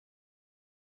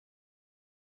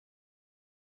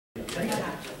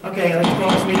Okay, let's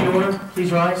call this meeting to order.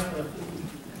 Please rise for the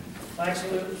flag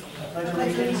salute. I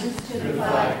pledge allegiance to the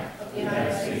flag of the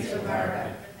United States of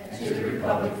America and to the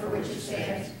republic for which it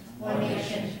stands, one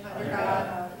nation, under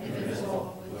God,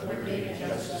 indivisible, with liberty and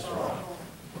justice for all.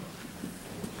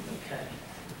 Okay.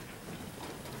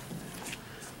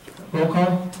 Roll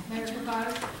call. Mayor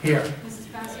Caucus. Here.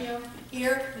 Mrs. Passio.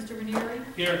 Here. Mr. Ranieri.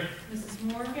 Here. Mrs.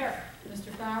 Moore. Here. Mr.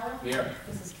 Fowler. Here.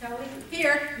 Mrs. Kelly.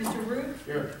 Here. Mr. Root.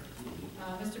 Here.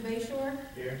 Mr. Bayshore.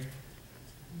 Here.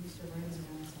 And Mr. Rose.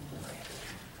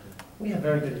 We have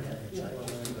very good attendance.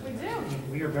 We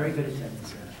do. We are very good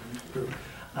attendance.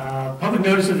 Public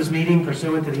notice of this meeting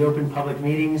pursuant to the Open Public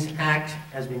Meetings Act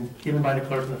has been given by the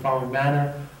clerk in the following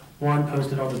manner. One,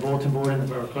 posted on the bulletin board in the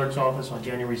Borough Clerk's office on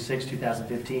January 6,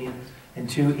 2015, and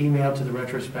two, emailed to the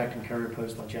Retrospect and Courier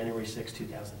Post on January 6,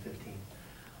 2015.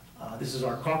 This is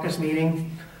our caucus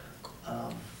meeting.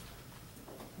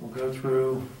 We'll go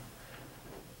through.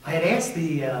 I had asked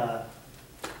the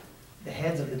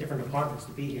heads of the different departments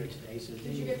to be here today. So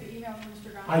Did you get the email from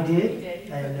Mr. Gahn? I did, He did.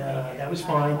 and that was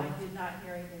fine. I did not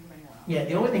hear anything from anyone else. Yeah,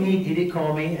 the only thing he did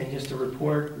call me, and just to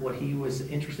report what he was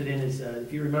interested in is,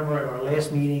 if you remember at our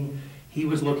last meeting, he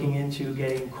was looking into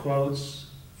getting quotes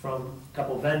from a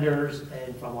couple vendors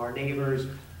and from our neighbors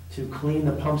to clean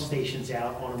the pump stations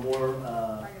out on a more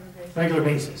regular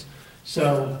basis.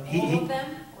 So All of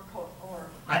them, or?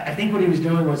 I think what he was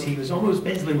doing was he was almost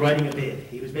basically writing a bid.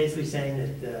 He was basically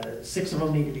saying that 6 of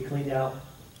them need to be cleaned out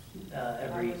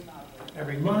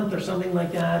every month or something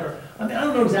like that. Or I mean, I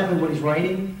don't know exactly what he's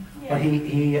writing, but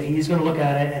he's going to look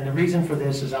at it. And the reason for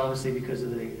this is obviously because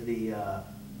of the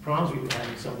problems we've had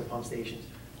in some of the pump stations.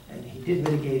 And he did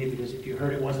mitigate it because if you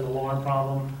heard it wasn't an alarm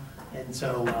problem, and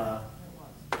so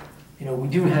you know, we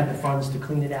do have the funds to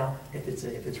clean it out if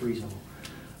it's reasonable.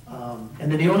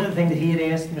 And then the only other thing that he had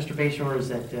asked Mr. Bayshore is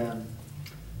that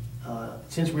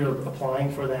since we were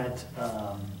applying for that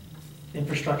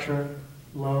infrastructure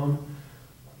loan,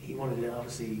 he wanted to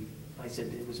obviously, I said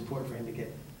it was important for him to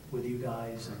get with you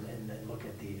guys and look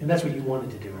at and that's what you wanted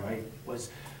to do, right? Was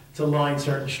to line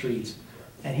certain streets.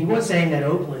 And he was saying that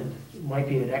Oakland might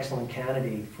be an excellent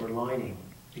candidate for lining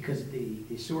because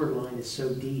the sewer line is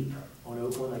so deep on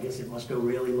Oakland. I guess it must go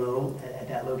really low at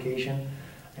that location.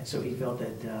 And so he felt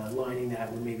that lining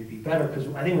that would maybe be better, because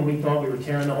I think when we thought we were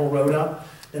tearing the whole road up,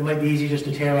 it might be easy just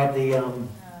to tear up the,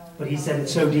 but he said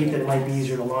it's so deep that it might be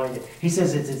easier to line it. He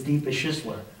says it's as deep as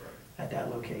Schisler at that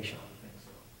location.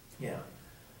 Yeah.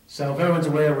 So if everyone's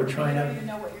aware, we're trying to. You don't even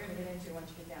know what you're going to get into once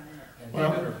you get down in it. And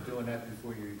you're better doing that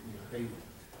before you pay.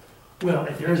 Well,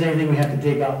 if there is anything we have to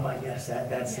dig up, I guess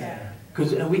that's,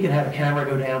 because we can have a camera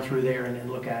go down through there and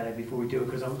look at it before we do it,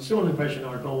 because I'm still under the impression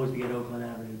our goal is to get Oakland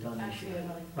Avenue done this year.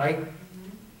 Right?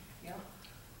 Yep.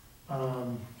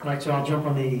 All right, so I'll jump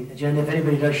on the agenda. If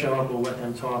anybody does show up, we'll let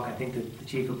them talk. I think that the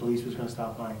chief of police was going to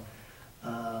stop by.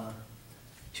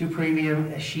 2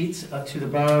 premium sheets to the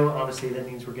borough. Obviously, that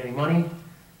means we're getting money.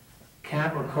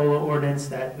 Cap or COLA ordinance,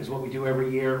 that is what we do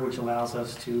every year, which allows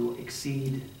us to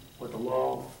exceed what the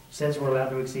law says we're allowed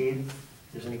to exceed. If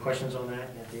there's any questions on that,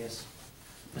 you have to ask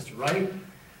Mr.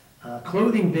 Wright.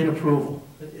 Clothing bin approval.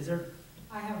 Is there?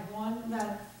 I have one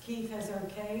that Keith has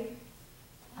okayed,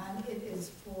 and it is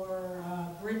for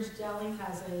Bridge Deli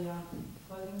has a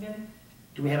clothing bin.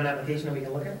 Do we have an application that we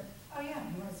can look at? Oh, yeah,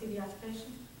 you want to see the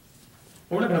application?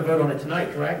 We're not going to vote on it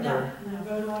tonight, correct? No, Or- we'll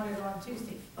vote on it on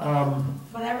Tuesday.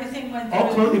 But everything went All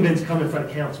through. clothing bins come in front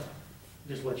of council,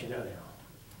 just to let you know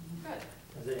now. Good.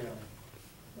 As you know,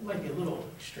 it might be a little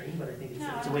extreme, but I think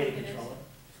No, it's I a way to don't think it control it.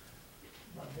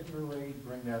 Didn't Ray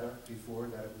bring that up before,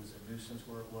 that it was a nuisance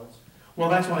where it was? Well,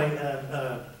 that's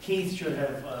why Keith should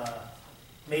have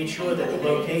made sure that the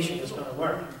location was going to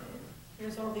work.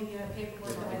 Here's all the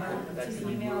paperwork that I have, see the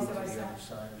emails that I sent.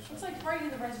 It's like right in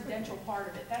the residential part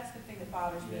of it. That's the thing that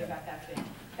bothers me about that thing.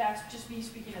 That's just me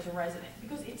speaking as a resident,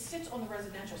 because it sits on the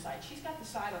residential side. She's got the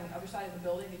side on the other side of the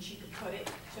building that she could put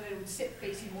it so that it would sit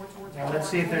facing more towards. Now, let's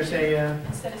see if there's a,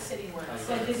 Instead of sitting where it's.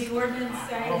 So did the ordinance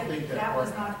say that that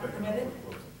was not permitted?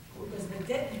 Because if it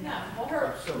didn't. No, well,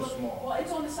 her. It's so small. Well,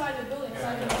 it's on the side of the building, it's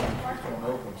like on the parking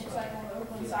lot. It's like on the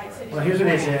Oakland side sitting. well, here's what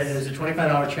it is. grass. There's a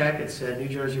 $25 check. It's New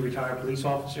Jersey retired police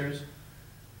officers.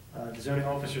 The zoning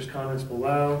officer's comments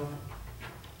below.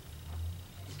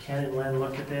 Ken and Len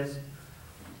looked at this.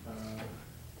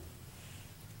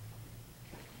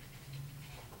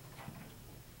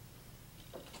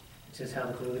 It says how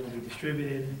the clothing will be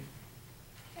distributed.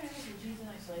 Yeah, she's a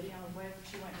nice lady. I'm glad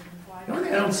she went and complied. The only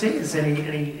thing I don't see is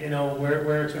any, you know,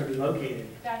 where it's going to be located.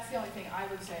 That's the only thing I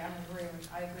would say. I agree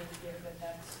with you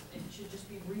that it should just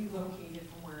be relocated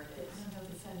from where it I is. don't know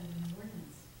if it said in the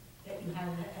ordinance that you had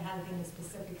it in a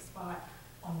specific spot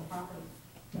on the property.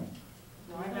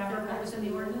 Remember what was in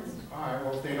the ordinance? All right,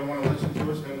 well, if they don't want to listen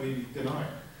to us, then we deny it.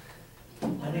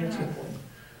 I think it's a good point.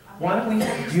 Why don't we,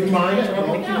 do you mind Yeah, well,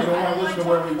 talking we to don't want to listen to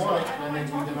where we I want, don't and mind then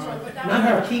we talking to deny her, it. but that Not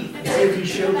was- her, Keith, and see if he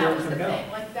showed That where was it's the gonna go.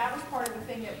 thing, like, that was part of the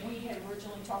thing that we had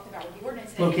originally talked about with the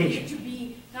ordinance. that it Location. needed to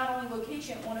be not only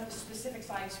location on a specific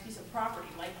size piece of property,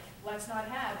 like, let's not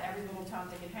have every little Tom,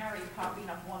 Dick, and Harry popping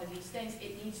up one of these things.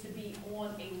 It needs to be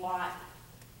on a lot,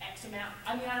 X amount.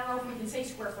 I mean, I don't know if we can say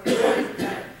square footage,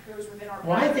 that goes within our.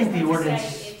 Well, I think the but to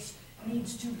ordinance- say it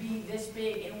needs to be this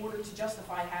big in order to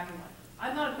justify having one.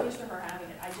 I'm not opposed to her having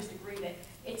it, I just agree that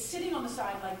it's sitting on the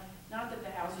side, like, not that the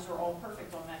houses are all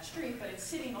perfect on that street, but it's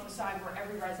sitting on the side where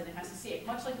every resident has to see it,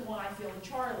 much like the one I feel in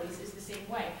Charlie's is the same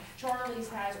way. Charlie's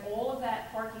has all of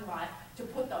that parking lot to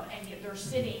put them, and yet they're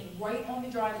sitting right on the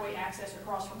driveway access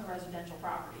across from the residential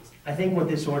properties. I think what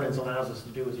this ordinance allows us to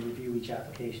do is review each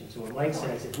application. So what Mike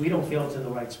says, if we don't feel it's in the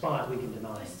right spot, we can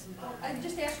deny it. I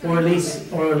just asked her. Or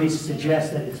at least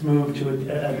suggest that it's moved to If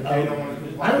they don't want to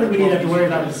comply. I don't think we need to have to worry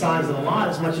about the size of the lot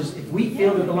as much as if we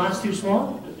feel that the lot's too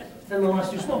small, then the lot's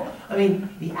too small. I mean,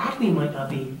 the Acme might not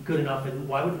be good enough, and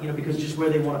why would, because just where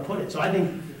they want to put it. So I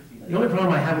think the only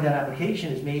problem I have with that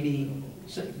application is maybe,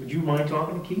 would you mind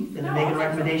talking to Keith and then make a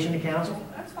recommendation to council?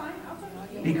 That's fine, I'll talk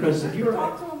to you. Because if you're-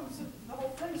 Talk to him, so the whole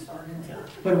thing started.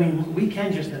 But I mean, we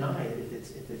can just deny it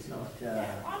if it's not,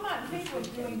 I'm not in favor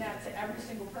of doing that to every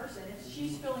single person. If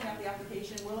she's filling out the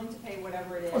application, willing to pay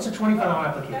whatever it is. well, it's a $25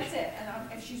 That's application. it,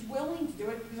 and if she's willing to do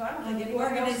it, because I don't think The anyone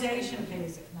else. organization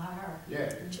pays it, not her. Yeah,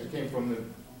 it came from the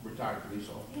retired police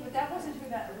officer. Yeah, but that wasn't who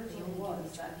that originally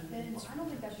was. That bin, I don't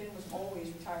think that bin was always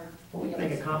retired. Well, we can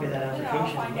make a copy of that No,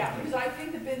 application. I'll find out, because I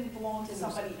think the bin belonged to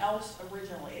somebody else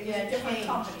originally. It was Yeah, a it different changed.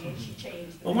 company, and she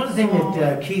changed it. Well, one thing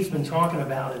that Keith's been talking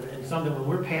about, and something when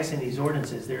we're passing these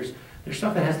ordinances, there's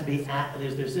stuff that has to be,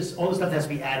 there's this, all the stuff that has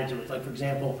to be added to it. Like, for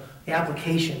example, the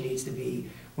application needs to be,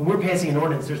 when we're passing an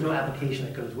ordinance, there's no application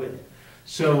that goes with it.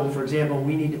 So, for example,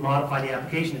 we need to modify the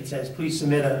application that says, please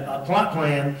submit a plot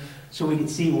plan so we can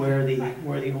see where it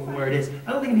is.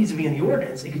 I don't think it needs to be in the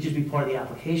ordinance, it could just be part of the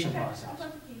application Okay, process. I'll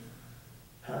talk to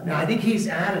Keith. Now, I think he's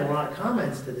added a lot of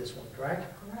comments to this one, correct?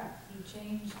 Correct. He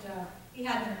changed, he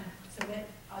had them submit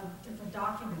different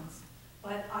documents,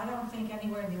 but I don't think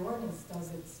anywhere in the ordinance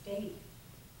does it state.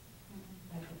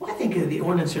 that it Well, I think the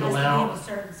ordinance should has to be allow, in a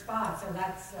certain spot, so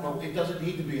that's, Well, it doesn't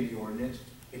need to be in the ordinance,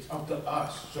 it's up to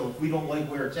us. So if we don't like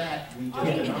where it's at, we you just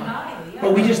can deny. deny it, yeah.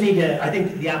 but we just need to, I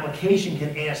think the application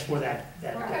can ask for that,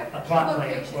 Okay. a plot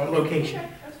plan or a location. Okay,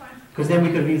 that's fine. Because then we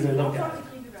could have easily I'll looked at talk it.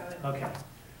 to Keith about it.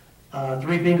 Okay.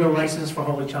 3 bingo license for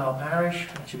Holy Child Parish,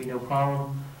 that should be no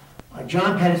problem.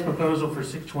 John Pettit's proposal for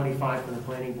 625 for the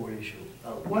planning board issue.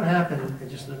 What happened, and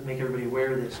just to make everybody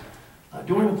aware of this,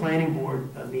 during the planning board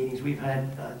meetings, we've had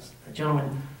a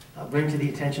gentleman bring to the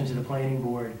attention to the planning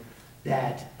board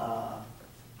that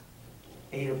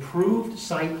an approved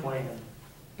site plan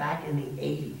back in the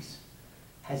 80s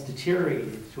has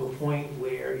deteriorated to a point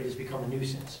where it has become a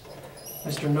nuisance.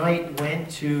 Mr. Knight went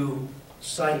to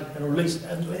site, or at least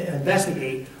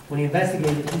investigate. When he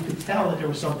investigated, he could tell that there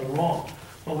was something wrong.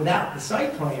 But without the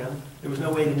site plan, there was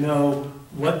no way to know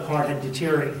what part had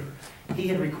deteriorated. He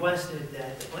had requested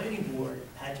that the planning board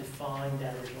had to find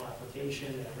that original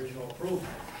application, that original approval.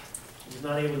 It was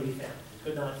not able to be found. He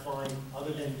could not find,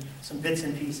 other than some bits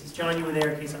and pieces. John, you were there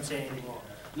in case I'm saying anything wrong.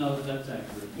 No, that's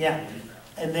accurate. Yeah.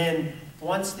 And then,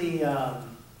 once the,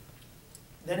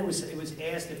 then it was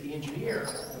asked if the engineer,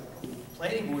 the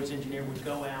planning board's engineer, would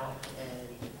go out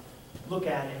and look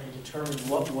at it and determine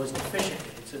what was deficient in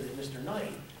it, so that Mr.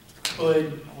 Knight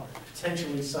could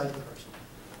potentially cite the person.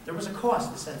 There was a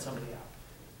cost to send somebody out.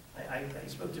 I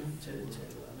spoke to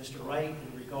Mr. Wright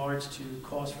in regards to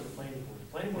cost for the planning board. The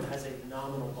planning board has a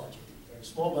nominal budget. A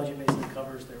small budget basically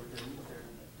covers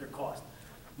their cost.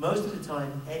 Most of the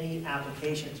time, any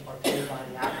applications are paid by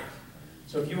the applicant.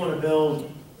 So if you want to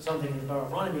build something in the Borough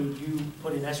of Runnemede, you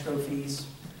put in escrow fees,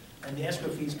 and the escrow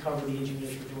fees cover the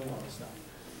engineers for doing all this stuff.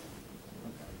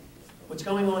 What's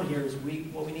going on here is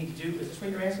what we need to do, is this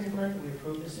what you're asking for? Did we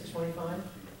approve this 625?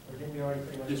 Or didn't we already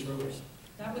pretty much approve it?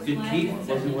 That was Did my Keith,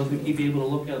 consent. wasn't Keith able to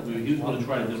look at it? He was gonna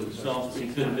try to do it himself, but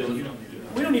he couldn't do it.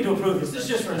 We don't need to approve this, this is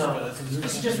just for now.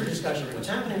 This is just for discussion. What's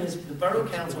happening is the Borough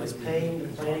Council is paying the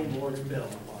planning board's bill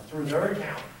through their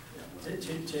account to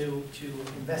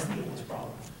investigate this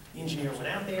problem. The engineer went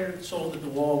out there, saw that the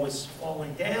wall was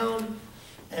falling down,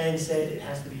 and said it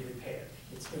has to be repaired.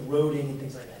 It's eroding and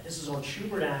things like that. This is on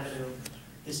Schubert Avenue.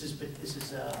 This is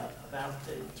about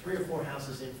 3 or 4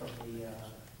 houses in from the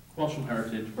Across from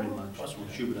Heritage, pretty much, Across from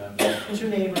or Schubert Avenue. It's your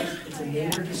neighbors, it's a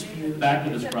neighbor dispute. Back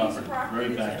of this It's a piece of property,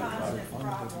 very back of the property. Constant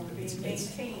problem being It's-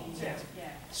 maintained, yeah. yeah.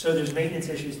 So there's maintenance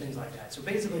issues, things like that. So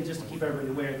basically, just to keep everybody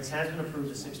aware, this has been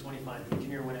approved at 625, the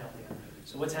engineer went out there.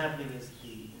 So what's happening is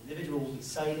the individual will be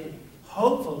cited,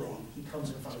 hopefully, he comes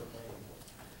in front of the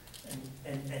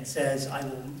planning board and says, I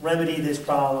will remedy this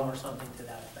problem or something to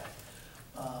that effect.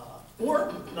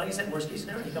 Or, like I said, worst case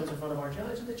scenario, he comes in front of our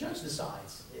judge and the judge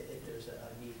decides if there's a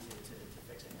need to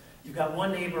fix it. You've got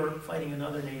one neighbor fighting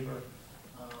another neighbor,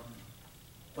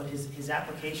 but his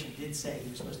application did say he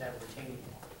was supposed to have a retaining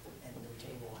wall, and the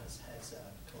retaining wall has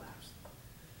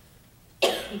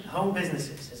collapsed. Home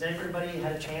businesses, has everybody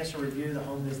had a chance to review the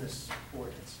home business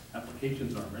ordinance?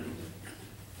 Applications aren't ready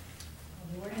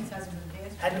Well, the ordinance hasn't been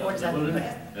passed. Had the ordinance yet. hasn't been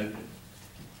passed? Okay.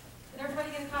 Did everybody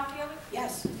get a copy of it?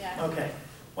 Yes. Yeah. Okay,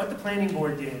 what the planning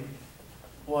board did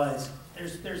was,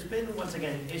 there's been, once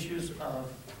again, issues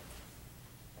of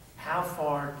how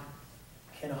far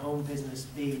can a home business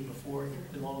be before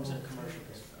it belongs in a commercial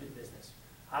business.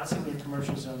 Obviously, we have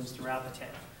commercial zones throughout the town.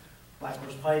 Black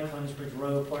Horse Pike, Clemens Bridge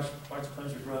Road, parts of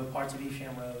Clemens Bridge Road, parts of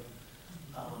Evesham Road,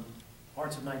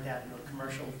 parts of Ninth Avenue,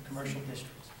 commercial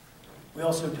districts. We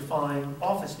also define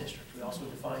office districts. We also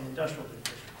define industrial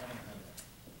districts.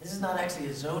 This is not actually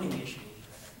a zoning issue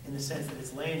in the sense that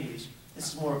it's land use.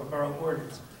 This is more of a borough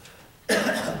ordinance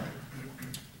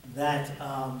that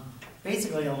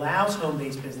basically allows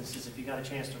home-based businesses, if you got a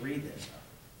chance to read this.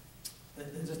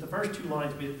 Just the first two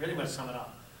lines pretty much sum it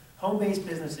up. Home-based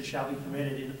businesses shall be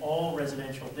permitted in all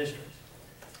residential districts.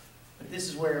 But this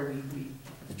is where we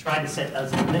tried to set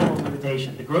as a minimum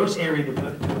limitation. The gross area to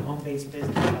put a home-based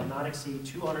business shall not exceed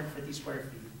 250 square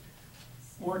feet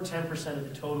or 10% of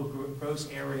the total gross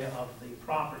area of the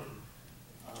property,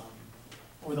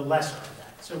 or the lesser of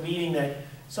that. So meaning that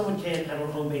someone can't have a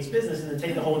home-based business and then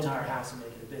take the whole entire house and make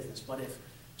it a business. But if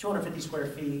 250 square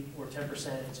feet or 10%,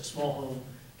 if it's a small home,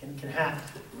 can happen.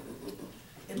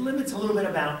 It limits a little bit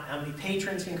about how many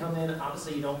patrons can come in.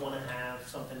 Obviously, you don't want to have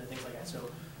something and things like that. So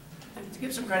to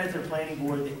give some credit to the planning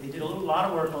board, they did a lot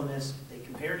of work on this. They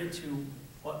compared it to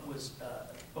what was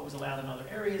allowed in other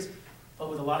areas,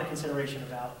 but with a lot of consideration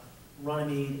about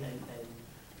Runnemede and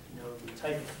the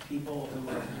type of people who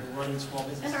are running small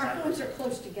businesses. And our homes are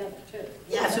close together, too.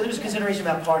 Yeah, so there's consideration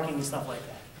about parking and stuff like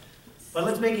that. But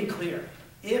let's make it clear.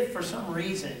 If for some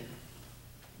reason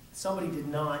somebody did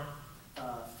not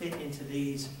fit into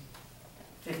these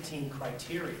 15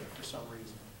 criteria for some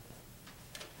reason,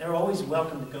 they're always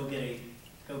welcome to go get a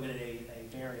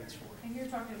variance for it. And you're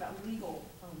talking about legal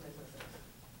home businesses.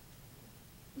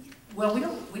 Well,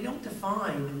 we don't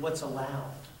define what's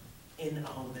allowed in a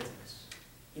home business.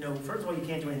 First of all, you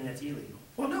can't do anything that's illegal.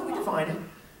 Well, no, we define it.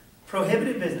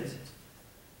 Prohibited businesses.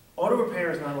 Auto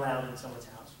repair is not allowed in someone's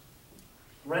house.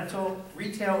 Rental,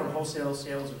 retail, or wholesale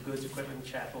sales of goods, equipment,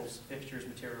 chattels, fixtures,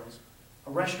 materials. A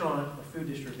restaurant or food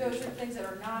distribution. Those are things that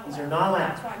are not allowed. These are not allowed.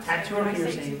 That's why I'm Tattoo saying or when I say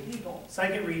piercing. it's illegal.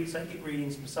 Psychic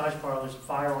readings, massage parlors,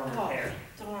 firearm repair.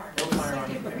 Darn. No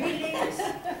firearm repair. Readings,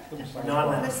 Not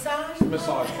allowed. massage.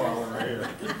 Massage parlor right here.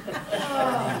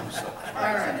 All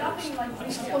right, so nothing like I'll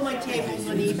retail. put my tables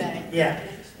on eBay. Yeah.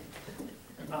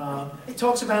 It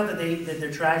talks about that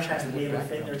their trash has to be able to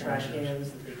fit in their trash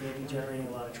cans, that they can't be generating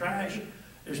a lot of trash.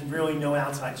 There's really no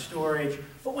outside storage.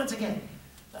 But once again,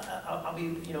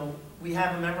 we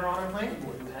have a member on our planning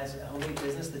board who has a homemade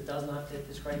business that does not fit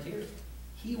this criteria.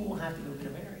 He will have to go get a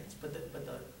variance, but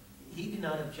he did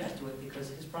not object to it because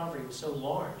his property was so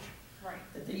large Right.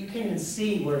 that you can't even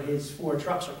see where his 4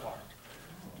 trucks are parked.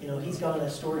 He's got a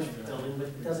storage building, but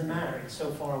it doesn't matter. It's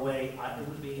so far away. It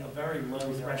would be a very low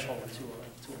threshold to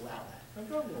allow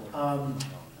that.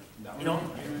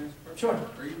 Sure.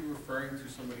 Are you referring to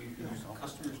somebody whose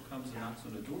customers comes and knocks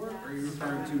on the door? Or are you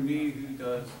referring to me who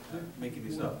does, making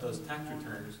this up, does tax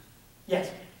returns?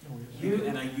 Yes.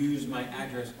 And I use my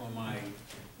address on my,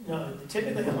 No,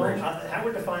 typically, how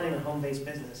we're defining a home-based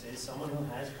business is someone who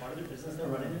has part of their business they're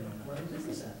running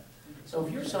business at. So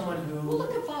if you're someone Well, who,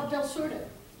 look at Bob Del Surdo.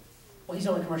 well, he's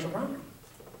on the commercial property.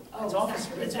 Oh, It's office,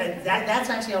 exactly. that's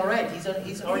actually all right.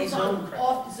 He's already zoned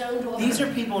correct. Zoned off. These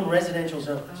are people in residential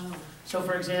zones. Oh. So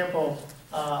for example,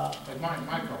 Like my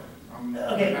company,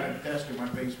 I Okay. got a desk in my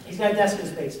basement. he's got a desk in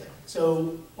his basement.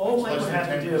 So all Mike It's would less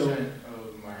have to than do, 10%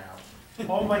 of my house.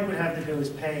 all Mike would have to do is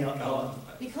pay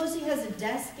Because he has a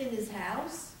desk in his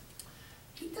house?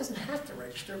 he doesn't have to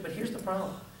register, but here's the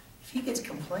problem. If he gets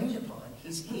complained upon,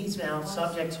 he's now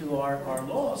subject to our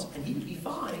laws, and he would be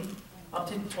fined up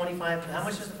to 25, how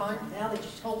much is the fine? Now they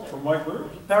just told him. from Mike Brewer?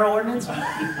 Borough ordinance?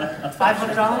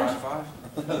 $500?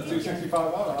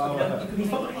 $265, You could be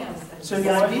fine. So the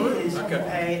idea is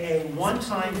a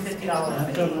one-time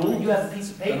 $50 fee. You have a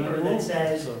piece of paper that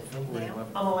says,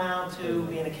 I'm allowed to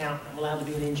be an accountant, I'm allowed to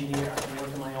be an engineer, I can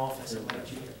work in my office as an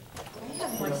engineer. I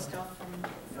have my stuff from.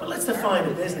 But let's define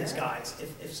the business, guys.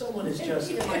 If someone is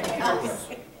just, you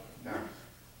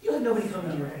have nobody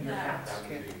coming to your house. That's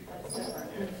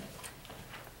different.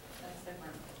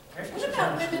 What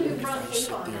about women who run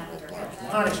Avon out of their house?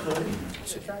 Not excluded.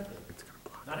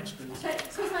 Not excluded.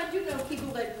 Because I do know people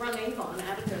that run Avon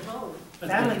out of their home.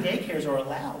 Family daycares are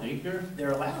allowed. Daycare?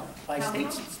 They're allowed by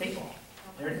state law.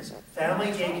 There it is. Family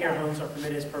daycare homes are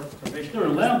permitted as per provision. They're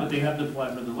allowed, but they have to apply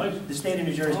for the The license. state of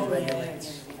New Jersey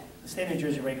regulates. The state of New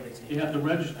Jersey regulates They it. have to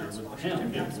register with the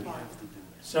town.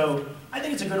 So I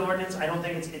think it's a good ordinance. I don't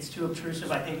think it's too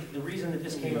obtrusive. I think the reason that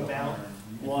this came about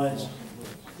was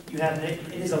you have, it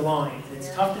is a line.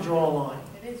 It's tough to draw a line.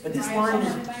 It is. But this I line have is,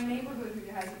 someone in my neighborhood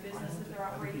who has a business that they're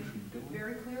operating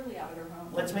very clearly out of their home.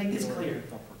 let's make this clear.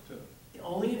 The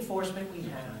only enforcement we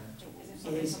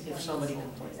have is if somebody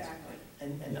complains. Exactly.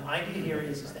 And the idea here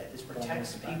is that this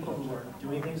protects people who are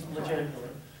doing things legitimately.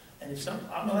 And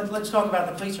if let's talk about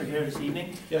the police are here this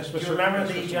evening. Yes, Do you remember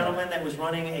the gentleman that was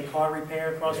running a car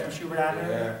repair across from Schubert Avenue?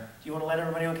 Yeah. Do you want to let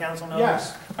everybody on council know?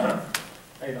 Yes. How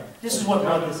you doing? This is what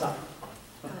brought this up.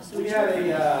 We had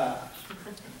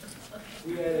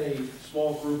a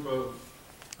small group of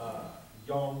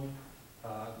young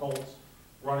adults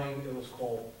running, it was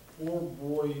called Four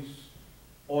Boys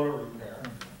Auto Repair.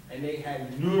 And they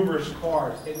had numerous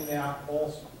cars in and out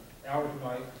all hours of the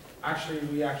night. Actually,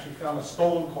 we found a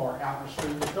stolen car out in the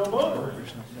street with no motor.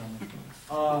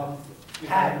 We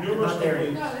had numerous Not there.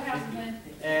 complaints. No, there hasn't been.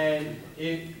 And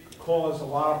it caused a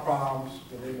lot of problems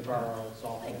within the borough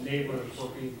itself, and neighbors were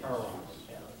being terrorized.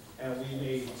 And we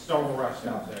made several arrests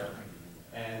out there,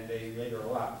 and they later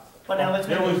left. But now let's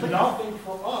make There it was clear. nothing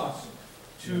for us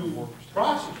to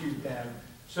prosecute them,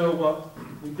 so what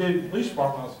we did, in the police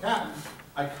department, I was captain,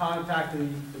 I contacted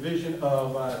the Division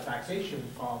of Taxation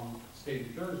from the state of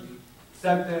New Jersey,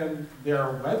 sent them their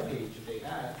webpage that they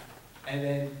had, and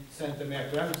then sent them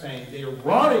after them saying they're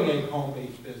running a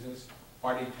home-based business,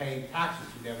 are they paying taxes?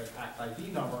 Do they have a tax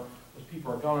ID number? Because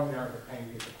people are going there, they're paying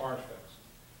to get the cars fixed.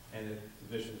 And the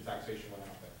Division of Taxation went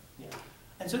out there. Yeah.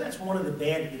 And so that's one of the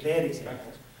bad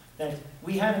examples. That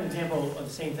we had an example of the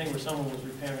same thing where someone was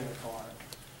repairing a car.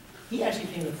 He actually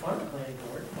came in front of the planning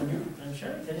board, I'm sure,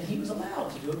 and he was allowed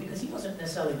to do it because he wasn't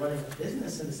necessarily running a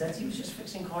business in the sense, he was just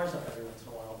fixing cars up every once in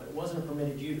a while, but it wasn't a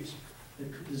permitted use.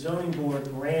 The zoning board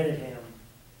granted him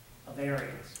a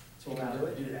variance to allow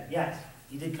him to do that. Yes,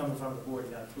 he did come in front of the board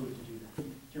and got approved to do that.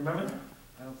 Do you remember that?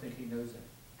 I don't think he knows that.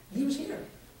 He was here.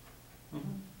 Do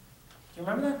you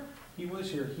remember that? He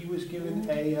was here, he was given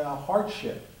a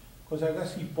hardship, because I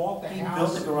guess he bought the He house.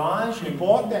 built the garage. He and-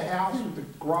 bought the house with the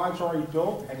garage already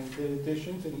built, and he did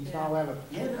additions, and he's not allowed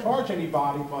Yeah, to no. charge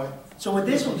anybody, but, So what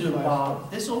this will do,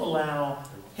 Bob, this will allow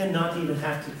him not to even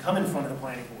have to come in front of the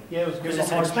planning board. yeah, it was Because given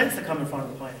it's a an hardship. expense to come in front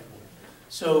of the planning board.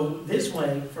 So this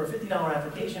way, for a $50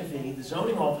 application fee, the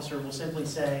zoning officer will simply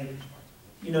say,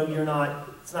 you know,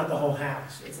 it's not the whole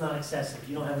house, it's not excessive,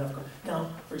 you don't have enough. Now,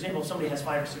 for example, if somebody has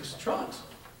 5 or 6 trucks,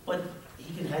 but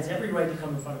has every right to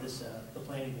come in front of this, the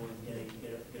planning board and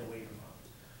get a waiver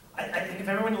from it. I think if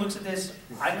everyone looks at this,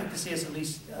 I'd like to see us at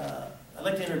least, I'd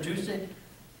like to introduce it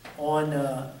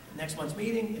on next month's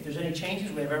meeting. If there's any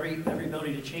changes, we have every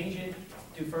ability to change it,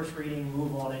 do first reading,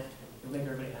 move on it, it'll make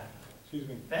everybody happy. Excuse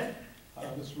me, Ben?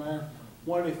 Mr. Mayor,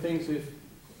 one of the things, if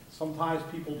sometimes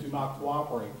people do not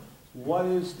cooperate, what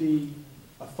is the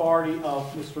authority of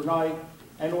Mr. Knight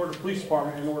and or the police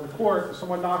department and or the court, if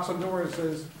someone knocks on the door and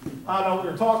says, I don't know what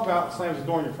you're talking about, slams the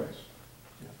door in your face?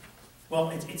 Well,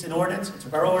 it's an ordinance, it's a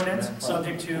borough ordinance,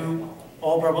 subject to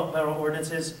all borough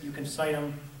ordinances. You can cite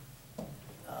them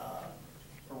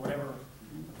for whatever,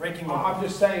 breaking law. I'm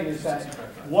just saying is that,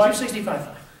 what, 265.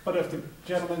 but if the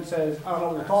gentleman says, I don't know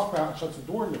what you're talking about, and shuts the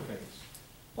door in your face,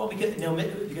 Well, because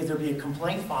there'd be a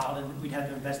complaint filed and we'd have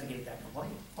to investigate that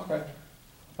complaint. okay.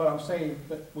 But I'm saying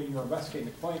that when you're investigating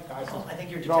the complaint, guys, Well, I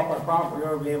think your Get off my detective property.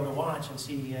 will be able to watch and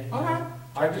see. okay.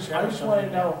 I just wanted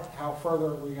to know how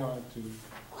further we're going to,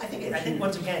 I think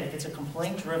once again, if it's a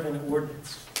complaint-driven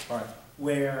ordinance, right.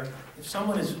 where if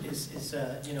someone is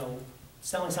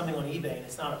selling something on eBay and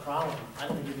it's not a problem, I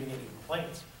don't think you're gonna get any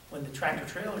complaints. When the tractor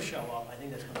trailers show up, I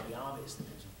think that's gonna be obvious that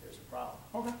there's a problem.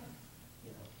 Okay.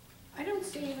 You know. I don't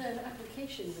see an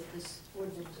application with this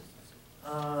ordinance.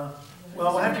 Well,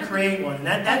 we'll have to create one, and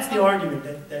that's the argument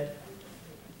that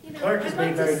You know, Clerk has I'd made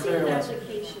like very to see clear an to us.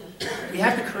 application. we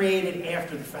have to create it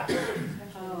after the fact.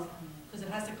 Oh, Because it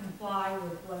it has to comply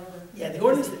with whatever. Yeah, the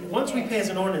ordinance, once we pass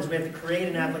an ordinance, we have to create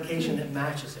an application that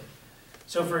matches it.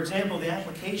 So for example, the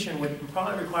application would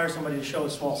probably require somebody to show a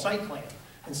small site plan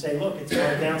and say, look, it's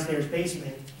my downstairs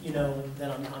basement, you know,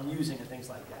 that I'm using and things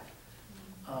like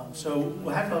that. So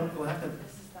we'll have to,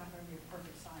 This is not gonna be a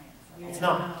perfect science. it's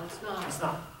not, No, it's not. it's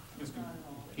not. It's good. Not at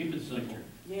all. Keep it simple.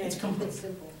 Yeah, It's keep complete. it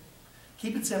simple.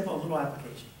 Keep it simple, a little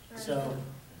application. So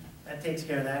that takes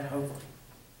care of that, hopefully.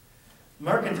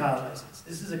 Mercantile license.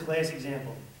 This is a classic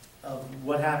example of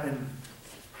what happened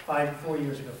 5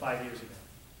 years ago.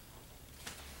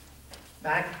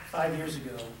 Back 5 years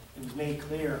ago, it was made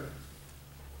clear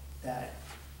that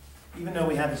even though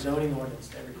we have a zoning ordinance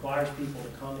that requires people to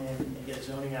come in and get a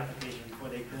zoning application before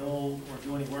they build or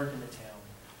do any work in the town,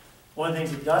 one of the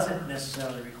things it doesn't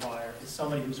necessarily require is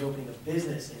somebody who's opening a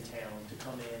business in town to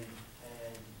come in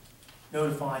and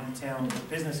notify the town that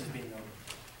business is being opened.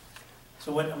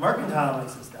 So what a mercantile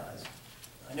license does,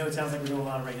 I know it sounds like we're doing a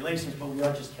lot of regulations, but we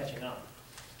are just catching up.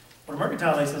 But a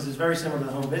mercantile license is very similar to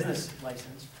the home business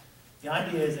license. The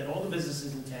idea is that all the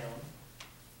businesses in town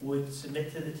would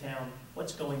submit to the town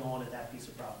what's going on at that piece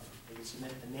of property. They would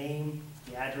submit the name,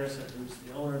 the address of who's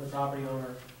the owner, the property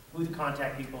owner, who the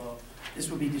contact people are. This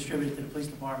would be distributed to the police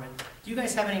department. Do you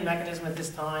guys have any mechanism at this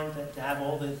time to have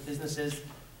all the businesses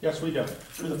Yes, we do.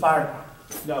 through the fire department?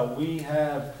 No, we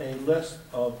have a list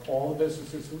of all the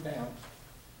businesses in town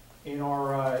in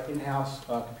our in-house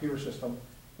computer system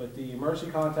with the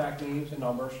emergency contact names and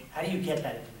numbers. How do you get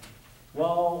that information?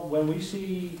 Well, when we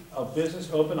see a business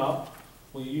open up,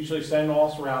 we usually send an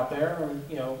officer out there and,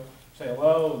 you know, say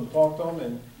hello and talk to them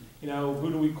and, you know, who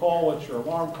do we call, what's your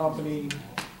alarm company?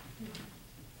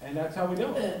 And that's how we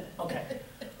do it. Okay.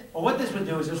 Well, what this would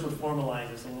do is this would formalize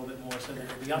this a little bit more so that it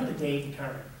would be up to date and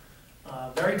current.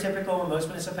 Very typical in most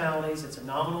municipalities, it's a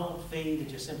nominal fee to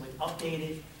just simply update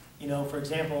it. You know, for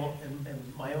example,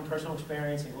 in my own personal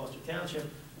experience in Gloucester Township,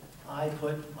 I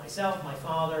put myself, my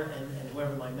father, and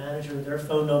whoever my manager, their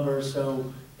phone numbers,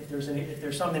 so if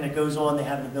there's something that goes on, they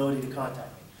have an ability to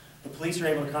contact me. The police are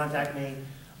able to contact me.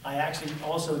 I actually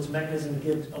also, it's a mechanism to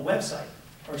give a website,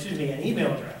 or excuse me, an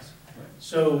email address.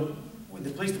 So what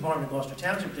the police department in Gloucester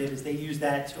Township did is they used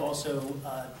that to also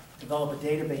develop a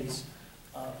database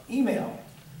of email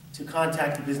to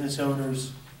contact the business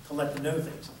owners to let them know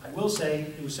things. I will say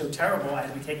it was so terrible I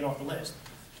had to be taken off the list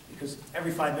because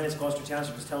every 5 minutes Gloucester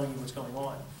Township was telling you what's going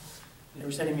on. They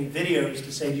were sending me videos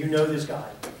to say, do you know this guy?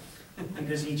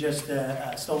 Because he just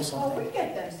stole Oh, something. we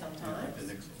get them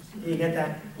sometimes. You get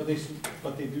that?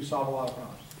 But they do solve a lot of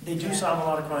crimes. They do solve a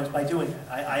lot of crimes by doing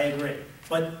that. I agree.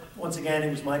 But once again,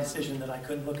 it was my decision that I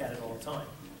couldn't look at it all the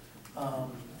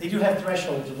time. They do have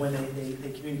thresholds of when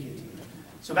they communicate to you.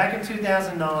 So back in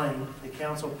 2009, the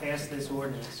council passed this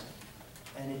ordinance,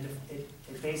 and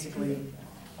it basically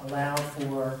allowed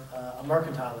for a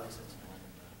mercantile license.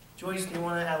 Joyce, do you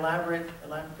want to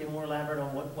be more elaborate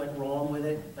on what went wrong with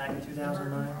it back in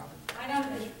 2009?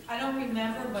 I don't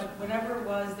remember, but whatever it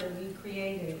was that we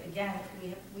created, again,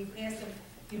 we passed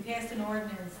an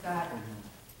ordinance that,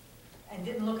 and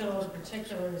didn't look at all the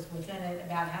particulars within it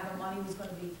about how the money was going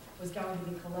to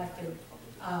be collected,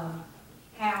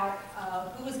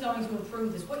 who was going to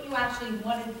approve this, what you actually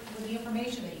wanted, with the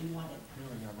information that you wanted.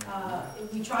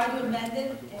 We tried to amend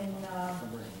it in,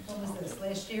 when was this,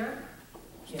 last year?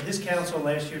 Yeah, this council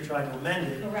last year tried to amend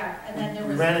it. Correct, and then there We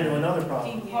was. ran into another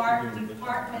problem.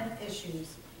 Department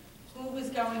issues. Who was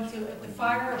going to, if the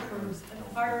fire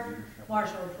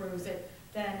marshal approves it,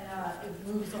 then it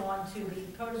moves on to the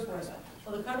code enforcement.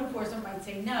 Well, the code enforcement might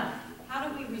say, no. How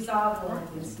do we resolve all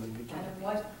of this? And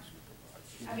what,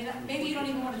 I mean, maybe you don't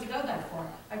even want it to go that far.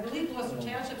 I believe Gloucester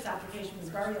Township's application was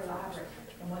very elaborate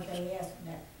in what they asked in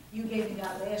there. You gave me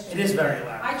that last year. It is very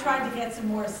elaborate. I tried to get some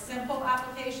more simple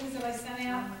applications that I sent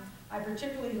out. I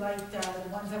particularly liked the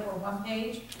ones that were one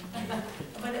page.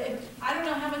 But I don't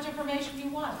know how much information you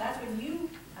want. That's what you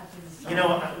have to decide. You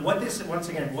know, what this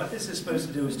is supposed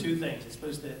to do is two things. It's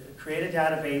supposed to create a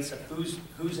database of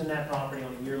who's in that property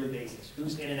on a yearly basis,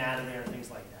 who's in and out of there and things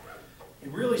like that.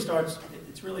 It really starts,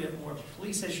 it's really more of a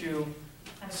police issue,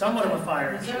 somewhat of a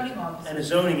fire issue, and a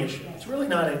zoning issue. It's really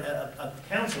not a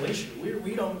council issue.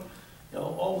 We don't, you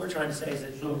know, all we're trying to say is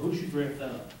that. So who should draft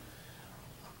that up?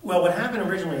 Well, what happened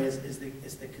originally is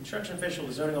the construction official,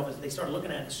 the zoning office, they started looking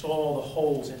at it and saw all the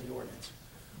holes in the ordinance.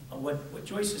 What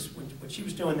she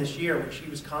was doing this year, when she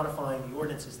was codifying the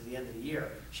ordinances at the end of the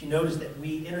year, she noticed that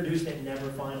we introduced it and never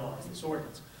finalized this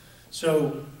ordinance.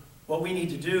 So what we need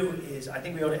to do is, I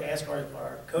think we ought to ask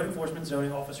our code enforcement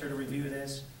zoning officer to review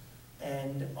this,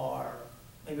 and our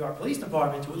maybe our police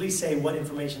department to at least say what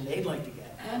information they'd like to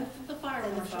get. And the fire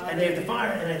marshal. And they have the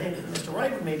fire, and I think Mr.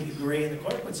 Wright would maybe agree, and the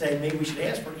clerk would say, maybe we should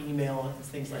ask for email and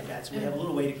things like that, so we have a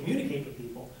little way to communicate with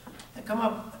people, and come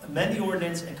up, amend the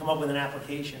ordinance, and come up with an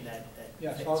application that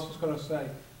Yes, fits. I was just gonna say,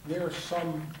 there are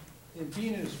some, in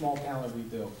being in a small town that we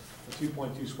do, the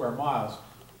 2.2 square miles,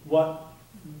 what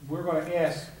we're gonna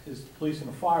ask is, the police and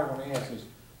the fire are gonna ask is,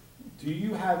 do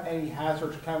you have any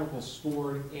hazardous chemicals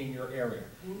stored in your area?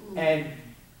 And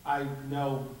I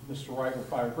know Mr. Wright will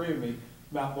probably agree with me,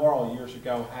 Mount Laurel years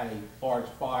ago had a large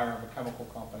fire of a chemical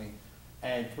company,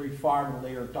 and 3 firemen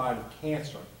later died of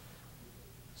cancer.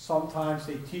 Sometimes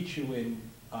they teach you in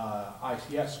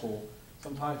ICS school,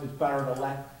 sometimes it's better to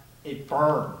let it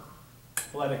burn,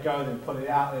 let it go than put it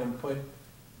out and put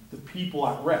the people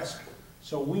at risk.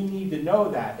 So we need to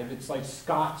know that, if it's like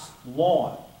Scott's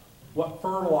Lawn, what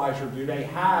fertilizer do they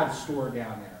have stored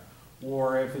down there?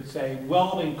 Or if it's a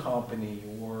welding company,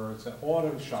 or it's an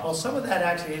auto shop. Well, some of that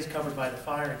actually is covered by the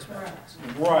fire inspections.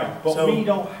 Right, but So- we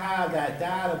don't have that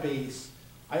database.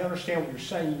 I understand what you're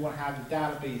saying, you want to have the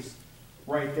database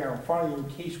right there in front of you in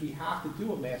case we have to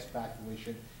do a mass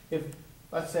evacuation. If,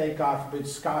 let's say, God forbid,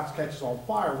 Scott's catches on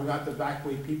fire, we have to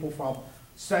evacuate people from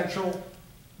Central,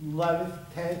 11th,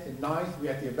 10th, and 9th, we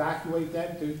have to evacuate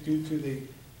them due to the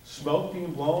smoke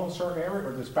being blown in a certain area,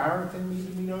 or does Barrington need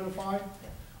to be notified?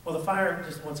 Well, the fire,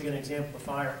 just once again, an example of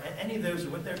fire, any of those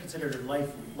are what they're considered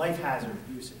life hazard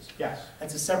uses. Yes.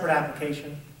 That's a separate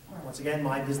application. Once again,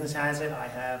 my business has it.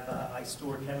 I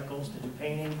store chemicals to do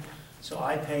painting, so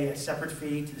I pay a separate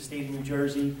fee to the state of New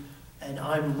Jersey, and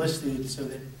I'm listed so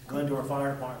that Glendora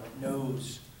Fire Department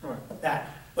knows that.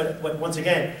 But once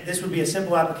again, this would be a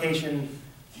simple application.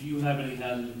 Do you have any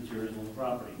hazardous materials on the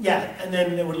property? Yeah, and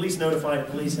then it would at least notify the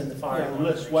police and the fire. Yeah,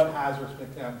 list what hazardous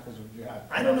chemicals would you have?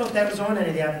 I don't know if that was on any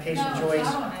of the application, No, it's Joyce.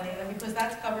 not on any of them, because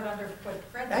that's covered under what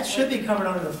Fred. That should be covered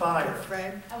under the fire.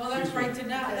 Fred? Well, that's right to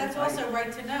know, that's also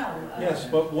right to know. Yes,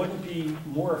 but wouldn't it be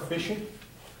more efficient?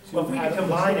 to Well, if we have could this-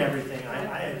 combine everything,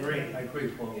 I agree. I agree,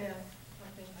 Paul. Yeah.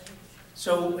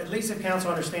 So at least if council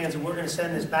understands that we're gonna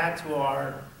send this back to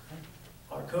our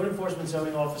code enforcement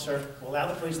zoning officer, we'll allow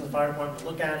the police and the fire department to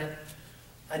look at it.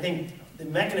 I think the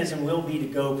mechanism will be to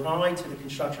go probably to the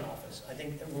construction office. I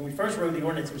think when we first wrote the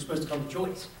ordinance, it was supposed to come to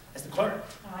Joyce as the clerk.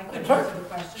 I couldn't Clerk, answer the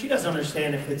question. She doesn't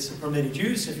understand if it's a permitted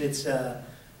use, if it's,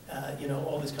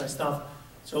 all this kind of stuff.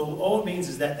 So all it means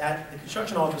is that the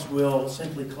construction office will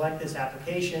simply collect this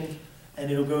application,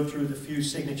 and it'll go through the few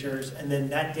signatures, and then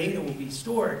that data will be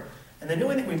stored. And the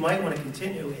only thing we might want to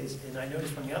continue is, and I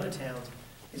noticed from the other towns,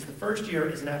 is the first year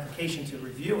is an application to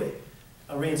review it,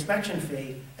 a reinspection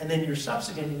fee, and then your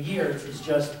subsequent years is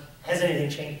just, has anything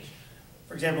changed?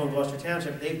 For example, in Gloucester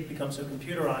Township, they've become so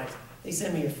computerized, they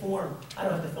send me a form, I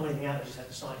don't have to fill anything out, I just have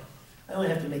to sign it. I only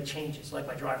have to make changes, like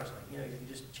my driver's license, you can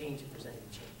just change it if there's anything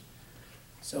changed.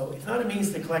 So it's not a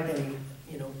means to collect any,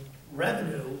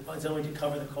 revenue, it's only to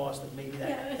cover the cost of maybe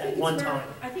that one time.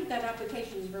 I think that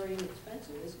application is very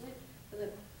inexpensive, isn't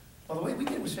it? Well, the way we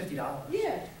did it was $50.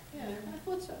 Yeah, I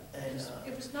thought so. And,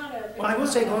 It was not a. well, I will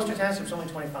say Gloucester Township's only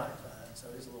 25, so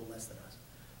it is a little less than us.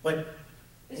 But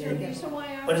Is there a reason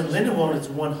why ours? But in is- Lindenwold, it's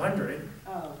 100,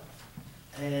 Oh,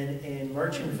 and in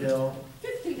Merchantville,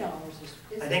 $50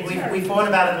 is. I think is we very- fought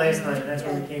about it last time, and that's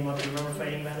where Yeah. we came up, you remember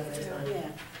fighting about it last time? Yeah.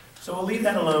 So we'll leave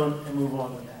that alone and move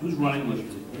on with that. Who's running with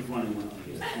you? Who's running with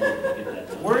you? Get that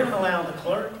done. We're gonna allow the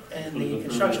clerk and the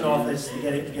construction office to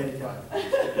get it done.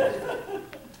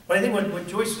 But I think what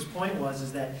Joyce's point was,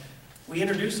 is that we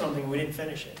introduced something, we didn't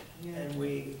finish it, and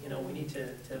we need to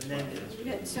amend We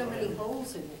it. had so many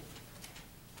holes in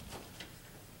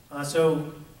it.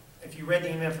 So if you read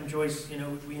the email from Joyce,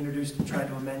 we introduced and tried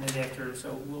to amend it after,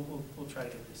 so we'll try to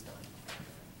get this done.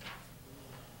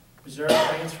 Reserve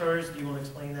transfers, do you want to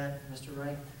explain that, Mr.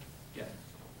 Wright? Yeah.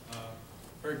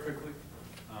 Very quickly,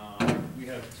 we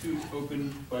have 2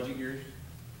 open budget years,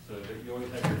 so that you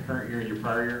always have your current year and your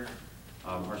prior year.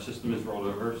 Our system is rolled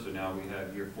over, so now we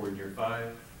have year 4 and year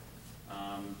 5.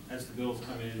 As the bills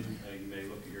come in, you may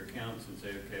look at your accounts and say,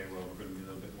 okay, well, we're going to do a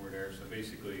little bit more there. So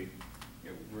basically,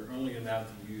 we're only allowed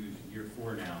to use year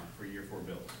 4 now for year 4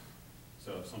 bills.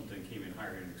 So if something came in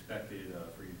higher than expected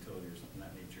for utility or something of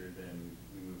that nature, then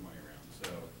we move money around. So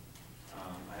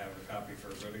I have a copy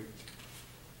for everybody.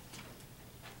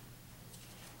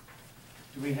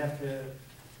 Do we have to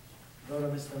vote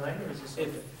on this tonight, or is this?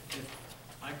 If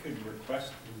I could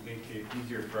request, to make it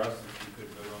easier for us, if you could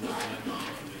vote on this tonight, we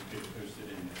can just get it posted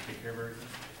and take care of everything,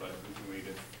 but we can wait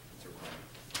if it's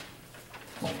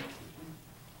required.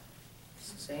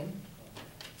 Same?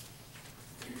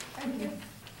 Thank you.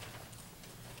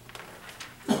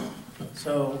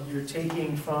 So you're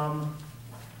taking from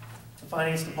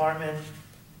Finance Department,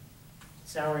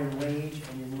 salary and wage,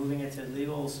 and you're moving it to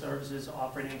legal services,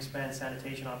 operating expense,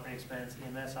 sanitation operating expense,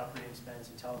 EMS operating expense,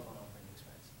 and telephone operating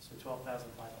expense. So $12,500.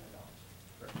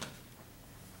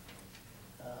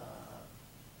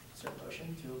 Is there a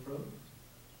motion to approve?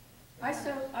 I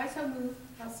so move.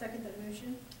 I'll second that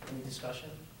motion. Any discussion?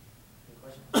 Any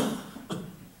questions?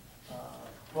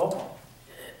 Roll call.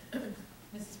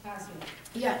 Mrs. Passios?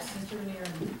 Yes. Mr. Renier?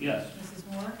 Yes. Mrs.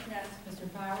 Moore? Yes.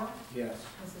 Mr. Powell? Yes.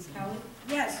 Mrs. Kelly?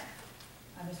 Yes.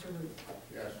 Mr. Ruth?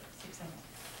 Yes. 6 ayes.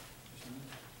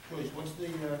 Joyce, what's the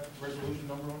resolution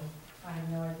number on it? I have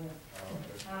no idea. Oh,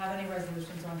 okay. I don't have any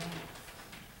resolutions on that.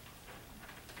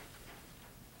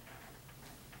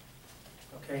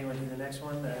 Okay, you want to do the next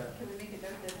one? Can we make a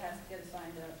note that it has to get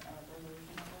assigned a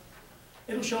resolution number?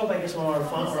 It'll show up, I guess, on our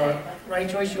font, right,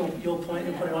 Joyce, you'll point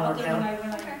and put it on our I'll do account?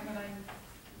 when I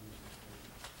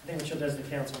I think when she'll does the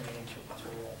council meeting, she'll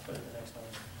put it the next one.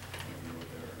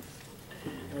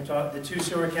 And we talk, the 2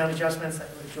 sewer account adjustments,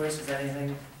 Joyce, is that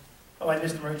anything? Oh, I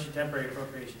missed emergency temporary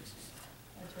appropriations.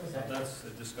 that's That's a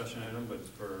discussion item, but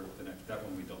for the next, that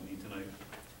one we don't need tonight.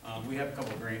 We have a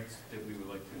couple of grants that we would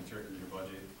like to insert in your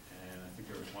budget, and I think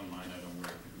there was one line item where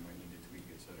I think we might need to tweak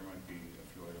it, so there might be a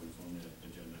few items on the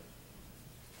agenda.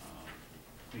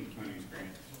 Clean Communities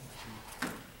grant.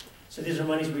 So these are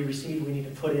monies we received, we need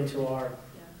to put into our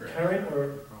Correct. current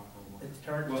or it's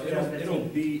current Well, 2015?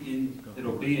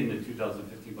 it'll be in the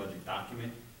 2015 budget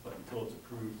document, but until it's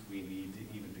approved, we need to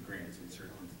even the grants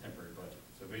insert into temporary budget.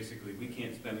 So basically, we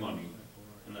can't spend money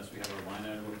unless we have a line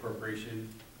item appropriation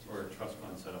or a trust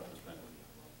fund set up to spend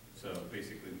it. So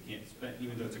basically, we can't spend,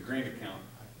 even though it's a grant account,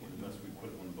 unless we put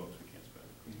it on the books, we can't spend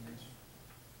it.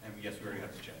 And yes, we already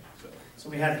have to check, so. So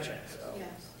we have to check, so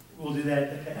Yes. we'll do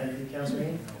that at the council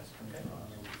meeting? Okay.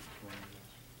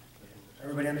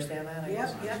 Everybody understand that? I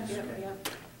guess? Okay.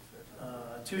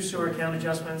 2 sewer account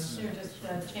adjustments. They're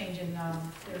just changing,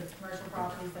 there's commercial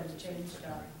properties that have changed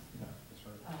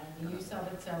the use of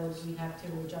it, so we have to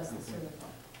adjust the sewer.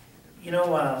 You know,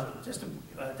 just to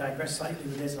digress slightly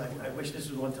with this, I wish this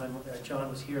was one time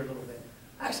John was here a little bit.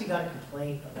 I actually got a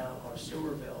complaint about our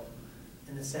sewer bill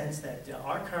in the sense that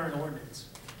our current ordinance,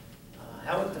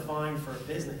 how it's defined for a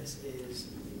business is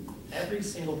every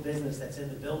single business that's in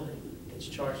the building is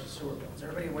charged a sewer bill. Is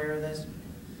everybody aware of this?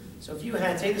 So if you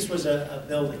had, say this was a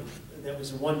building that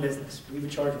was one business, we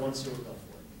would charge 1 sewer bill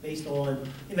for it, based on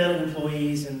the amount of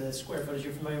employees and the square footage.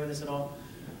 You're familiar with this at all?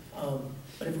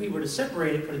 But if we were to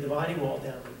separate it, put a dividing wall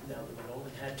down the middle,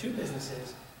 and had 2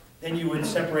 businesses, then you would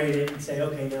separate it and say,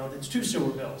 okay, now it's 2 sewer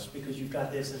bills, because you've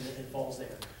got this and it falls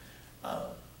there.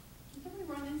 Did we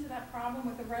run into that problem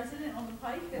with the resident on the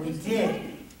pike? that We was did.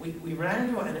 complaining? We ran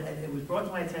into, and it was brought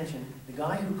to my attention, the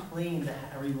guy who cleaned the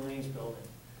Harry Williams building,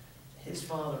 his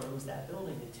father owns that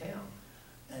building in town,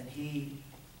 and he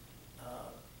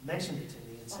mentioned it to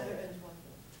me and said,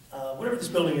 whatever this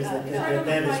building is, that It's right on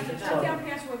the that pike, is. it's not down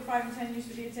past where the 5 and 10 used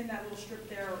to be, it's in that little strip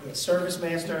there. Yeah, Service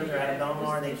Master, they're out of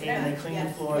Belmar, they came and they cleaned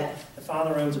the floor. The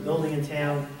father owns a building in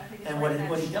town, I think it's and right in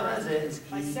what that he does strip. is,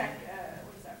 By he, what is that,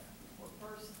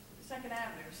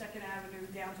 Second Avenue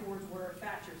down towards where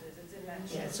Thatcher's is, it's in that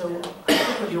yeah, strip. so I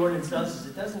think what the ordinance does is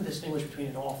it doesn't distinguish between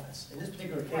an office. In this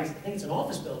particular case, I think it's an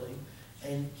office building,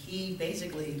 and he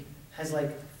basically has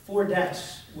like 4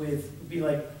 desks with, would be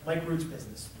like Mike Root's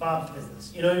business, Bob's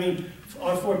business, you know what I mean?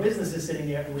 Our 4 businesses sitting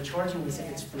there, and we're charging as if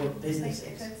it's 4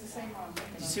 businesses. It's the same one.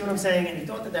 You see what I'm saying? And he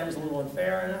thought that that was a little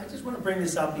unfair, and I just want to bring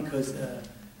this up because,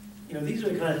 you know, these are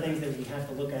the kind of things that we have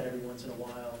to look at every once in a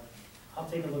while. I'll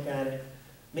take a look at it.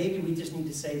 Maybe we just need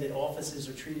to say that offices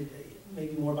are treated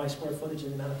maybe more by square footage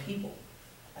and the amount of people,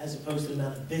 as opposed to the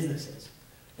amount of businesses.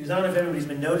 Because I don't know if everybody's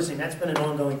been noticing, that's been an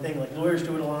ongoing thing. Like lawyers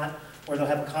do it a lot, where they'll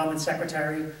have a common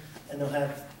secretary, and they'll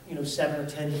have, you know, 7 or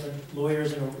 10 different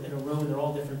lawyers in a room, and they're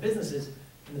all different businesses.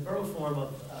 In the borough form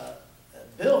of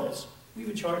bills, we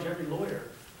would charge every lawyer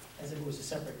as if it was a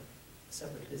separate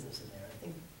business in there. I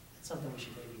think that's something we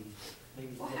should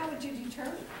maybe. Well, how would you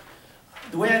determine?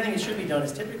 The way I think it should be done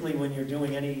is typically when you're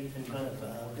doing any kind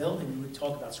of building, you would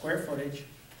talk about square footage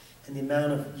and the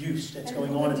amount of use that's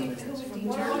going on in the business.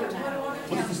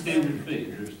 What's the standard fee?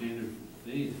 Is there a standard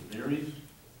fee? It varies?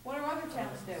 What do other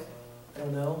towns do? I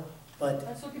don't know, but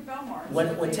Let's look at Belmar.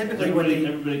 what typically when they,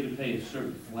 Everybody can pay a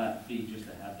certain flat fee just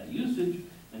to have that usage,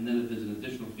 and then if there's an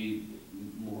additional fee,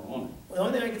 more on it. well, the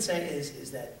only thing I can say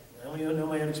is that, I only know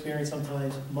my own experience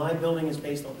sometimes, my building is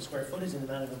based on the square footage and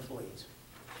the amount of employees.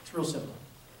 It's real simple.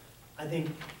 I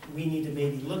think we need to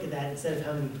maybe look at that instead of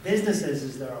how many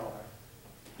businesses there are.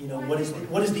 you know, what is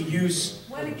the use?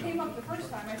 When it came up the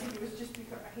first time, I think it was just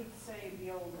because, I hate to say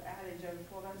the old adage of,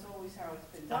 well, that's always how it's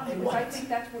been done. It Because I was. think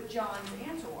that's what John's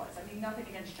answer was. I mean, nothing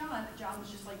against John, but John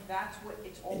was just like, that's what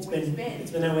it's always been- been.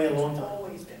 it's been that way a long It's time.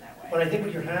 always been that way. But I think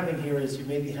what you're having here is you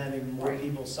may be having more Right.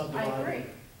 people I subdividing. agree.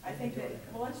 I think that,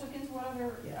 well, let's look into what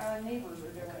other Yeah. neighbors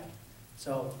are doing.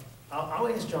 So I'll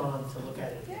ask John to look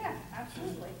at it. Yeah,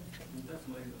 absolutely.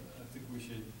 Definitely, I think we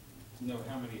should know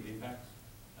how many it impacts.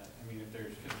 I mean, if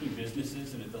there's 15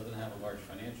 businesses and it doesn't have a large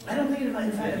financial. I don't think, in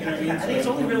fact, I think it's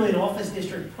only really an office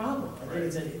district problem. I think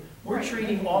it's we're Right.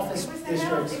 treating office It was the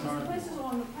house, districts. it was the places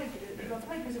along the pike,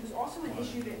 because it was also an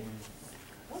issue that,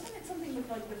 wasn't it something with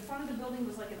like, the front of the building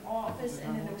was like an office,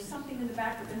 and then there was something in the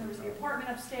back, but then there was the apartment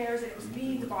upstairs, and it was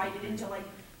being divided into like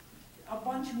a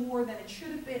bunch more than it should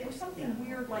have been. It was something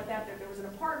weird like that, there was an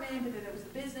apartment, but then there was the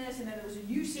business, and then there was a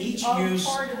usage Each of use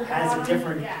part of the has a bottom.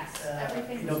 different, Yes,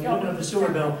 everything you know, was if you look going at the sewer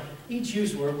bill, separate. each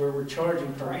use we're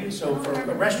charging per Right. use. So for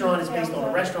a restaurant, it's based on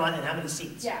a restaurant and how many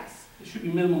seats. Yes, It should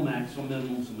be minimal max, some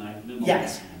minimal, some max, minimal.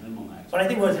 Yes. max, Minimal max. But I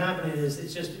think what's happening is,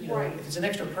 it's just, you know, Right. if it's an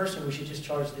extra person, we should just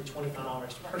charge the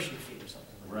 $25 per sheet fee or something.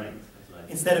 like that. Right, that's right.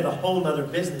 Instead of a whole nother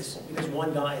business, because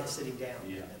one guy is sitting down.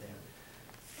 Yeah. There.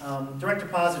 Direct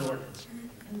deposit ordinance.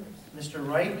 Mr.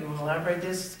 Wright, you want to elaborate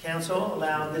this? Council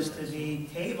allowed this to be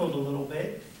tabled a little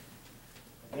bit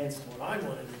against what I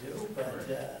wanted to do,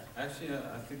 but, Actually,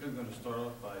 I think I'm gonna start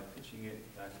off by pitching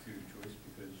it back to Joyce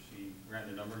because she ran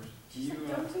the numbers. Can you,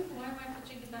 Don't you, why am I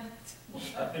pitching it back?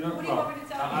 you know, What do you want me to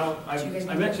tell you?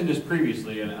 I mentioned this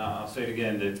previously, and I'll say it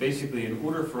again, that basically in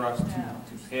order for us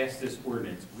to pass this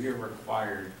ordinance, we are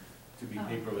required to be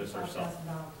paperless ourselves.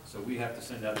 So we have to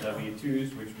send out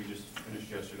W-2s, which we just finished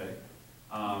yesterday.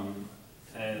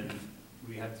 And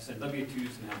we have to send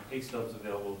W-2s and have pay stubs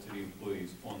available to the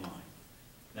employees online.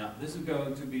 Now, this is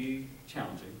going to be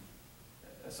challenging,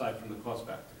 aside from the cost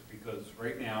factor, because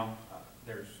right now,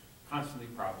 there's constantly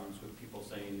problems with people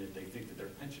saying that they think that their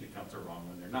pension accounts are wrong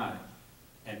when they're not.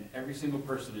 And every single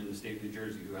person in the state of New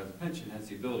Jersey who has a pension has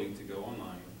the ability to go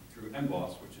online through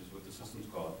MBOS, which is what the system's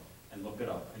called, and look it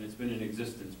up. And it's been in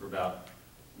existence for about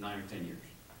 9 or 10 years.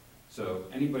 So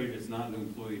anybody that's not an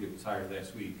employee that was hired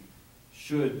last week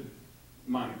should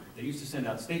monitor. They used to send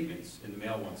out statements in the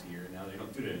mail once a year, and now they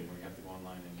don't do that anymore. You have to go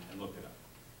online and look it up.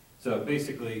 So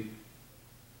basically,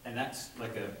 and that's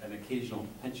like an occasional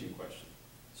pension question.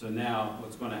 So now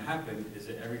what's going to happen is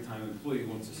that every time an employee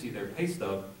wants to see their pay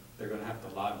stub, they're going to have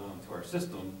to log on to our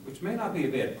system, which may not be a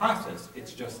bad process,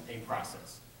 it's just a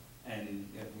process. And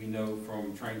we know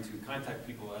from trying to contact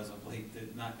people as of late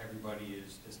that not everybody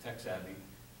is tech savvy.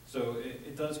 So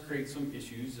it does create some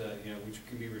issues, you know, which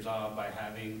can be resolved by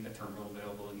having a terminal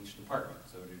available in each department.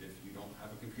 So that if you don't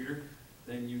have a computer,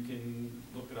 then you can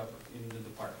look it up in the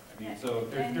department. I mean, so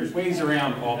there's ways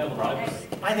around all the problems.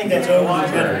 I think that's over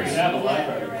Library. generous. You have a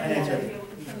library. I think so.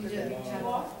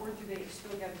 Or do they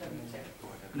still get a W-2?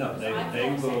 No, they I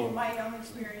will. from my own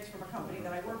experience from a company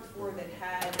that I worked for that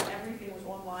had, everything was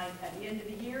online at the end of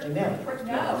the year. They mail it.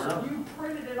 No, you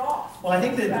printed it off. Well, I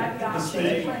think that Back the option,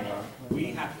 state, print it. We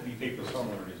have to be paperless in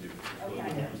order to do it. That's what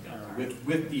it Okay. comes down to,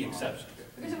 with the exception.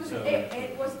 Because So-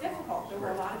 it was difficult. There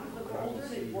were a lot of people that were older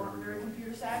that weren't very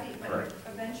computer savvy, but Right.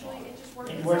 eventually it just worked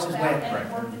It works itself its out way. and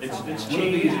it Right. worked It's itself out.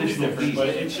 changed, it's Additional different, fees. but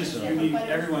it's just, you need,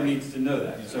 everyone needs to know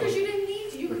that, so. Because you didn't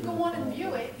need to, you could go on and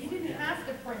view it, you didn't have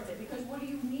to print it, because what do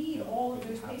you need all of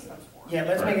those pay stubs for? yeah,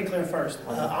 let's make it clear first.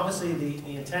 Obviously,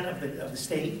 the intent of the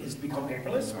state is to become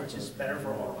paperless, which is better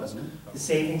for all of us, the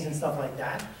savings and stuff like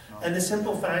that. And the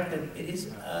simple fact that it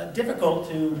is difficult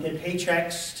to get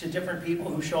paychecks to different people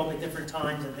who show up at different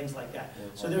times and things like that.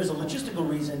 So there's a logistical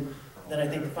reason that I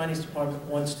think the finance department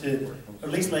wants to, or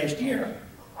at least last year,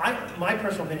 my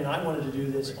personal opinion, I wanted to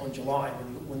do this on July,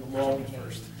 when the law became,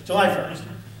 July 1st.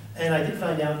 And I did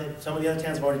find out that some of the other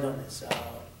towns have already done this.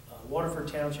 Waterford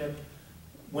Township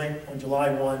went on July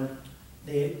 1.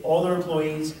 All their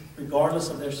employees, regardless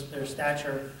of their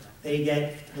stature, they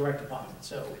get direct deposit.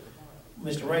 So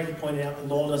Mr. Wright had pointed out the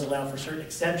law does allow for certain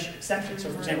exceptions. So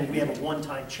for example, if we have a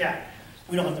one-time check,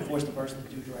 we don't have to force the person to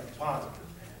do direct deposit.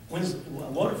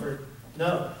 Waterford,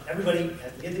 no, everybody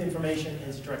has to get the information and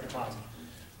it's a direct deposit.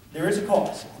 There is a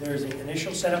cost. There is an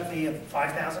initial setup fee of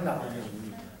 $5,000,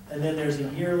 and then there's a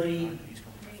yearly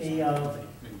fee of,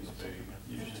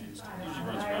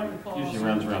 Usually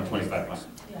runs around 25 months.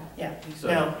 yeah. So-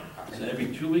 Now, Is it every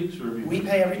 2 weeks or every we week?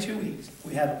 pay every 2 weeks.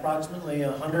 We have approximately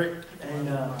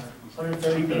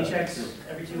 130 paychecks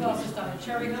every 2 Who else weeks. has done it?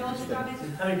 Cherry Hill has done it?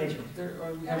 How many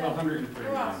paychecks? We have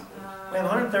 139. Who else? We have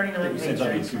 139 We send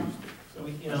W-2s, paychecks. so. So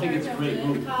we, I think it's a great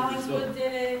move. Collingswood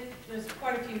did it, there's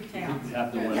quite a few towns. You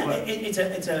have to Yeah, win.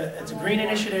 it's a green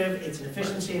initiative, it's an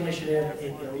efficiency initiative,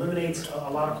 it eliminates a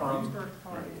lot of problems.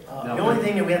 The only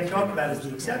thing that we have to talk about is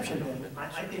the exception thing.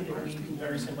 I think that we can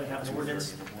very simply have an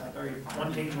ordinance, a very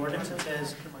one-page ordinance that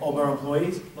says all borough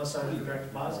employees must sign a direct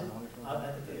deposit,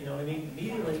 you know what I mean,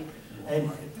 immediately.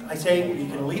 And I say you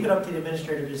can leave it up to the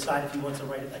administrator to decide if he wants to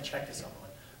write a check to someone.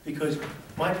 Because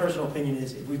my personal opinion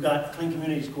is if we've got a clean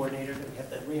communities coordinator that we have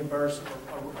to reimburse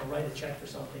or write a check for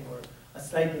something, or a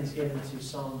stipend is given to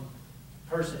some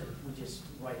person, we just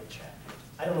write a check.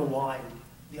 I don't know why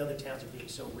the other towns are being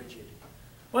so rigid.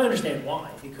 Well, I understand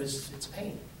why, because it's a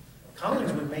pain.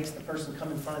 Collingswood makes the person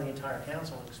come in front of the entire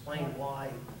council and explain why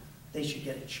they should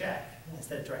get a check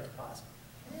instead of direct deposit.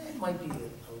 It might be a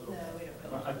little bit.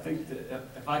 I think that,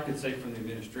 if I could say from the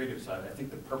administrative side, I think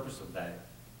the purpose of that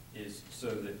is so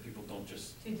that people don't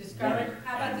just. To discourage,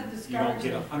 how about to and discourage?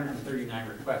 You don't get 139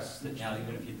 requests, that now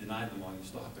even if you deny them all, you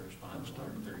still have to respond to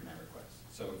 139 requests.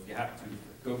 So if you have to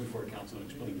go before council and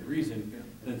explain your reason,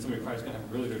 then somebody probably is going to have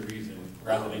a really good reason,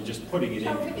 rather than just putting it in.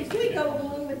 So if we go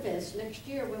along with this, next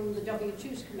year when the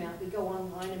W-2s come out, we go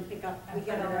online and pick up, we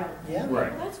get it out. Yeah.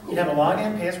 Right. Well, that's cool. You'd have a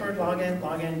login, password, login,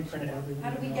 print it out.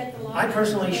 How do we get the login? I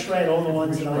personally shred all the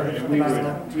ones that Right, I.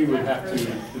 and we would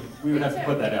have to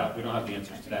put that out. We don't have the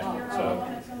answers to that,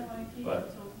 so,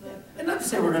 but. And not to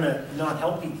say we're gonna not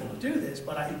help people do this,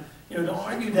 but to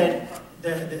argue that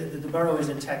the borough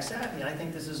isn't tech savvy, I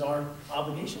think this is our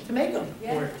obligation to make them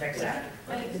more tech savvy.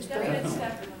 And it's definitely a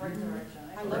step in the right direction.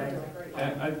 I love it.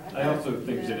 And I also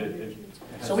think that it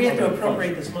has So we have to other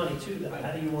appropriate functions. this money too, though.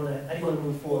 How do you wanna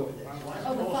move forward with this?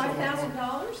 Oh, the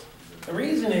 $5,000? The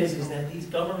reason is that these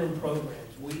government programs,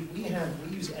 we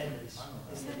use Edmunds.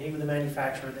 It's the name of the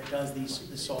manufacturer that does the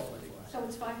software for us. So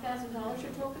it's $5,000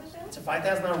 you're talking about? It's a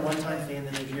 $5,000 one-time fee and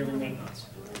then there's yearly maintenance.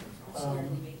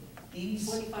 These,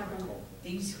 2,500.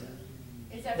 these,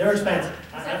 Is that- they're expensive. is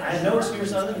I that have for no sure?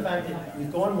 excuse other than the fact that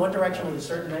we've gone one direction with a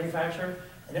certain manufacturer,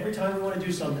 and every time we want to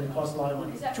do something, it costs a lot of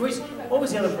money. Is that Joyce, 25? what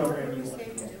was the other program you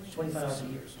wanted? $25 a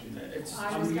year.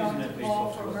 I was going to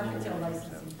call for Mercantile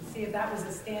licensing, to see if that was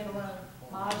a standalone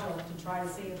module, to try to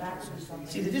see if that was something.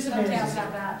 See, the Some towns disadvantage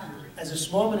have that. is, as a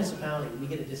small municipality, we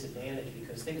get a disadvantage,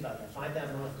 because think about that, $5,000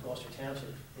 for Gloucester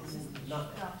Township is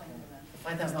nothing.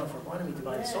 $5,000 for Runnemede to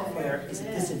buy the software is a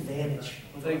disadvantage.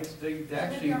 Well, they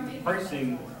actually,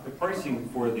 the pricing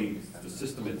for the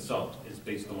system itself is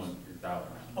based on your dollar.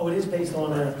 Oh, it is based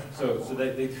on a, So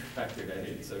they factor that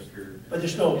in, so if you're. but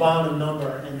there's still a bottom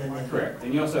number, and then. Correct,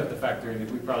 and you also have to factor in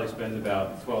that we probably spend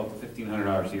about $1,200 to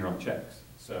 $1,500 a year on checks,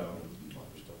 so.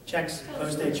 Checks,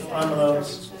 postage,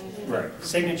 envelopes, Right.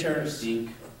 signatures, Ink.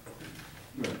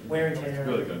 wear and It's tear.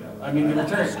 really good. I mean, the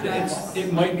return,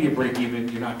 it might be a break even,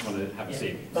 you're not gonna have a Yeah.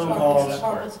 savings. Phone So calls. that's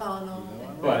part. Carpal tunnel.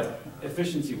 But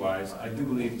efficiency-wise, I do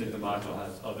believe that the module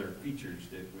has other features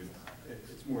that would,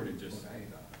 it's more than just,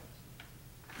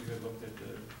 you have looked at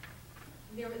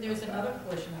the, There's another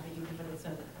portion of it, you can, but it's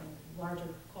a larger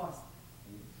cost.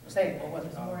 Say, what was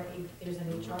There's it? more, there's an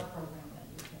HR program that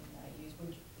you can use,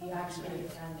 which you actually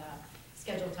can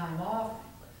schedule time off,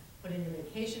 put in your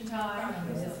vacation time, I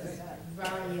mean, this is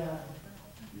very,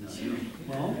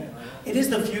 Well, It is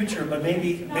the future, but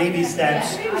baby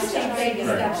steps. I think baby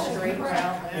steps straight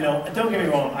route. You know, don't get me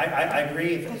wrong, I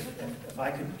agree, if I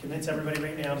could convince everybody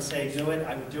right now to say do it,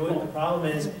 I would do it. The problem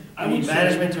is, I need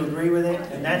management to agree with it,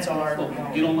 and that's our. well,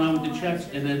 get online with the checks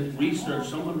and then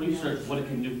someone research what it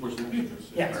can do for us in the future.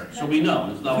 Yes. So we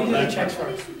know, it's not We do the back, checks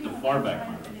first. the far back.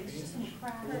 And it's just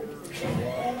incredible.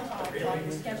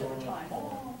 Like, schedule the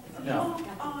time. now,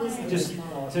 just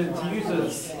to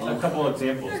use a couple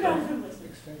examples, though,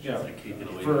 you know, I can't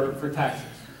get away. for taxes.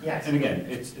 Yes. And again,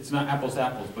 it's not apples to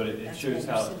apples, but it shows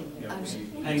how, you know,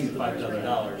 paying the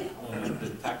 $5,000 on the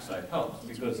tax side helps,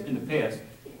 because in the past,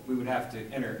 we would have to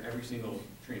enter every single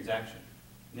transaction.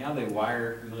 Now they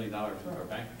wire $1 million into our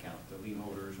bank account, the lien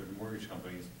holders or the mortgage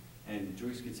companies, and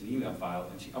Joyce gets an email file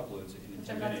and she uploads it in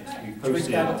 10 minutes. Joyce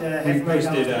got, We've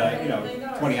posted,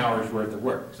 $500,000. 20 hours worth of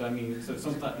work. So I mean, so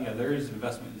sometimes, there is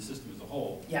investment in the system as a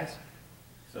whole, Yes.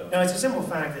 so. No, it's a simple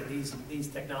fact that these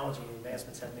technology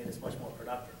advancements have made us much more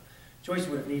productive. Joyce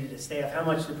would have needed a staff, how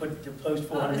much to post This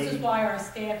 480? is why our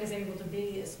staff is able to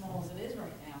be as small as it is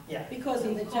right now. Yeah, Because of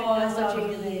the Because technology of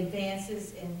and the the,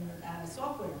 advances in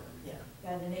software yeah.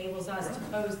 that enables us to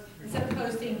post, instead of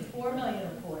posting 4 million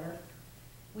a quarter,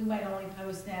 we might only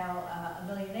post now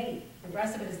 1.8 million. The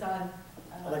rest of it is done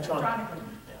electronically.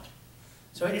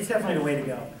 So it's definitely the way to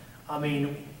go. I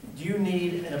mean, do you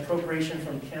need an appropriation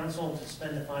from council to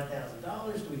spend the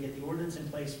 $5,000? Do we get the ordinance in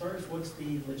place first? What's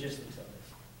the logistics of this?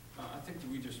 I think that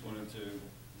we just wanted to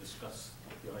discuss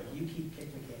the item. You keep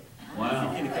kicking the can.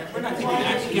 Wow. We're not taking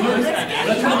action. Give him,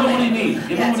 let's give him what he needs,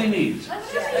 give him what he needs.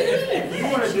 If you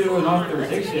want to do an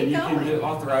authorization, you can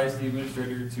authorize the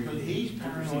administrator But to. he's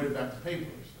paranoid about the papers.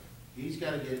 He's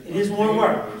gotta get. It is more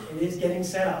work. It is getting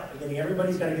set up. Getting,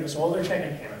 everybody's gotta give us all their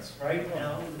checking accounts, right?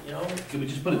 Now, you know, Can we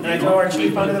just put a and I date throw our on?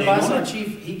 chief under the Date bus, on our it?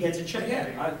 chief, he gets a check.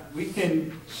 Yeah, we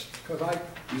can, Because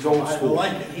he's old I school.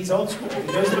 like it. He's old school. He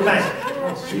goes to the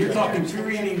bank. So you're talking 2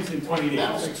 readings in 20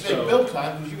 Now, days. it's bill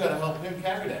time, because you gotta help him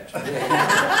carry that.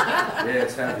 Yeah,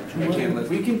 it's heavy.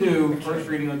 We can do first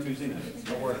reading on Tuesday night. It's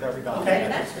worth every dollar. Okay.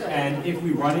 That's good. And if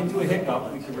we run into a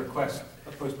hiccup, we can request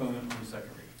a postponement on the second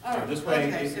reading. So this way,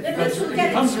 Okay, if so it then becomes this will it get it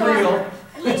becomes started. real,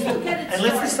 At least we'll get it And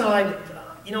let's started. decide,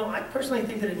 you know, I personally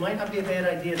think that it might not be a bad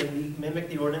idea that we mimic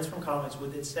the ordinance from Caucus,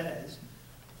 what it says.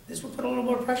 This would put a little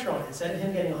more pressure on it. Instead of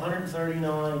him getting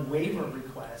 139 waiver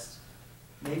requests,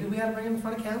 maybe we ought to bring him in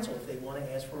front of council if they want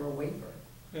to ask for a waiver.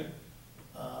 Yeah.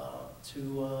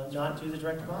 To not do the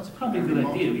direct deposit. Probably a good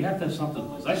idea, we have to have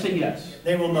something, Liz. I say yes.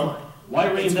 They will not. Why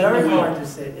It's reinvent very the hard wheel? to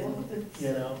sit and,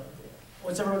 you know,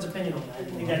 what's everyone's opinion on that? You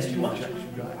think that's too much?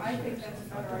 I think that's a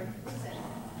better idea.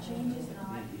 Change is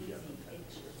not easy.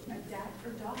 It's adapt or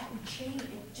die. Change,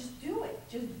 just do it.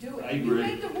 Just do it. I If you agree.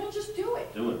 make the rule, just do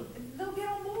it. Do it. They'll get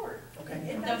on board.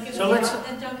 Okay. And don't give So them, let's-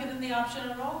 and don't give them the option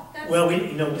at all. Well, we,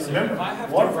 you know, remember, if I have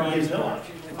to Waterford run, gives no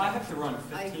option. if I have to run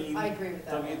I 15 agree with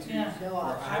that. W-2s, Yeah. No or I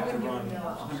option. have to wouldn't run give them no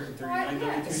option. 139 Right,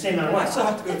 yeah. W-2s, Same amount of well, I still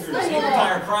have to go It's through the this law.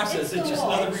 entire process, It's it's the just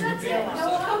law. another That's group of it. papers.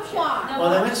 No comply. Well,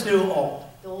 then let's do all.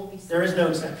 There will be. There is no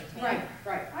exception. Right,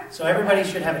 right. So everybody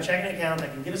should have a checking account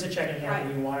that can give us a checking account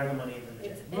and we wire the money into the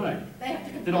It's, check. Right. they have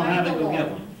to If they don't comply have with it, the go law.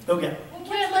 get one. Go get it. We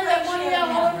can't let that money out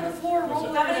all over the floor, roll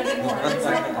it Not anymore, it's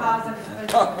not deposit.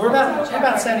 We're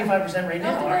about 75% right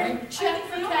now, aren't we? Check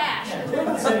for cash. Yeah, we're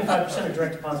about 75% of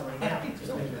direct deposit right now.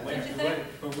 Just make it aware. What'd you think?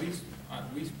 But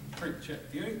we print check,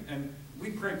 and we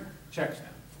print checks now.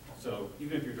 So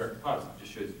even if you're direct deposit, it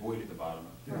just shows void at the bottom.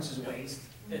 Which is waste.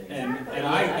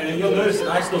 And you'll notice that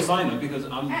I still sign them because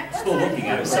I'm still looking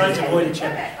at it. Signs a voided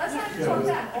check. Okay, let's not just talk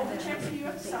that. All the checks that you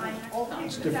have to sign, all the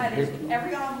papers that is,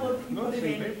 every envelope that you put it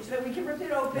in, so that we can rip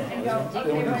it open and go,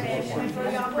 okay, what is, and throw the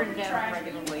envelope in the trash.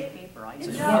 It's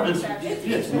It's no more, it's,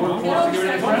 exception. it's more important to get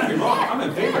rid of Don't get me trash. wrong, I'm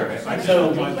in favor of it. I just So-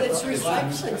 don't want- But it's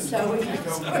recycling, so we have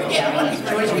to.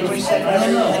 Joyce, would you say I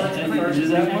don't know. no? Is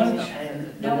that much?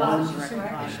 And No the ones- option,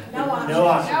 correct? No option. No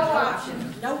option. No option.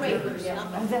 No waivers.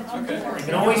 Okay. They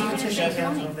can always petition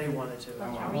council if they wanted to. We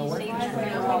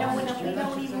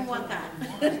don't even want that.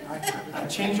 A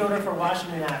change order for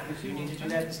Washington Avenue. Do you need to do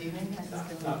that this evening?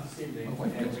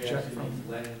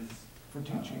 For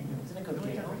teaching. Isn't it good?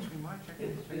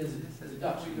 It is a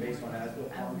deduction based on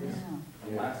as-built values.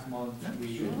 Last month,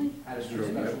 we had a special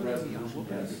resolution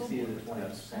that exceeded the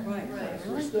 20%. Right.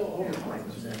 So we're still over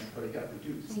 20%, but it got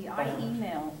reduced. See, I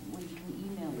email, when you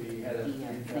email We had a the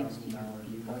things to you.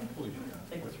 $3,000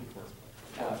 Take this report.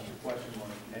 the question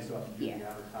was, so Yeah.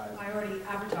 advertised. I already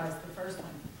advertised the first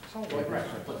one. Right,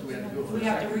 but we had to do it for We the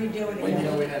have to second. redo it We know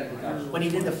again. we had a deduction. When he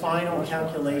did the final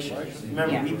calculation,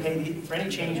 remember, we paid, for any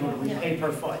change order, we paid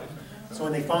per foot. So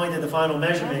when they finally did the final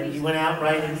measurement, he went out,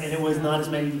 right, and it was not as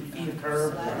many feet of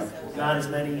curb, not as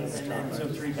many, and then so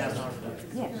 $3,000.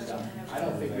 Yes. I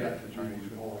don't think we have to change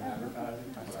the whole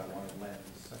advertising, but I wanted Len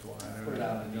to put it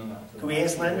out in an email. Can we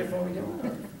ask Len before we do it?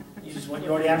 Or you just want, you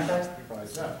already advertised?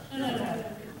 No.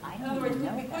 In other words,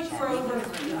 because you were over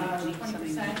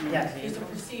 20%, Yes. there's a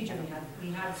procedure we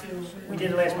had to. We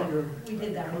did it last month. We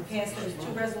did that, we passed those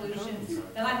 2 resolutions,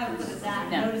 then I have to put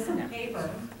that No, notice in the no. paper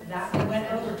that we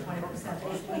went over 20%,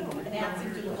 basically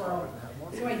announcing to the borough.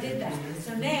 So I did that,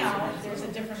 so now there's a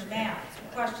different amount.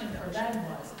 The question for them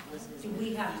was, do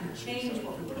we have to change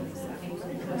what we put in the paper,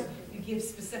 because you give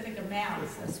specific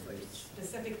amounts,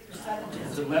 specific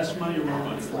percentages. Is it less money or more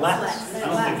money? Less. I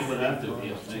don't think you would have to,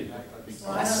 yes, me.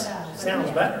 Well, I don't know.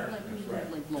 Sounds better.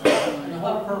 The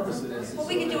whole purpose of this is. Well,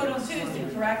 we can do it on Tuesday,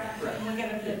 correct? And we'll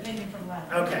get an opinion from Len.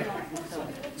 Okay.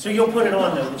 So you'll put it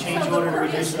on, though, the change order to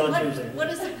reduce it on Tuesday? What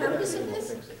is the purpose of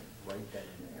this?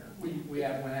 We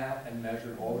have went out and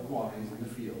measured all the quantities in the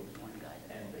field,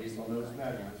 and based on those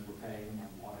measurements, we're paying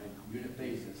on a unit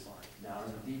basis. Now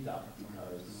it's a deduct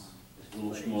because It's a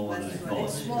little smaller than I It's thought.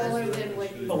 smaller than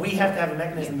what. But we have to have a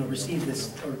mechanism to receive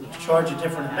this, or charge a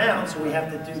different amount, so we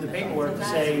have to do the paperwork to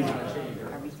say,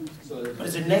 So but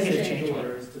it's a negative change order.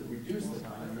 order is to reduce the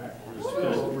contract, we're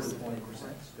still over the 20%.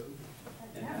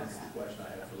 And that's the question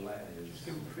I have for Len is.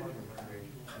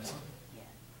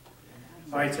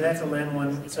 All right, so that's a Len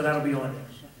one, so that'll be on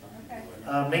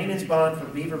there. Maintenance bond for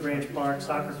Beaver Branch Park,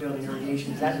 soccer field and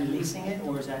irrigation, is that releasing it,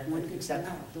 or is that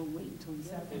accepting? They'll wait until you. It is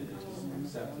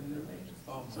accepted, their maintenance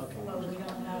But we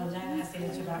don't know, that has to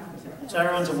answer that one. So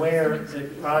everyone's aware the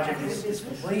project is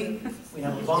complete, we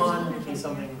have a bond, in case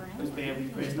something goes bad,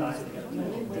 we raise eyes together.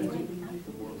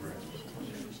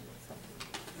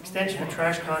 Extension of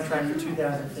trash contract for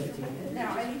 2015.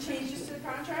 Now, any changes to the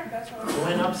contract, that's what I'm.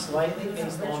 Went up slightly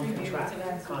based on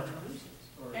contract.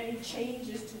 Any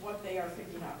changes to what they are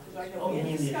picking up? Because I know Oh, we you had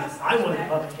mean, discussed I want a that.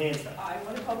 public hand stuff. I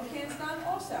want a public hands done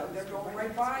also. They're going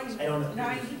right by I don't know.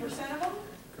 90% of them.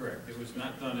 Correct. It was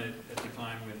not done at the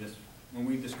time when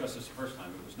we discussed this the first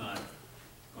time, it was not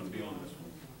going to be on this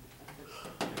one.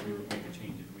 And we would make a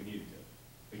change if we needed to.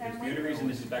 Because the only reason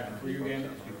this is back before you again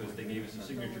is because they gave us the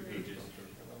signature pages,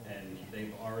 and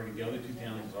the other two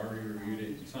towns have already reviewed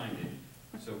it and signed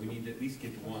it. So we need to at least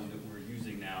get the one that we're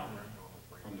using now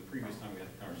from the previous time we had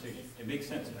the conversation. It makes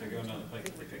sense if they're going down the pike,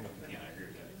 if they pick up the can, I agree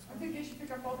with that. I think they should pick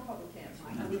up all the public cans.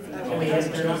 Can we ask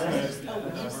them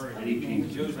that? Any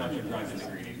change, Joe's not going to drive in the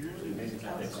green acres.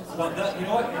 Well, you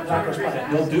know what? Doctor's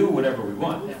fine. We'll do whatever we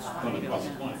want. It's going to cost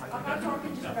us money. I'm not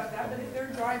talking just about that, but if they're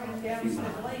driving down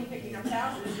Smith Lane picking up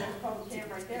houses, there's a public can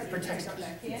right there. They Protects pick up us.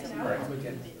 that can now. Right.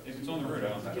 If it's on the road, I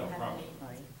don't think they'll have a problem.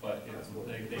 But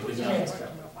if they We did can not. ask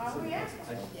them. We asked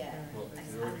them. Well,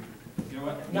 they're already- You know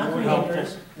what? Not It the would help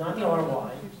acres, not the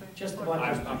RY, just the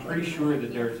Black I'm pretty sure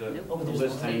that there's a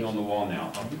list hanging on the wall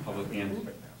now of the public hands.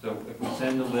 So if we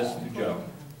send the list to Joe,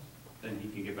 then he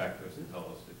can get back to us and tell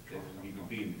us if we even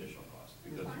be an additional cost.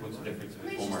 Because what's the difference if I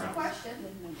mean, it's it's home or just a house? question.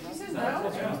 He says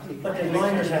no. But the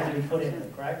liners have to be put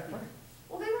in, correct?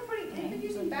 Well, they've been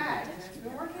using bags, and it's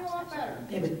been working a lot better.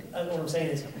 Yeah, but what I'm saying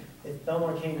is, if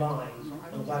Belmar came by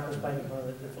on the Black Horse Pike in front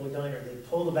of the Philly Diner, they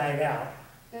pull the bag out,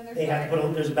 Then there's they have to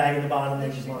bags. there's a bag in the bottom, There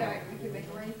they should just be line. bags. We can make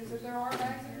arrangements if there are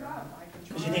bags in the bottom. I can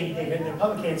Because try. you think, the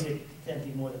public can't get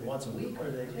emptied more than once a week, or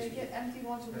they They just, get empty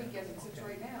once a week as it sits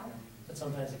right now. but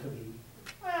sometimes it could be.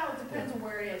 Well, it depends on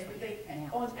where it is,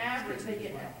 but on average, they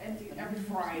get empty every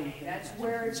Friday. That's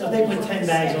where it's. So if they put 10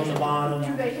 bags on the bottom,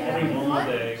 Do they hit every every one. one?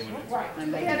 Day when it's- Right,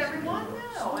 do they hit every one?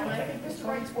 No, and I think Mr.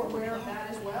 Wright's aware of that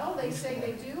as well. They say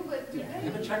they do, but do they? We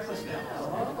have a checklist now. No,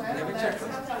 well, We have a that's checklist.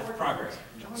 not how it works. Progress.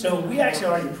 So we actually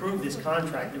already approved this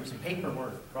contract, there was a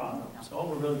paperwork problem, so all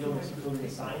we're really doing is approving the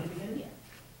sign it again?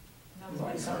 Can't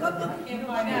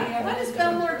find any What other. is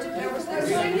Belmar doing? There was no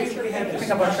signature. Pick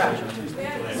up our trash. We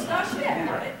had a discussion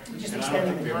about it. We're just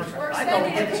extending the contract. We're I thought we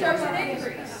extending did it this because already. of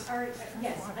an increase. All right,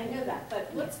 yes, I know that,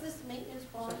 but what's this maintenance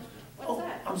bond? What's Oh,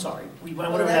 that? I'm sorry, we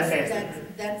went over that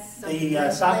fast. That's.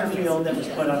 The soccer field that was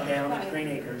put up down at Green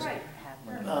Acres, Right.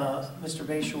 Mr.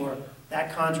 Bayshore,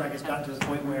 that contract has gotten to the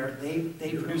point where they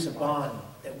produce a bond,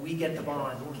 that we get the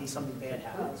bond in case something bad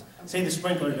happens. Say the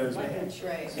sprinkler goes bad.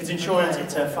 Right. It's insurance,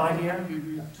 it's a 5-year,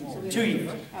 2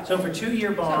 years. So for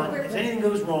 2-year bond, if anything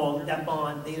goes wrong, that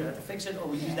bond, they either have to fix it or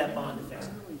we use that bond to fix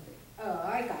it. Oh,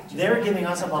 I got you. They're giving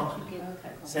us a bond, Okay.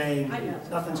 saying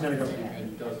nothing's gonna go And bad.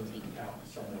 it doesn't count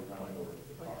somebody running over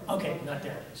the car. Okay, not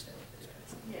that extent.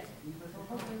 Yeah.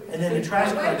 And then the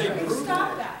trash Wait, contract. we've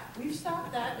stopped that. We've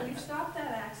stopped that. We've stopped that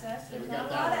access. There's not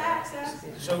a lot of access.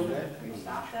 So, We've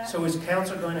stopped that. so is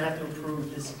council going to have to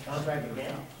approve this contract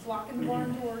again? It's locking the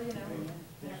barn door, you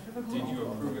know. Did you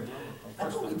approve it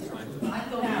first time? I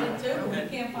thought we did too, but we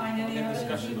can't find any other.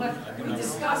 Discussion. But we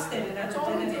discussed it, and That's that's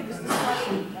all we did was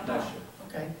discussion.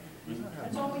 Okay.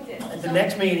 That's all we did. At the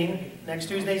next meeting, next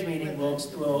Tuesday's meeting, we'll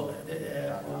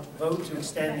vote to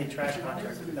extend the trash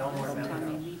contract with Belmar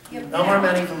Mountain. Belmar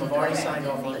Mountain from have already signed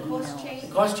off on it. The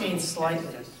cost changed slightly,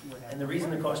 and the reason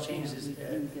the cost changed is,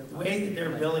 the way that they're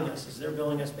billing us is they're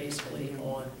billing us basically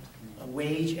on a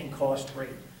wage and cost rate.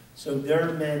 So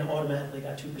their men automatically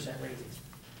got 2% raises.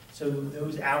 So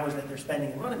those hours that they're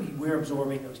spending in Runnemede, we're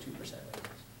absorbing those 2% raises.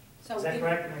 Is that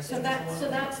correct? Am I saying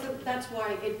that? That's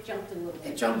why it jumped a little It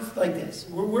bit. jumps like this,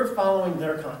 we're following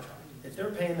their contract. If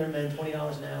they're paying their men $20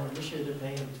 an hour, and this year they're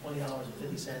paying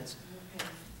 $20.50,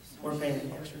 we're paying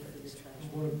them extra 50 cents.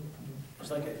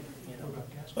 It's like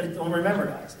but don't remember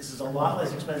guys, this is a lot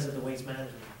less expensive than waste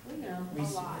management. We know, We a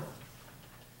see lot.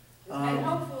 And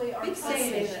hopefully our Big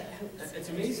savings. tonnage, It's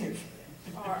amazing.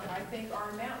 I think our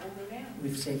amount will go down.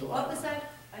 We've saved a What lot. was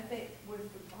that? I think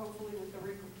hopefully with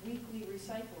the weekly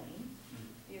recycling,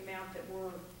 the amount that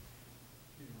we're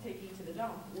taking to the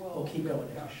dump We'll will keep going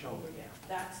down. go down.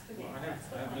 That's the game.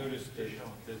 I have noticed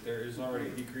that there is already a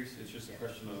decrease, it's just a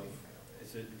question of,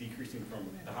 is it decreasing from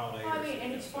the holiday? Well, I mean,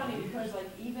 and it's funny because like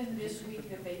even this week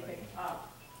that they picked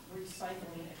up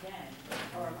recycling again,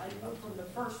 or like from the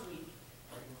first week,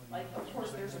 like of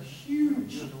course there's a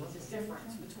huge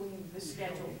difference between the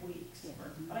scheduled weeks.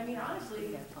 But I mean,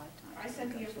 honestly, I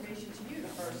sent the information to you the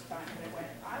first time that I went.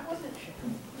 I wasn't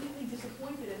completely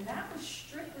disappointed, and that was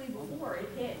strictly before it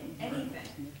hit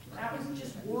anything. That that was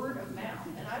just word of mouth.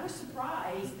 And I was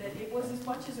surprised that it was as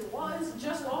much as it was,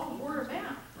 just off of word of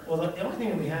mouth. Well, the only thing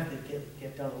that we have to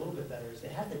get done a little bit better is they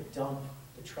have to dump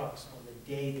the trucks on the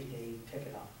day that they pick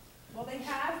it up. Well, they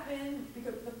have been,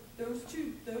 because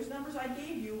those numbers I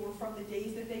gave you were from the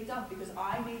days that they dumped, because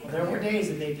I made it Well, there were clear. days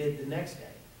that they did the next day.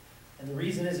 And the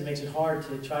reason is, it makes it hard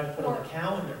to try to put on the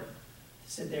calendar,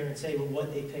 to sit there and say, well,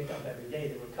 what they picked up every day.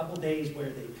 There were a couple days where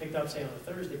they picked up, say, on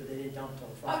a Thursday, but they didn't dump until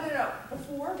Oh, Friday. no,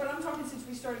 before, but I'm talking since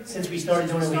we started doing it. Since we started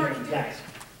doing it, Since we started yes.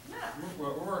 doing it.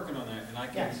 We're working on that, and I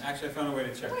can, Yes. actually, I found a way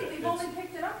to check No. Wait, that. they've It's- only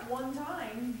picked it up one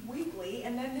time weekly,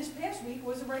 and then this past week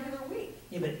was a regular week.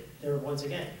 Yeah, but they're, once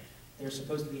again, they're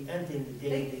supposed to be emptying the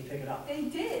day they pick it up. They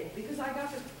did, because I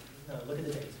got the, No, look at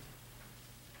the dates.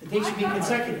 The dates should be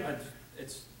consecutive.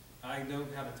 I know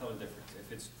how to tell the difference.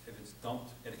 If it's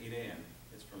dumped at 8 AM,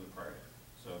 it's from the prior day.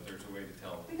 So there's a way to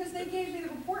tell. because they gave me the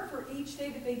report for each day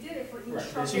that they did it, for each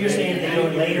Right. truck. So you're saying they do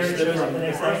it later, it shows up the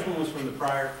next The first day? one was from the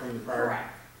prior, Correct.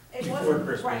 It before wasn't,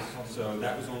 Christmas, right. so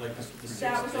that was on like the 6th.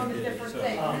 That was on a they did it, different so-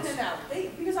 thing.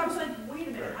 No. Because I was like, wait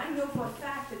a minute, Right. I know for a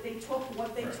fact that they took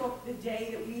what they Right. took the day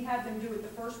that we had them do it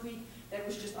the first week, that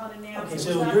was just unannounced. Okay, It was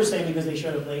so not- you're saying because they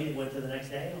showed up late, it went to the next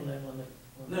day on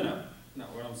the? No,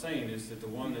 what I'm saying is that the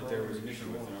one that there was an issue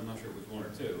with, and I'm not sure it was 1 or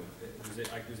 2,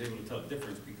 I was able to tell the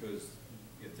difference because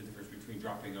the difference between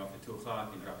dropping off at 2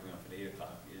 o'clock and dropping off at 8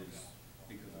 o'clock is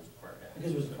because it was the prior day.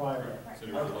 Because it was the prior day. So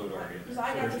there was a load already in Because there. I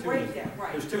So got there's the two in the- breakdown,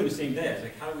 right. There's 2 in the same day. I was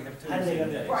like, how do we have 2 How in the did they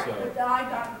same get- day? Right, So, but I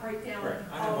got the breakdown Right.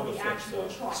 I have all of the the stuff, actual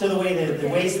so- truck. So the way the day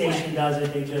way it station went. does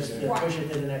it, they just Right. push it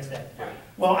to the next day. Right.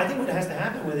 Well, I think what has to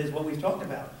happen with is what we've talked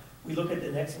about. We look at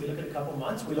a couple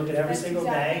months, we look at every That's single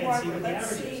exactly day and right. see what the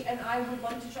Let's average is. see, and I would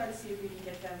like to try to see if we can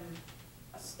get them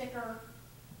a sticker,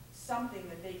 something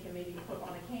that they can maybe put on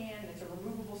a can, it's a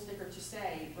removable sticker to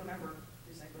say, remember,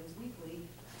 recycling's weekly,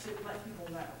 to let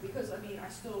people know. Because, I mean,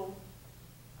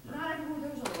 not everyone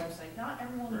goes on the website, not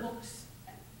everyone Right. looks,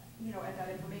 at that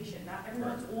information, not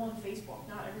everyone's on Facebook,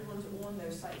 not everyone's on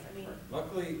those sites, I mean.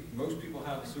 luckily, most people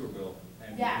have a sewer bill.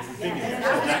 And Yes, it's yes, big. and So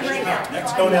that's next great. week- next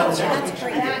It's going down the week- sewer. That's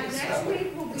great. Next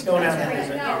week will be. It's going out that's there.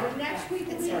 great. No, but next week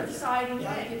will be the deciding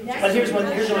Yeah. thing. But here's what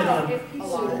Next week I'm- will show if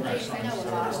people-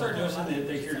 Let's start doing something that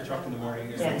they hear the truck in the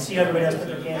morning. Yeah, and see everybody else put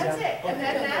their cans That's out. it, and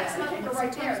then that's the kicker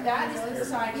right there, that is the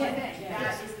deciding thing,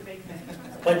 that is the big thing.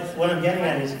 But what I'm getting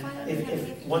at is,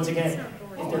 if, once again,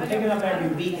 if they're picking up every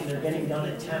week and they're getting done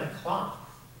at 10 o'clock,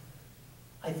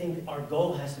 I think our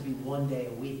goal has to be 1 day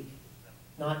a week,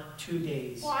 not 2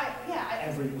 days Well,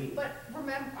 every week. but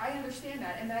remember, I understand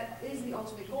that, and that is the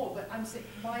ultimate goal, but I'm saying,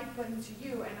 my thing to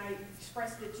you, and I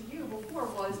expressed it to you before,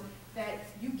 was that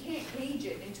you can't gauge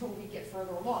it until we get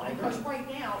further along. I agree. Because right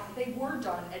now, they were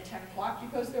done at 10 o'clock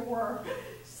because there were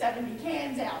 70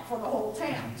 cans out for the whole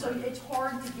town. So it's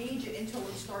hard to gauge it until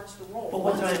it starts to roll. But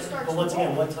what Once it time, starts but to once again,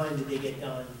 roll- what time did they get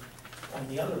done on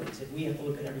the other weeks? If we have to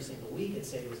look at every single week and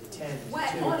say it was a 10, it was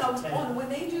a 2, it was a 10. When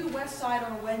they do West Side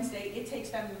on a Wednesday, it takes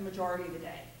them the majority of the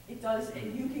day. It does,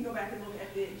 and you can go back and look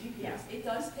at the GPS. It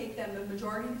does take them the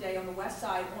majority of the day on the West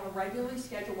Side on a regularly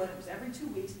scheduled, when it was every 2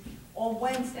 weeks, on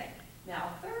Wednesday.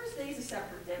 Now, Thursday's a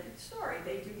separate, different story.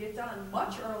 They do get done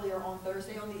much earlier on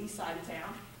Thursday on the east side of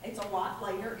town. It's a lot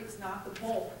later. It's not the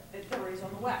bulk that there is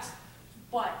on the west.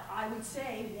 But I would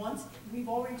say, once, we've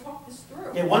already talked this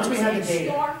through. Yeah, once we have the it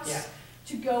data, starts yeah.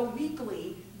 to go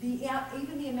weekly,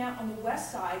 even the amount on the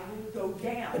west side will go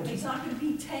down. But It's not gonna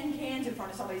be 10 cans in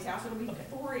front of somebody's house, it'll be Okay.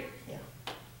 3. Yeah.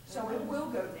 So it will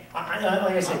go down.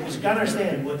 Like I said, because you gotta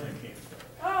understand what,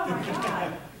 Oh, my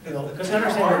God. because you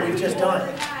understand what we've just People done.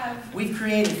 that have- We've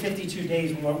created 52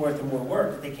 days worth of more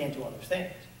work that they can't do other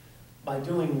things. By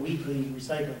doing weekly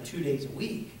recycling 2 days a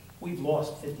week, we've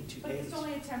lost 52 But days. it's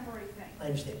only a temporary thing. I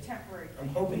understand. Temporary. I'm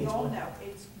hoping We it's all one.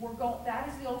 know, that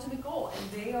is the ultimate goal,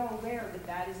 and they are aware that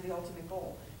that is the ultimate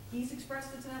goal. He's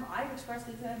expressed it to them, I've expressed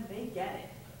it to them, they get it.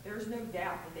 There's no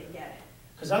doubt that they get it.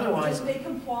 Because otherwise, Do they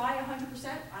comply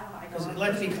 100%? I don't know. I Because don't-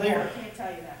 let's be clear, I can't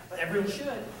tell you that, but every- they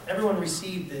should. everyone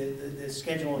received the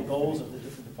schedule and goals of the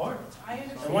different departments. I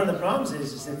understand. And one of the problems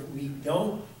is if we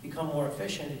don't become more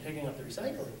efficient in picking up the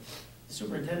recycling, the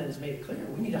superintendent has made it clear,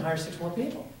 we need to hire 6 more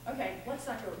people. Okay, let's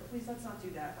not go, please, let's not do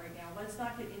that right now. Let's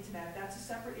not get into that. That's a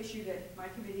separate issue that my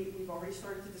committee, we've already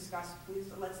started to discuss. Please,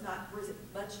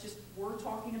 we're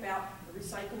talking about the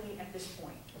recycling at this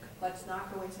point. Let's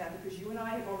not go into that, because you and I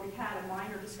have already had a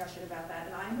minor discussion about that,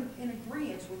 and I'm in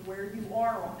agreement with where you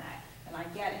are on that, and I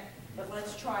get it. But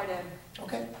let's try to,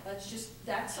 Okay,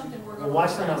 that's something we're gonna. We'll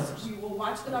watch the address. numbers. We will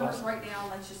watch the We'll numbers watch- right now, and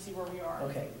let's just see where we are.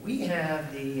 okay. We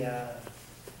have the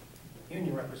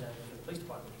union representative of the police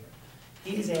department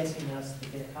here. He is asking us to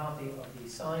get a copy of the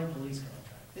signed police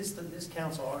contract. This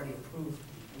council already approved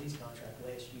the police contract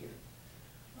last year.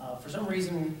 For some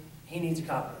reason, he needs a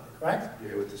copy of it, correct?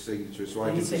 Yeah, with the signature, so I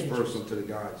Any can disperse signatures? them to the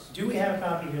guys. Do we have a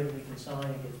copy here that we can sign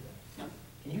and give to them? No.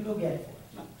 Can you go get it for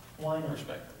us? No. Why not?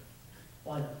 Respectfully.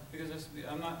 Why not? Because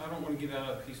I don't want to give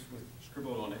out a piece with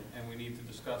scribbled on it, and we need to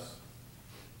discuss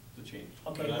the change.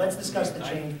 Okay, But I let's don't discuss the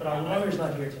believe- change, but our lawyer's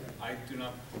not here tonight. I do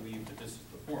not believe that this is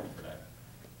the forum for that.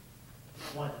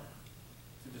 Why not?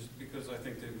 Just because I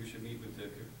think that we should meet with the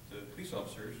police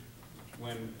officers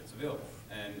when it's available.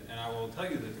 And I will tell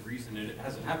you that the reason that it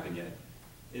hasn't happened yet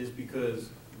is because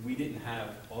we didn't have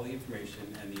all the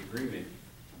information and the agreement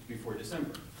before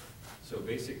December. So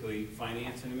basically,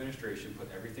 finance and administration put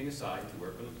everything aside to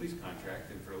work on the police contract,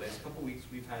 and for the last couple of weeks,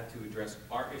 we've had to address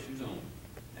our issues only.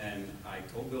 And I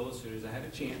told Bill as soon as I had a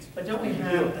chance. But don't we to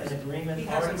have deal with an this. agreement He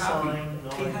has a already copy. signed and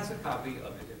all He that? has a copy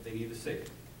of it if they need to see it.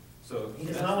 So. He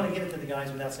does that's- not want to give it to the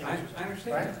guys without I signatures. understand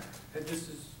Correct? that. But this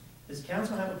is, Does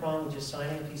council have a problem with just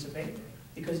signing a piece of paper?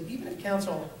 Because even if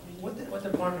council, what the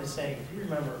department is saying, if you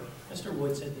remember, Mr.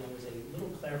 Wood said there was a little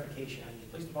clarification, and the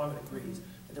police department agrees,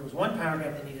 that there was one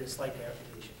paragraph that needed a slight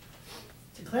clarification.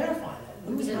 To clarify that,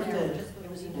 we would have to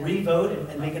re-vote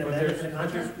and make an but amendment to the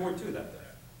there's contract? more to that.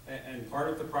 And part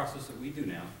of the process that we do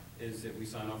now is that we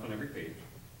sign off on every page.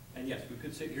 And yes, we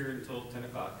could sit here until 10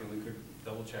 o'clock and we could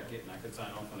double check it and I could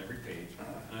sign off on every page.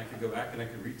 And I could go back and I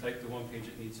could retype the one page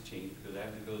that needs to change because I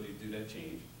have the ability to do that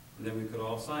change. And then we could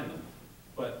all sign them.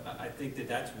 But I think that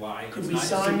that's why Could it's we not as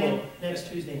sign simple. it next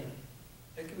Tuesday night?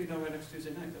 It can be done by next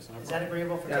Tuesday night, that's not a Is problem. that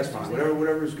agreeable for Yeah, next that's Tuesday? fine,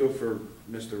 whatever's good for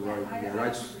Mr. Yeah, Wright. I Yeah, don't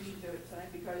that's, think we should do it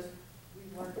tonight because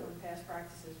we've learned from past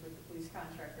practices with the police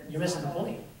contract. that it's You're missing the not all-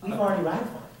 point. We've already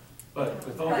ratified. But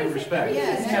with all Right. due respect.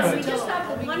 Yes, Yeah, we just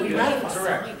have the one we page. ratified.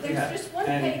 Correct. There's just one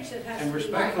And- page that has to and be.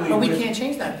 respectfully- But we can't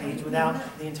change that page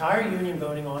without the entire union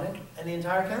voting on it and the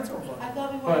entire council voting on I it.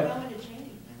 thought we But- were going to change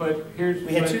it. But here's.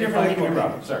 We had two if different I legal can interrupt,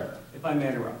 opinions. Sorry, if I may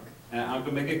interrupt, and I'm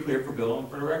gonna make it clear for Bill and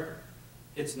for the record.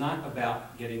 It's not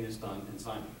about getting this done and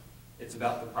signing it. It's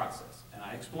about the process. And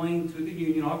I explained to the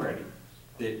union already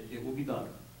that it will be done.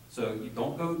 So you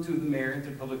don't go to the mayor and to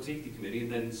the public safety committee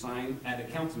and then sign at a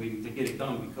council meeting to get it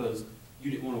done because you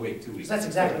didn't want to wait 2 weeks. That's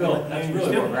exactly Bill, what the that's union's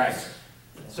really what doing. we're asking.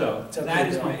 So It's okay, that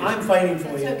is Bill. my I'm issue. fighting for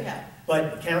That's you, okay.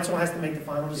 but council has to make the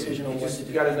final decision on you what just, to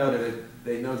you do. gotta know that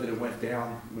they know that it went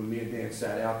down when me and Dan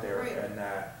sat out there Right. and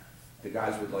that the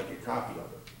guys would like a copy of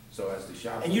it. So as the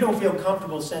shop. And you don't feel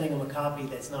comfortable sending them a copy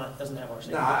doesn't have our No,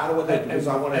 signature? I don't want that because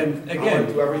I wanna, And again,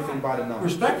 do everything by the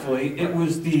numbers. Respectfully, it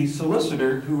was the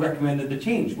solicitor who recommended the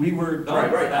change. We were done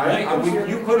Right, right. that I- night, I'm and sure-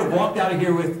 you could have walked out of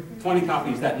here with 20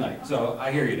 copies that night, so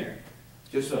I hear you there.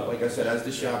 Just like I said, as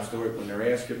the shop steward, when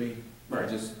they're asking me, Right.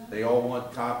 they all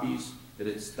want copies, that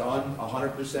it's done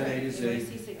 100% A to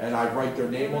Z, and I write their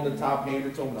name on the top, hand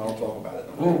it to them, and I'll talk about it.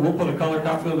 We'll put a color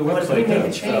copy on the But if we website make a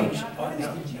too, so. change,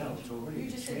 You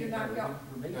just said you're not going.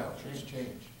 No, it's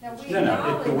changed. Now, we No, the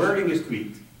acknowledge. wording is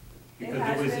tweaked, because It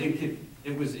has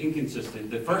it was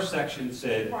inconsistent. The first section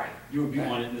said Right. you would be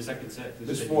on it, and the second section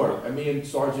This said. for, and me and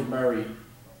Sergeant Murray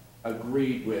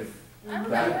agreed with I remember.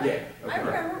 that, yeah. I okay.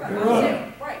 remember, but You're I'm right.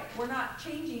 saying, right, we're not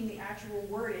changing the actual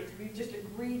wordage, we've just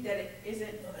agreed that it isn't.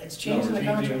 it's No, changing we're the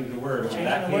contract, changing the word on Changing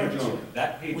that the page words. only,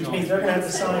 that page which only. means they're gonna have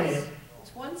to sign it,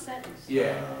 It's one sentence.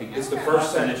 Yeah, it's the Okay.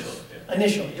 first That's sentence. initial, yeah.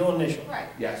 initial, your initial, Right.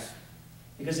 Yes.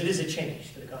 because it is a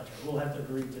change to the contract. We'll have to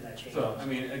agree to that change. So, I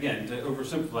mean, again, to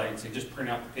oversimplify it and say just print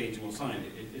out the page and we'll sign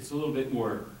it, it's a little bit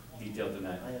more detailed than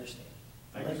that. I understand.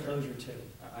 I Thank like you, sir. closure too.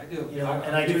 I do. You know,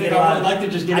 and I do You get think a lot I of- would like to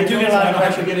just get I it do done, get a so lot I of don't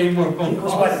have to pressure. get any more It phone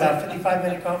was calls. what, about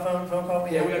 55-minute phone call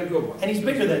we Yeah, had? we had a good one. And he's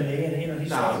bigger than me, and you know, he's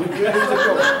Nah, so- we had a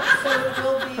good one.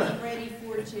 So we'll be ready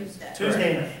for Tuesday.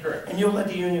 Tuesday night. Correct. And you'll let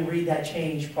the union read that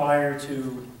change prior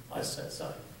to us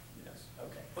signing? Yes.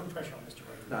 Okay, put pressure on Mr. Wright.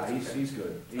 Nah, he's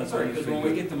good. That's all right, because when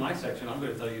we get to my section, I'm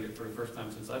gonna tell you that for the first time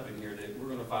since I've been here, that we're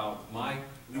gonna file my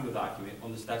legal document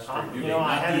on the statutory due You date, know,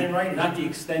 I have it in writing. not the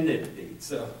extended date,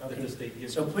 so, that Okay. the state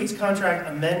gives. So police contract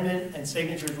amendment and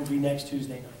signatures will be next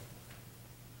Tuesday night.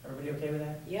 Everybody okay with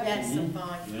that? Yes, I'm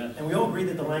fine. Yes. And we all agreed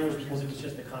that the language, because it was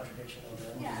just a contradiction of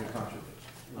the. Yeah. It's a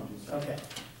contradiction. Okay.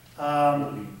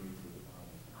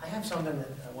 I have something that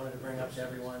I wanted to bring up to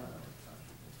everyone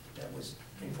that was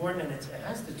important, and it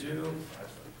has to do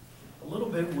a little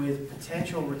bit with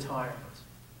potential retirement.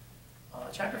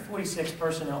 Chapter 46,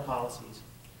 personnel policies,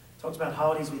 talks about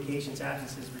holidays, vacations,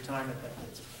 absences, retirement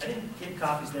benefits. I didn't give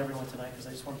copies to everyone tonight because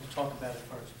I just wanted to talk about it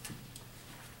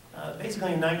first.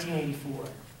 Basically, in 1984,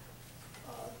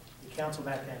 the council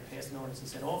back then passed an ordinance that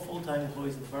said all full-time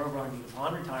employees of the Borough of Runnemede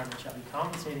upon retirement shall be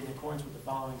compensated in accordance with the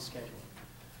following schedule.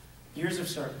 Years of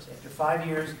service. After 5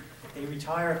 years, if they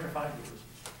retire after 5 years,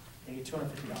 they get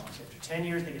 $250. After 10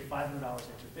 years, they get $500. After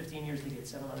 15 years, they get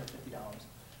 $750.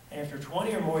 And after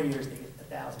 20 or more years, they get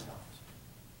 $1,000.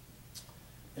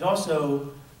 It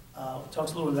also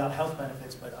talks a little bit about health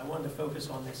benefits, but I wanted to focus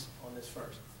on this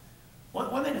first.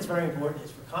 One thing that's very important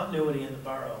is for continuity in the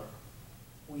borough,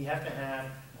 we have to have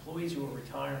employees who are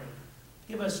retiring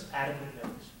give us adequate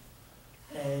notice.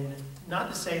 And not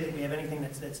to say that we have anything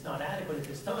that's not adequate at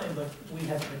this time, but we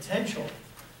have potential.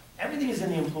 Everything is in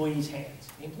the employee's hands.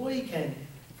 The employee can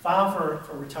file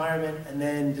for retirement and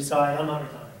then decide, I'm not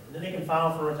retiring. And then they can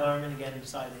file for retirement again and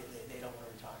decide they don't want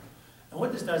to retire. And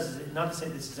what this does is, not to say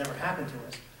this has ever happened to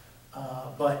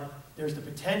us, but there's the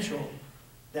potential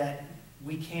that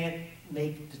we can't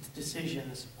make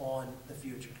decisions on the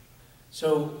future.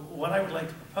 So what I would like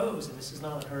to propose, and this is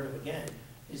not unheard of again,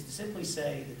 is to simply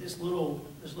say that this little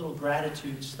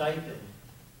gratitude stipend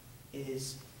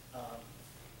is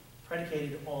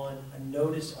predicated on a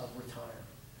notice of retirement.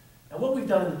 Now what we've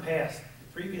done in the past,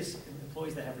 the previous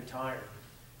employees that have retired,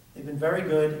 they've been very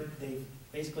good. They've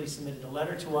basically submitted a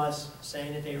letter to us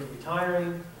saying that they were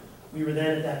retiring. We were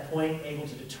then at that point able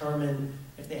to determine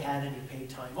if they had any paid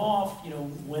time off,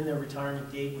 when their retirement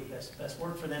date would best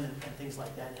work for them and things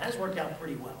like that. It has worked out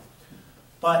pretty well.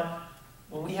 But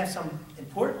when we have some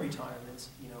important retirements,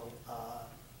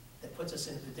 that puts us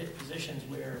in positions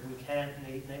where we can't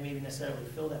maybe necessarily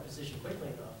fill that position quickly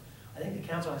enough, I think the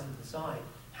council has to decide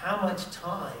how much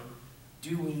time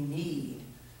do we need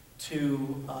to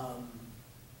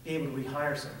be able to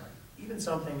rehire somebody. Even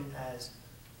something as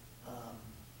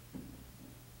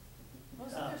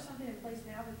Wasn't there something in place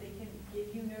now that they can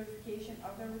give you notification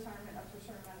of their retirement up to a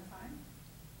certain amount of time?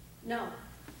 No.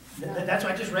 That's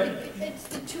what I just read. It's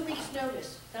the 2 weeks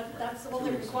notice. That's all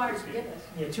they're required to give us.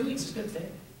 Yeah, 2 weeks is good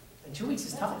thing. And 2 weeks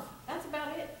is tough. That's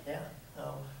about it. Yeah.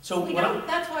 So We what don't,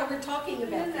 that's why we're talking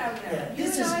about No. that. Yeah, You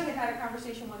this and is- I had a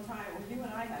conversation one time, or you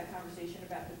and I had a conversation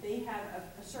about that they have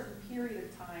a certain period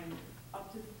of time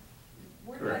up to,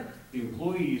 where did I? Correct. The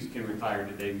employees can retire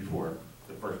the day before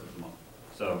the first of the month.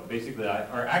 So basically,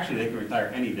 or actually, they can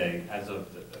retire any day as of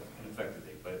an effective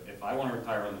date. But if I want to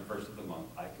retire on the first of the month,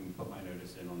 I can put my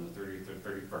notice in on the 30th or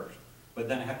 31st. But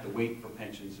then I have to wait for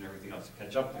pensions and everything else to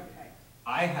catch up to me. Okay.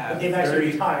 I have But they've actually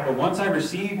 30, retired. but once I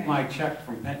receive my check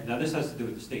from now this has to do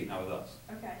with the state, not with us.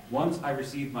 Okay. Once I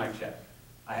receive my check,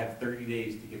 I have 30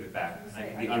 days to give it back. I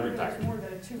can be unretired. More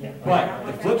than a 2 week. But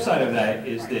the flip side of that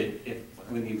is that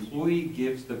when the employee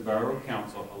gives the borough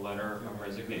council a letter of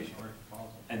resignation,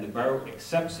 and the borough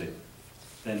accepts it,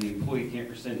 then the employee can't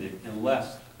rescind it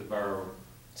unless the borough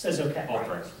Says okay.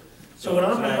 authorizes it. So what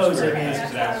I'm that's proposing where- is-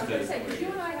 That's what I was that's gonna the- say, because you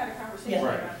and I had a conversation Yeah.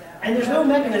 about that. And there's no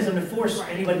mechanism to force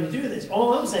anybody to do this.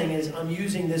 All I'm saying is I'm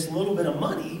using this little bit of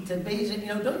money to basically,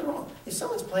 don't get me wrong. If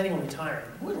someone's planning on retiring,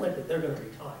 we're like that they're going to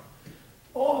retire.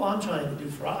 All I'm trying to do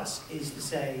for us is to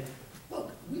say,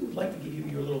 look, we would like to give you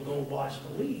your little gold watch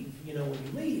to leave, when you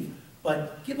leave,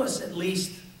 but give us at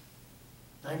least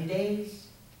 90 days,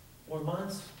 4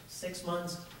 months, 6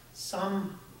 months,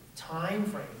 some time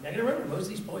frame. Now, you gotta remember, most of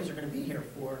these employees are going to be here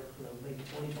for maybe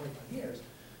 20, 25 years.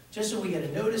 Just so we get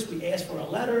a notice, we ask for a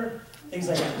letter, things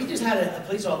like that. We just had a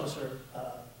police officer,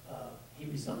 he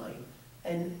resigned,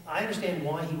 and I understand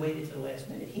why he waited to the last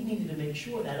minute. He needed to make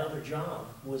sure that other job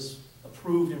was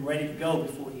approved and ready to go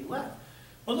before he left.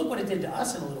 But look what it did to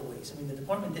us in a little ways. I mean, the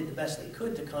department did the best they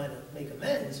could to kind of make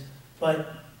amends,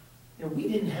 but we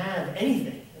didn't have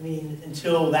anything,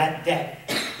 until that day,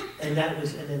 and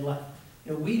then left.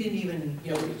 We didn't even,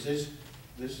 This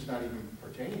is not even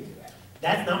pertaining to that.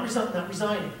 that's not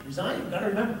resigning. Resigning, you gotta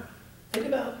remember. Think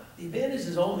about, the advantage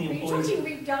is only Are you employees.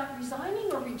 talking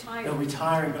resigning or retiring? No,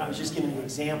 retiring, but I was just giving an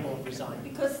example of resigning.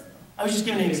 Because I was just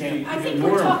giving an example. I think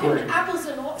More we're talking important. apples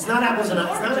and oranges. It's not apples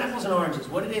and oranges.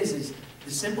 What it is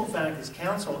the simple fact is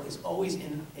council is always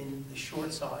in the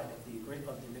short side of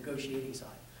the negotiating side.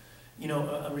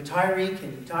 A retiree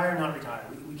can retire, not retire.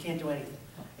 We can't do anything.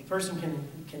 A person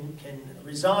can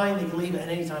resign, they can leave at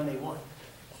any time they want.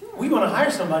 We want to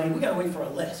hire somebody, we got to wait for a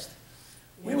list.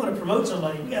 We want to promote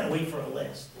somebody, we got to wait for a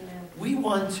list. We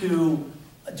want to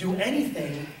do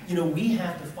anything, we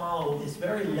have to follow this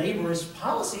very laborious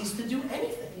policies to do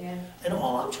anything. Yeah. And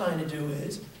all I'm trying to do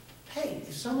is, hey,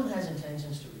 if someone has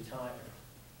intentions to retire,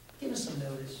 give us some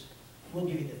notice, we'll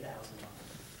give you the $1,000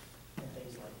 and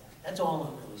things like that. That's all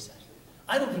I'm really saying.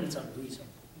 I don't think it's unreasonable.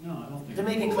 No, I don't think. To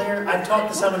make it clear, I've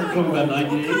talked to some of the people. About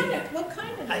 90 days? What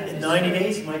kind of? In 90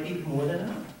 days might be more than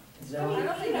enough. Is I that don't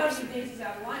right? think 90 days is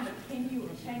out of line, but can you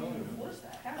enforce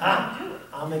that? How can you do it?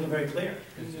 I'll make it very clear.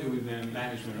 It's to do with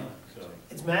management, so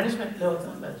It's management, no, it's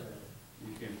not management.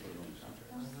 you can't put it on the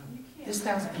contract. You can't. This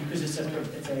 $1,000, because it's a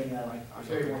I'll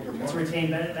tell you one good it's a one. retained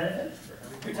benefit?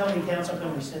 You're telling me council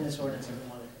couldn't rescind this ordinance if we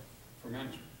wanted to? For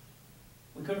management.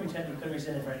 We couldn't rescind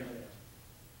it for anybody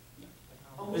else.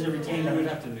 Oh, Was it retained? We would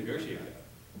have to negotiate that.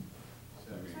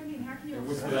 I mean, how can you?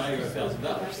 What's the value of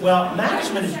 $1,000? Well,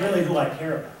 management is really who I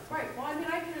care about. Right, well, I mean,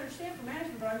 I can understand for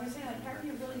management, but I'm just saying, like, how can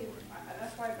you really,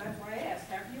 that's why I asked,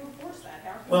 how can you enforce that?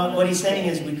 How can Well, you- what he's saying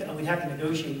is we'd have to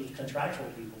negotiate with contractual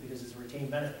people because it's a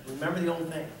retained benefit. Remember the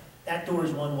old thing, that door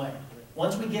is one way.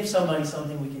 Once we give somebody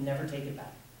something, we can never take it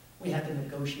back. We have to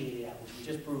negotiate it out, which we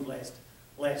just proved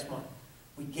last month.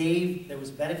 There was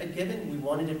a benefit given, we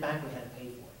wanted it back, we had to pay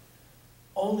for it.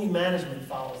 Only management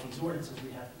follows these ordinances,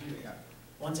 we have to do that.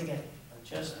 Once again, I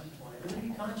just want everybody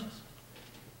to be conscious.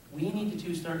 We need to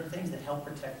do certain things that help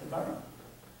protect the borough.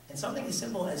 And something as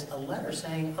simple as a letter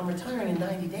saying, I'm retiring in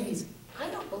 90 days, I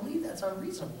don't believe that's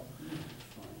unreasonable.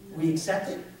 We accept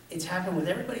it, it's happened with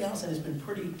everybody else, and it's been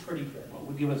pretty good. Well,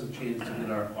 would give us a chance to get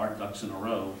our ducks in a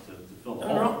row to fill the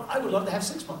No, hole. no, I would love to have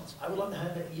 6 months. I would love to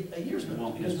have a year's It notice,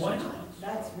 won't be because just why 6 not? months.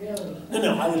 That's really.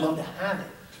 No, I would love to have it,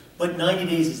 but 90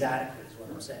 days is adequate, is what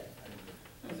I'm saying.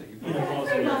 I think you You put a know,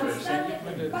 clause in there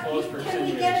for clause for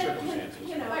extenuating circumstances.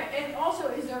 You know, and also,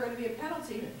 is there gonna be a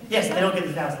penalty? Yes, they don't get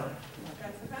the $1,000.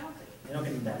 That's the penalty. They don't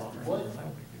get the $1,000.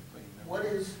 What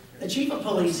is, The chief of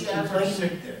police the in average Clayton,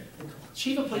 sick day? the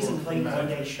chief of police in Clayton one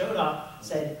day showed up,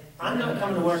 said, I'm not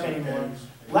coming to work anymore,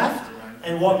 left,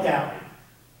 and walked out.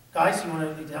 Guys, you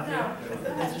want to tell me? No.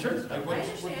 That's the truth. Like, I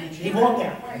understand. He walked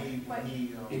out. When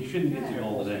he, It shouldn't get too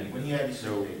old today. when he had his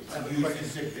sick days, he used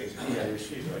his sick days.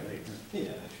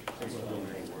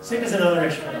 Sick is another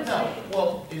issue. No,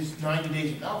 well, is 90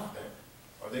 days enough then?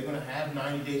 Are they gonna have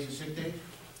 90 days of sick days?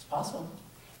 It's possible.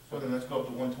 So then let's go up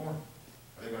to 120.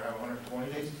 Are they gonna have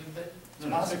 120 days of sick days?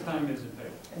 No, sick time isn't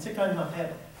paid. And sick time is not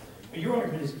payable. But your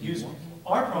argument is useful.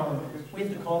 Our problem is, we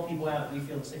have to call people out if we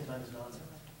feel the sick time is nonsense.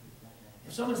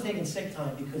 If someone's taking sick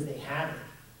time because they have it,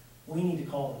 we need to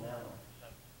call them out.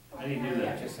 How do you do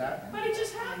that? Just happened. But it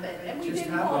just happened, and we Just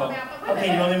didn't call them out. But wait a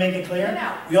Okay, you want me to make it clear?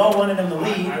 No. We all wanted them to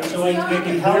leave, so we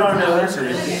held our nose. I'm That's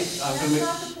gonna not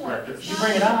make, the point. correct it. You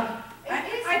bring it up.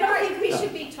 I don't think we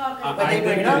should be talking. But they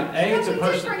bring it up. It's a No,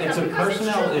 we did bring it it's up a because it's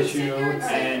personnel true. We sit issue, there and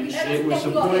say and we it should- was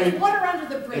Look, supported, it's water under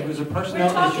the bridge. it was a We're personnel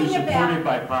issue talking supported about-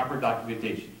 by proper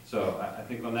documentation. So I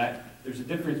think on that, there's a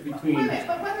difference Wait a between, minute,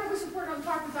 but whether it was supported on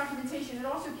proper documentation, it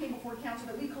also came before council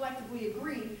that we collectively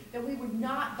agreed that we would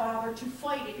not bother to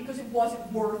fight it because it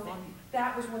wasn't worth it.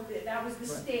 That was the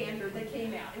standard that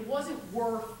came out. It wasn't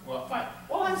worth Well, fight.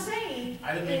 All I'm saying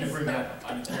I didn't mean to is, bring that up.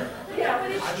 I didn't care. yeah,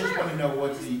 but it's I just true. wanna know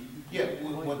what the,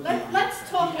 what the. Let's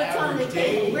talk what's on the average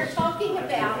table. days- We're talking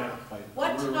about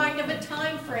what kind of a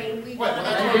time frame we Well, want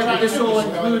that's to what I'm have. trying to This do, all Mr.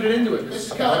 Kelly. included into it,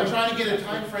 Mrs. Mr. Kelly, I'm Kelly. trying to get a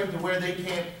time frame to where they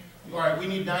can't, all right, we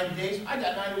need 90 days, I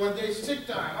got 91 days sick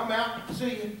time, I'm out, see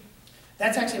you.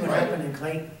 That's actually what Right. happened in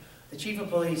Clayton. The chief of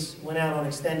police went out on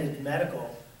extended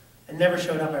medical and never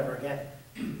showed up ever again.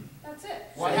 That's it.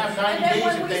 Why have And 90 then days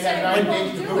when if we they say have we 90 won't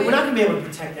days to do do We're it? not gonna be able to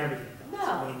protect everything.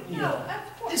 I mean, you No, know,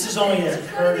 of course. this is only a It's gonna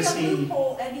be courtesy.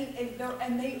 loophole,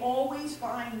 and they always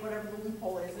find whatever the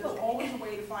loophole is. There's always a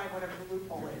way to find whatever the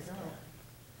loophole is.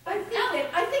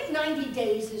 I think 90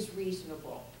 days is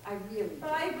reasonable. I really do.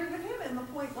 But I agree with him in the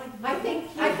point, like. I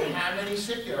think How many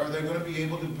sick days, are they gonna be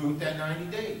able to boot that 90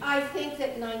 days? I think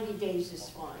that 90 days is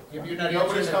fine. If you're not Nobody's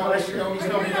answering the telling us, question. nobody's But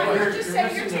telling me. you're not. no. You're just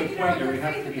saying you're missing the taking point out that your we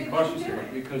have faith to that be they wouldn't cautious do here,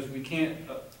 it. because we can't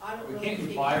I don't we really can't think-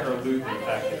 imply or allude to I the don't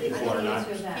fact that think people are we not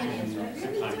can answer that. in I sick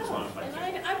really time don't. qualified.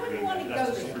 And I wouldn't want to go That's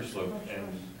a there. slippery slope,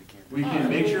 and we can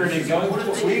make sure they go, What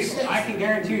if they get sick? I can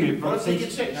guarantee you, What if they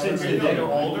get since, sick? Now, since the they're day.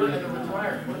 older and they're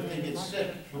retired, what if they get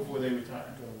sick before they retire?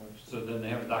 So then they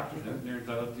have a doctor's note, and they're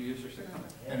entitled to use their sick time.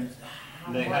 And it's,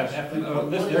 how They have much? FMLA,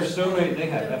 listen, there's so many, they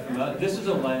have FMLA, this is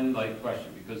a Len-like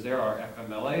question, because there are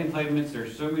FMLA entitlements,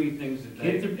 there's so many things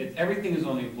that everything is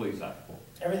on the employee side.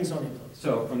 Everything's on the employees.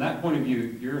 So from that point of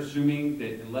view, you're assuming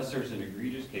that unless there's an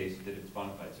egregious case, that it's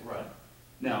bona fide sick time. Right.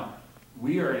 Now,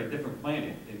 we are at a different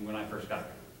planet than when I first got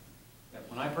here.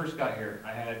 When I first got here,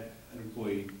 I had an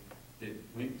employee that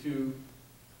went to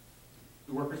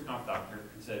the workers' comp doctor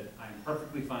and said, I'm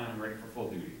perfectly fine, I'm ready for full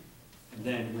duty. And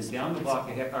then went down the block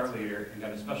a half hour later and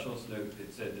got a specialist note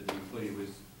that said that the employee was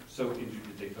so injured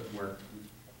that they couldn't work.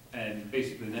 And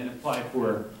basically then applied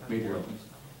for major illness.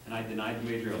 And I denied the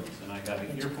major illness. And I got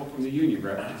an earful from the union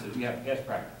rep that said, we have past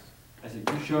practice. I said,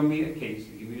 you show me a case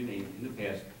and give me a name in the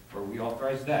past where we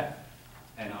authorized that,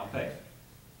 and I'll pay.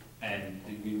 And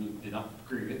the union did not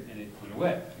agree with it, and it went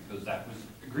away, because that was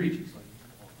egregious.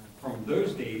 From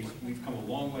those days, we've come a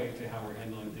long way to how we're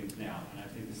handling things now, and I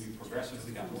think that we've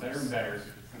progressively gotten better and better,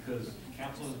 because the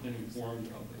council has been informed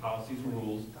of the policies and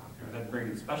rules. We've had to bring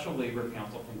in special labor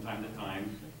counsel from time to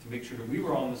time to make sure that we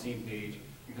were all on the same page,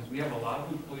 because we have a lot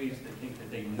of employees that think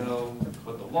that they know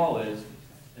what the law is,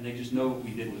 and they just know what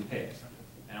we did in the past.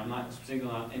 And I'm not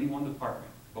singling out any one department,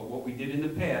 but what we did in the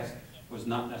past was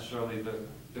not necessarily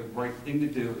the right thing to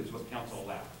do, is what council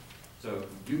allowed. So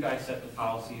you guys set the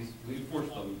policies, we enforce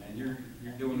them, and you're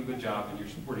doing a good job, and you're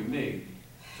supporting me.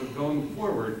 So going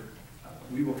forward,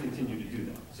 we will continue to do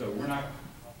that. So we're not,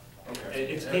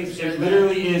 Okay. it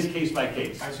literally is case by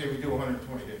case. I say we do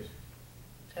 120 days.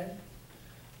 Okay?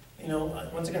 You know,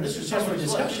 once again, this is just just for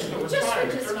discussion.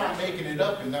 If they're not making it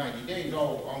up in 90 days,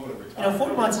 oh, I'm gonna retire. You know,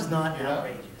 4 months is not You know?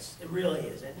 outrageous. It really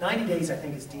is. At 90 days, I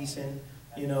think is decent,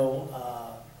 you know.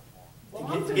 Well,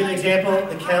 To I'm give an gonna- example,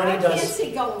 the county I can't does,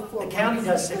 see going 4 the months. county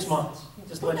does 6 months,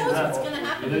 just to Who let you knows what's know. gonna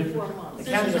happen in 4 months? The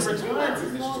This county is does a 6 retirement, months.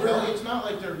 Mrs. Kelly, it's not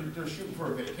like they're shooting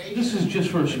for a vacation. This is just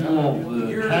for a small,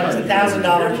 You're- It's a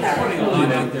 $1,000 You're carry. putting a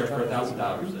lot out there for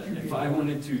 $1,000. If I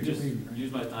wanted to just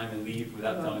use my time and leave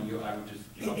without telling you, I would just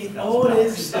give up All it $1,000.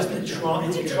 is just a trunk,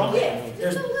 it's a It's a trunk. gift,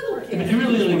 There's, it's a little But gift. you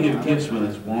really only give gifts when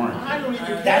it's warranted. I don't even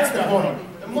care. that's the point.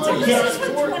 The It's money's a gift. not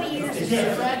important. 20 years It's ago.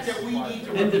 the fact that we need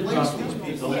to End it replace properly,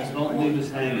 these people. don't leave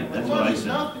us hanging, The that's what I money's said.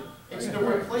 nothing. It's the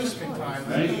replacement time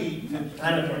we Right. need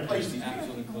I don't to care. replace these people.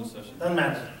 Absolutely closed session. doesn't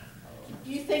matter.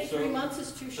 Do you think 3 months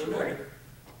is too short?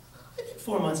 I think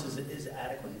 4 months is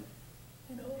adequate,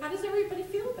 you know. How does everybody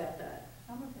feel about that?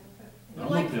 I'm okay with it. You I'm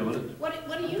like- okay with it.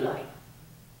 What do you like?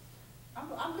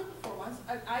 I'm good with 4 months.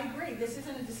 I agree, this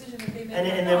isn't a decision that they make. And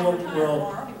right then now, we'll- over time, we'll-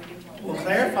 tomorrow. We'll Maybe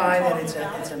clarify we can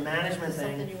that talk it's a about it. management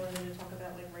Something thing. you wanted to talk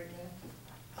about like right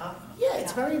now? Yeah,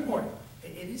 it's very important.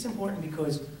 It is important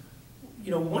because,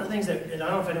 you know, one of the things that, and I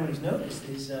don't know if anybody's noticed,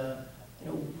 is, you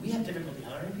know, we have difficulty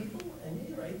hiring people, and,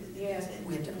 you're right? Yeah.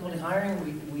 We have difficulty hiring,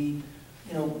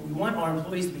 you know, we want our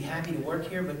employees to be happy to work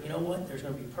here, but you know what? There's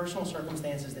gonna be personal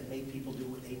circumstances that make people do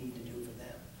what they need to do for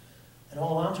them. And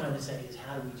all I'm trying to say is,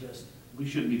 how do we just, We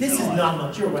shouldn't be this is penalized. not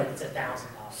much, you're right, it's $1,000.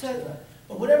 So-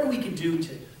 But whatever we can do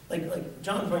to, like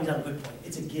John brings out a good point,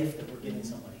 it's a gift that we're giving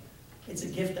somebody. It's a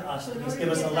gift to us, So to in just order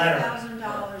give to us a get letter. that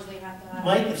 $1,000, they have to have.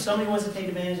 Mike, if somebody wants to take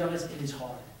advantage of us, it is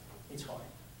hard. It's hard.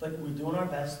 But we're doing our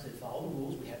best to follow the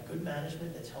rules. We have good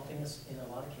management that's helping us in a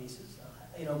lot of cases.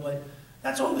 You know, but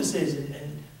that's all this is.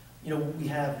 And you know,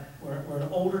 we're an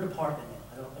older department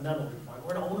now. Not older department,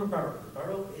 we're an older borough. The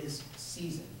borough is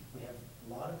seasoned. We have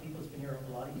a lot of people that's been here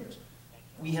a lot of years.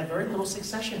 We have very little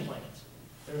succession plans.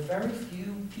 There are very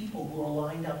few people who are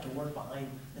lined up to work behind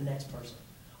the next person.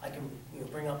 I can, you know,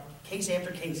 bring up case after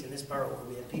case in this borough where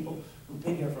we have people who've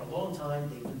been here for a long time,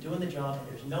 they've been doing the job, and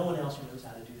there's no one else who knows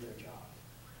how to do their job.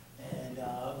 And,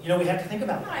 you know, we have to think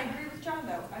about No, I that. agree with John,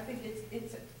 though. I think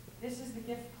this is the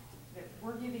gift that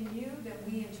we're giving you, that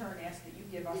we in turn ask that you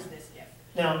give us this gift.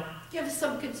 Now, Give us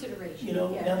some consideration. you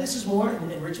know, yeah. now this is more,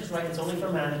 and Rich is right, it's only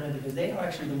for management, because they are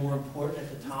actually the more important at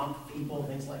the top people,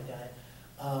 things like that.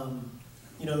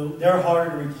 You know, they're harder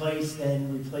to replace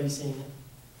than replacing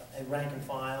a rank and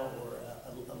file or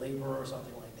a laborer or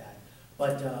something like that.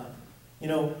 But, you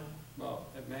know, Well,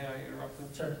 may I interrupt them?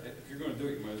 Sure. If you're gonna do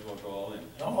it, you might as well go all in.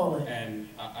 I'm all in. And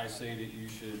I say that you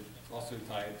should also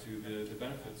tie it to the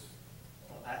benefits.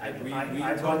 I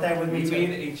brought that with me We too.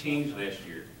 made a change last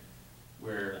year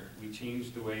where we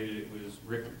changed the way that it was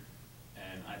written.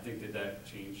 And I think that that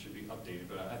change should be updated,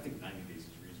 but I think 90 days is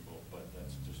reasonable, but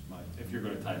that's just my, if you're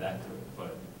gonna tie that to it,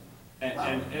 but. And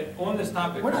on this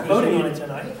topic. We're not because voting we- on it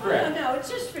tonight. Correct. No, it's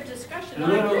just for discussion.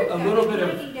 And I agree with a that. little bit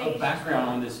 90 of days. background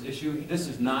on this issue. This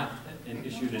is not an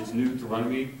issue that's new to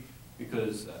Runnemede,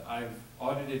 because I've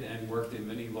audited and worked in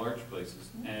many large places,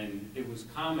 and it was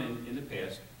common in the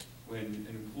past when an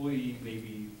employee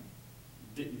maybe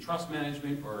didn't trust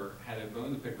management or had a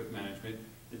bone to pick with management,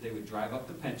 that they would drive up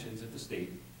the pensions at the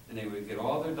state, and they would get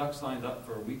all their ducks lined up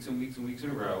for weeks and weeks and weeks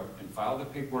in a row, and file the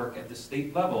paperwork at the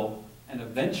state level, and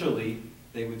eventually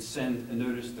they would send a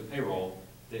notice to payroll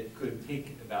that could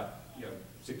take about,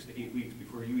 6 to 8 weeks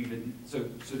before you even, so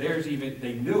there's even,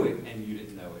 they knew it and you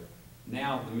didn't know it.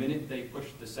 Now, the minute they push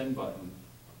the send button,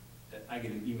 I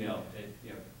get an email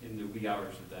in the wee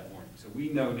hours of that morning. So we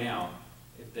know now,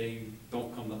 if they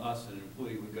don't come to us, an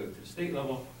employee would go to the state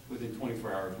level within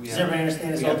 24 hours. We Does have- everybody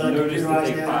understand it's we all have done notice that computerized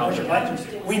they now? filed Push a it.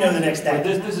 button. We know the next But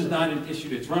day. this is not an issue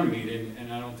that's Runnemede,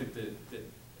 and I don't think that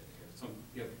some,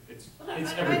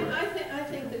 it's everywhere. I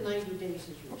think the 90 days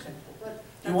is reasonable, but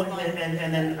You want,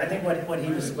 and then I think what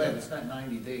he was, Wait, it's not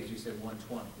 90 days, you said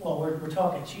 120. well, we're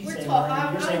talking, she's we're saying talking,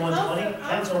 90, you're saying 120,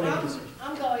 council make a decision.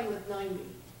 I'm going with 90.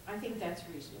 I think that's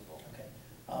reasonable. Okay.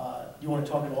 You want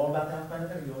to talk at all about that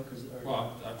benefit, or you want, because,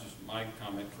 Well, my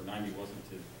comment for 90 wasn't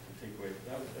to take away,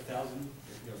 that was 1,000,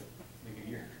 make a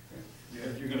year.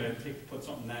 If you're gonna put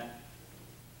something that.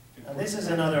 this is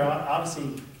another,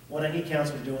 obviously, what I need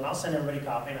council to do, and I'll send everybody a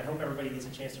copy, and I hope everybody gets a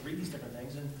chance to read these different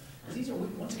things, and, because these are,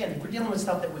 once again, we're dealing with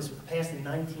stuff that was passed in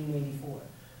 1984.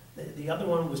 The other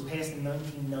one was passed in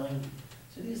 1990.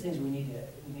 So these things we need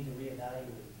to reevaluate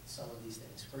some of these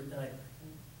things.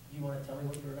 You want to tell me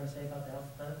what you were going to say about the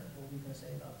health benefit? What were you going to say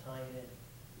about tying it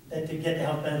in? That to get the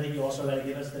health benefit, you also got to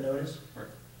give us the notice? Right.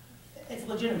 It's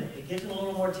legitimate. It gives it a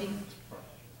little more teeth.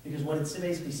 Because what it's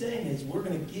basically saying is, we're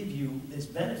going to give you this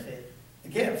benefit, a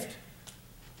gift.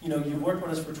 You know, you've worked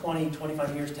with us for 20,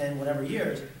 25 years, 10, whatever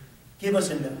years. Give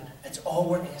us a note. That's all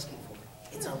we're asking for.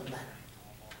 It's a letter.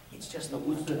 It's just a But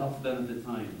what's the health benefit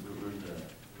time? Where's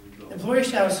that? Employees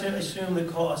shall assume the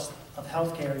cost of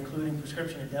health care, including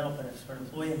prescription and dental benefits for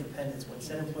employee independence when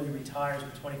said employee retires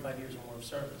with 25 years or more of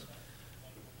service.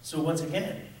 So once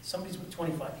again, somebody's with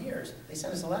 25 years, they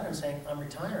send us a letter saying, I'm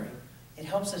retiring. It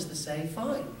helps us to say,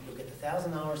 fine, you'll get the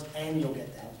 $1,000 and you'll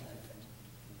get the health benefit.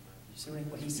 You see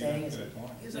what he's saying?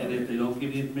 And if they don't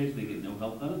give the information, they get no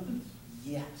health benefits?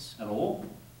 Yes. At all?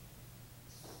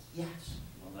 Yes.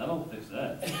 Well, that'll fix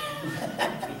that.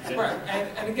 Right,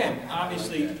 and again,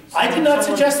 obviously. I did not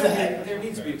suggest that. There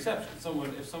needs to be exceptions.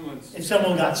 If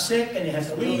someone got sick and they have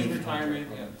to early leave, retirement,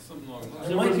 yeah, something along those lines.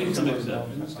 there might be some some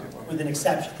exceptions. with an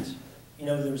exceptions. You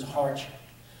know, there was hardship.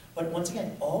 But once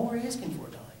again, all we're asking for,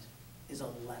 guys, is a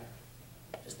letter.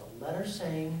 Just a letter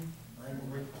saying, I'm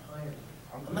retiring.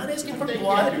 I'm not asking for If they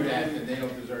blood. can't do that, then they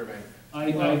don't deserve anything. I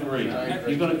agree.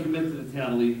 You're gonna commit to the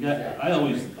town, I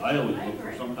always look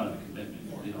for some kind of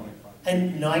commitment, you know?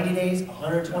 And 90 days,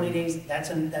 120 days, that's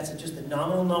just a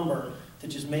nominal number to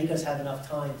just make us have enough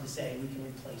time to say we can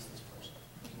replace this person.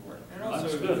 And also,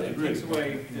 That's good, I it agree. takes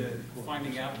away the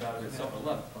finding out about it at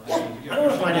 7-Eleven. I don't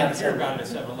wanna find out at Hear 7-Eleven. about it at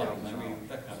 7-Eleven, I mean,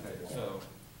 that kind of thing, so.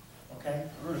 Okay?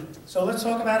 So let's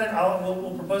talk about it.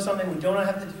 We'll propose something we don't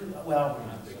have to do. Well,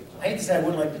 I hate to say I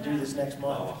would like to do this next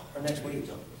month or next week.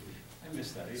 I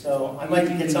missed that. So I'd like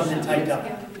to get something typed up.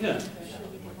 Yeah.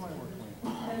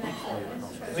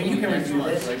 I mean, you can review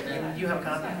this. You have a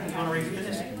copy. You want to review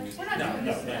this?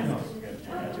 No.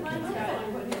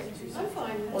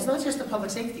 Well, it's not just the public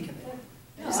safety committee.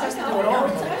 This has to do with all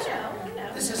employees.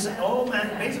 This is all,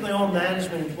 basically all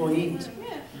management employees,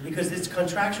 because it's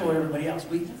contractual with everybody else.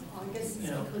 We,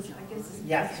 you know,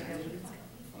 yes.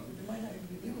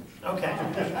 Okay.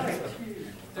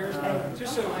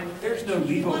 There's no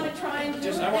legal, I want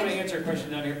to answer a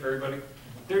question down here for everybody.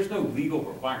 There's no legal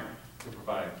requirement to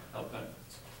provide health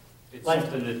benefits. It's Like-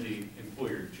 something that the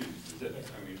employer chooses to do. I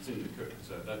mean, it's in the code,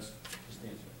 so that's just the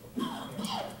answer.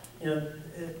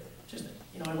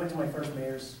 You know, I went to my first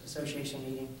mayor's association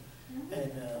meeting,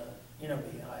 and, you know,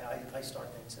 I start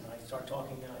things, and I start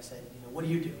talking, and I said, you know, what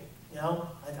do you do? You know,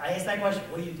 I asked that question,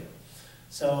 what do you do?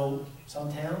 So,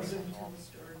 some towns do.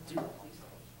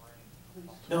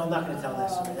 No, I'm not gonna tell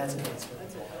that story, that's an answer.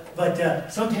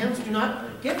 But, some towns do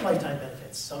not get lifetime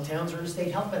benefits. Some towns are in a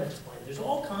state health benefits plan. There's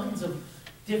all kinds of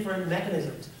different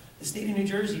mechanisms. The state of New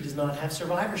Jersey does not have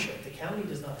survivorship. The county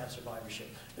does not have survivorship.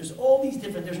 There's all these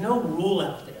different, there's no rule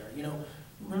out there, you know.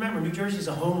 Remember, New Jersey is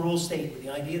a home rule state with the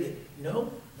idea that, you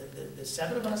know, the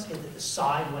 7 of us get to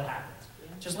decide what happens.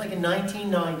 Just like in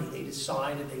 1990, they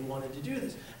decided they wanted to do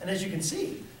this. And as you can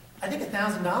see, I think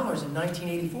 $1,000 in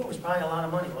 1984 was probably a lot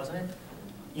of money, wasn't it?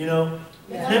 You know,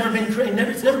 it's never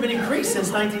been increased since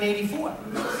 1984.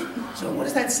 So what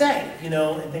does that say? You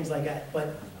know, and things like that.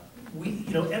 But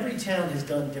you know, every town has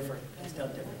done different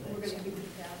things.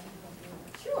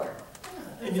 Sure.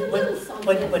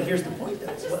 But here's the point,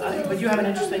 though. But you have an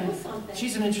interesting.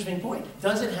 She's an interesting point.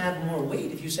 Does it have more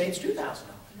weight if you say it's $2,000? That's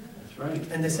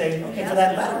right. And they say, okay, for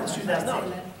that letter, it's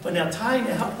 $2,000. But now tying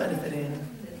the health benefit in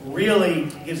really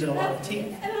gives it a lot of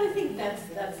teeth. And I think that's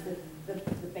the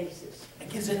basis. It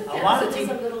gives it a lot of It's teeth.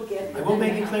 a little gift. I will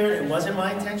make it clear, it wasn't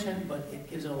my intention, but it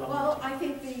gives it a lot of Well, teeth. I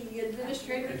think the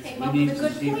administrator came We up need with a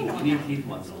good teeth, point we on need that. teeth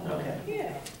once in a while. Okay.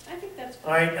 Yeah, I think that's.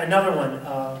 All right, another one.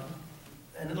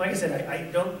 And like I said, I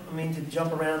don't mean to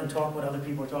jump around and talk what other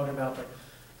people are talking about, but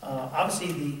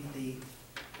obviously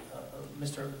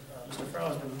Mr. Farrell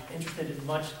has been interested in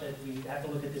much that we have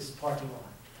to look at this parking lot.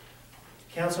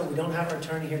 Council, we don't have our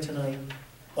attorney here tonight,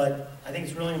 but I think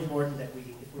it's really important that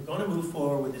if we're going to move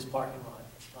forward with this parking lot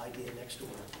idea next door,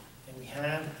 and we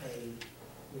have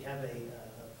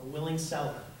a willing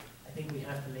seller, I think we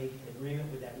have to make an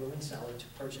agreement with that willing seller to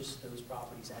purchase those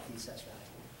properties at the assessed value.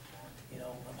 You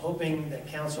know, I'm hoping that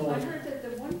council. I heard that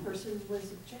the one person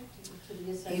was objecting to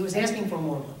the assessment. He was asking for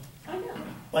more money. I know.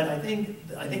 But I think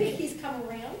You think he's come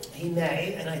around? he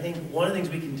may, and I think one of the things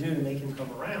we can do to make him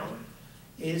come around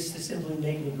is to simply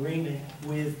make an agreement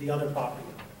with the other property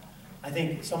owner. I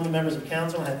think some of the members of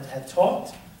council have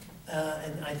talked,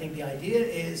 and I think the idea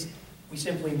is we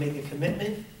simply make a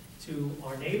commitment to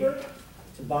our neighbor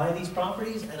to buy these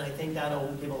properties, and I think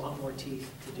that'll give a lot more teeth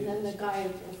to do And then the this. guy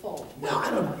will fold. No, I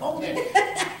don't know.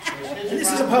 Does This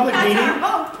his is a public property-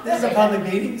 meeting. This is a public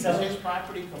meeting, Does so, his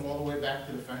property come all the way back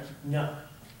to the fence? no,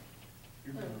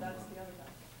 That's the other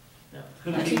guy. no.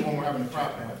 Could That's we, the one we're having a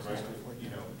problem with, right? You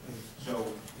know, so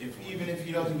even if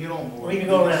he doesn't get on board, We can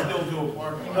go he around. still do a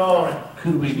parking lot. Go around.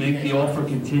 could we make the offer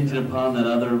contingent upon that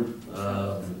other,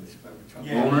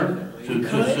 Yeah. owner to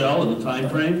Could. sell in the time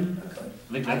frame?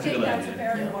 I think I that's a think good that's a idea.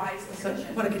 very Yeah. wise decision.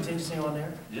 Put a contingency on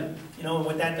there. Yeah, You know, and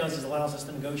what that does is allows us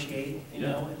to negotiate, you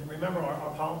Yeah. know, and remember,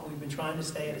 we've been trying to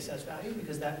stay at assessed value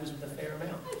because that was the fair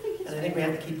amount. And I think we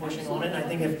have to keep pushing on it, and I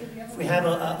think if we have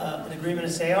an agreement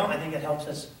of sale, I think it helps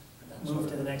us move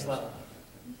to the next level.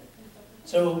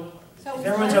 So, So if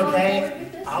everyone's is Len on okay, board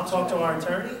with this? I'll talk to our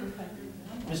attorney,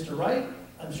 Mr. Wright.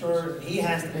 I'm sure he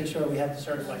has to make sure we have the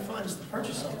certified funds to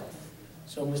purchase something.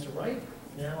 So, Mr. Wright,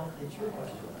 now it's your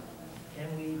question.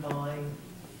 Can we buy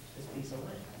this piece of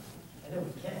land? I know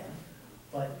we can,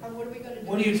 but And what are we gonna do?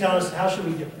 what do you tell us, how should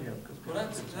we do it? Well,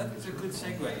 that's a good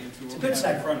segue into It's a what good we have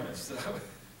segue. in front of us. So,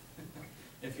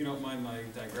 if you don't mind my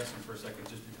digressing for a second,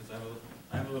 just because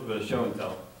I have a little bit of show and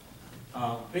tell.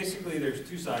 Basically, there's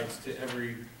two sides to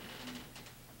every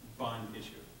bond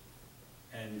issue.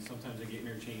 And sometimes they get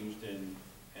interchanged and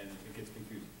it gets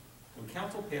confusing. When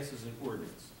council passes an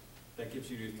ordinance, that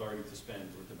gives you the authority to spend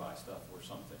or to buy stuff or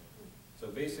something. So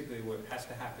basically, what has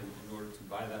to happen in order to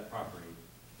buy that property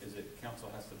is that council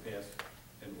has to pass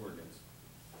an ordinance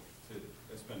to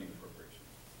a spending appropriation.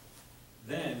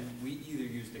 Then, we either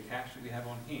use the cash that we have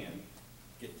on hand,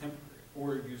 get temporary,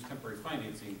 or use temporary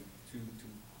financing to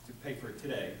pay for it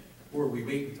today, or we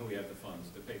wait until we have the funds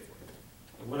to pay for it.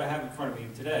 And what I have in front of me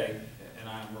today, and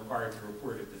I'm required to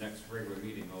report at the next regular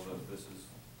meeting, although this is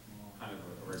kind of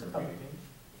a It's a regular public meeting,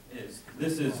 meeting.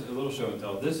 this is a little show and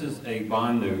tell. This is a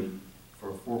bond note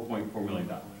for $4.4 million.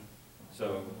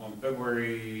 So on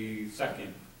February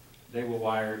 2nd, they will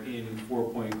wire in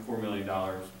 $4.4 million,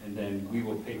 and then we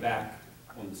will pay back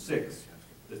on the 6th,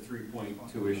 the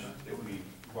 3.2-ish that we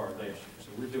borrowed last year. So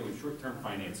we're doing short-term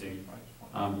financing.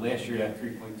 Last year, that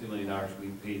 $3.2 million, we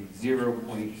paid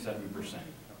 0.7%.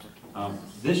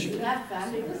 This year, That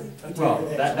fabulous? well,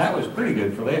 that was pretty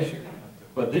good for last year.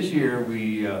 But this year,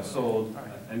 we sold,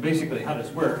 and basically how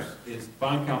this works is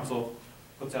bond counsel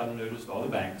puts out a notice to all the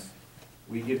banks.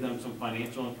 We give them some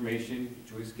financial information.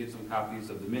 Joyce gives them copies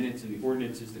of the minutes and the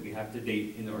ordinances that we have to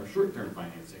date in our short-term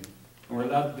financing. And we're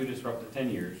allowed to do this for up to 10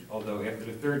 years, although after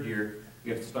the third year,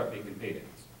 we have to start making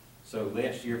payments. So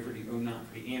last year for the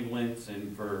ambulance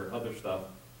and for other stuff,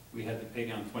 we had to pay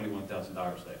down $21,000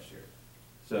 last year.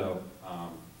 So,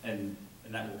 and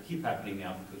that will keep happening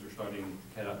now because we're starting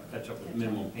to catch up with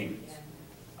minimum payments.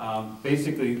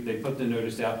 Basically, they put the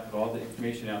notice out, put all the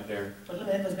information out there. But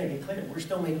let's make it clear, we're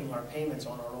still making our payments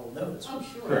on our old notes. Oh,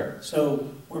 sure. Correct. So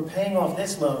we're paying off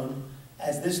this loan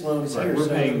as this loan is Right, here. we're So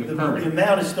paying the permanent.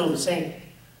 amount is still the same.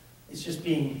 It's just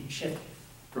being shifted.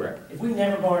 Correct. If we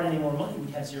never borrowed any more money,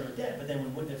 we'd have zero debt, but then we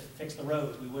wouldn't have fixed the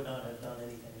roads, we would not have done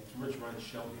anything. Rich runs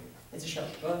shell game. It's a shell.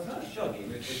 Well, it's not a shell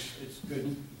game, it's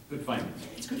good finance.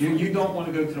 It's good You don't want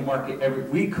to go to the market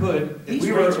we could, if These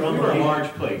we were rates are a unbelievable. large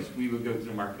place, we would go to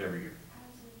the market every year.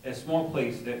 A small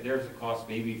place, there's a cost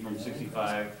maybe from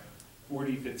 65,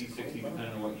 40, 50, 60,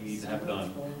 depending on what you need to have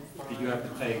done. That you have to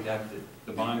pay to have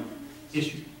the bond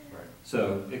issued.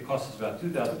 So it costs us about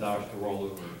 $2,000 to roll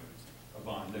over a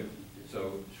bond note.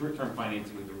 So short-term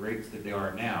financing with the rates that they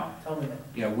are now, Tell me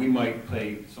that. we might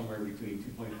pay somewhere between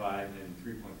 2.5 and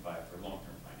 3.5 for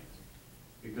long-term financing.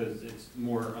 Because it's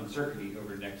more uncertainty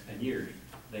over the next 10 years.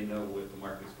 They know what the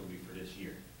market's going to be for this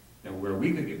year. Now, where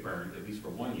we could get burned, at least for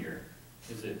 1 year,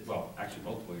 is it, well, actually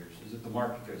multiple years, is if the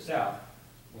market goes south,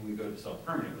 when we go to sell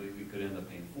permanently, we could end up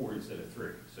paying 4 instead of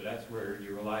 3. So that's where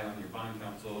you rely on your bond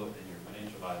counsel and your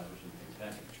financial advisors and things of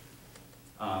that nature.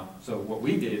 So what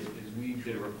we did is we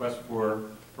did a request for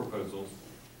proposals,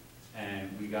 and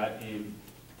we got in,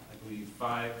 I believe,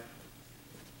 5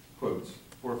 quotes,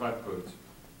 4 or 5 quotes.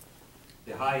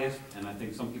 The highest, and I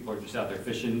think some people are just out there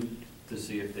fishing to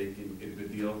see if they can get a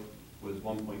good deal, was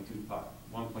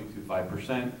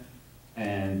 1.25%.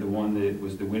 And the one that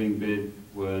was the winning bid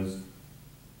was,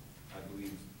 I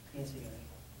believe,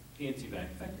 PNC Bank,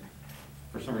 thank you.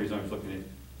 For some reason, I was looking at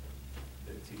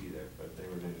the TV there, but they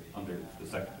were under the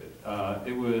second bid.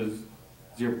 It was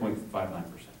 0.59%.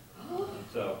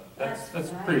 So that's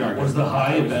pretty darn good. Was the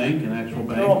high a bank, an actual bank?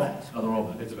 They're all banks. Oh, they're all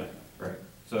banks. It's a bank, right.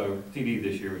 So TD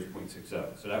this year was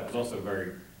 0.60, so that was also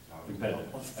very competitive.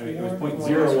 I mean, it was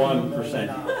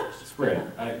 0.01%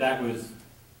 spread. That was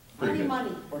pretty good.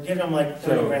 money. We're giving them like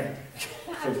 30 So- grand.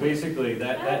 So basically,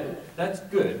 that's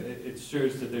good. It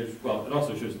shows that there's, well, it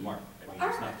also shows the market. I mean,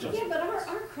 it's not just. Yeah, but our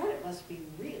credit must be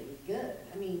really good.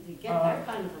 I mean, to get that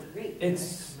kind of a rate.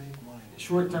 It's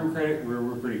short-term credit,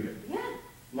 we're pretty good. Yeah.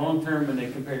 Long-term, when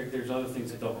they compare, there's other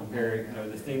things that they'll compare, you know,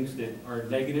 the things that are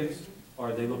negatives,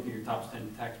 are they look at your top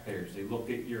 10 taxpayers, they look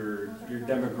at your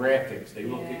demographics, they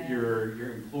look at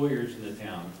your employers in the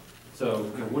town. So,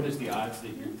 you know, what is the odds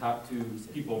that your top 2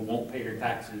 people won't pay their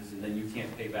taxes and then you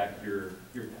can't pay back your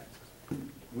taxes?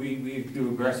 We do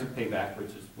aggressive payback,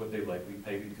 which is what they like. We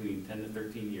pay between 10 to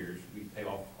 13 years, we pay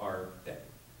off our debt.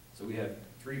 So we have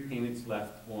 3 payments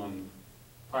left on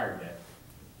prior debt.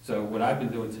 So what I've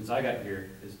been doing since I got here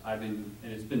is and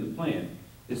it's been the plan,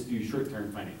 is to use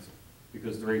short-term financing,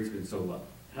 because the rate's been so low.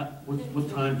 What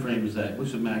time frame is that?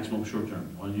 What's the maximum short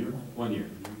term? 1 year? 1 year.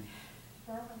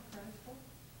 Borough credit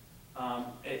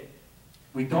score?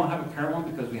 We don't have a current one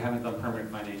because we haven't done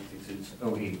permanent financing since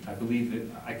 '08. I believe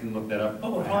that, I can look that up.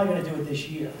 But we're probably gonna do it this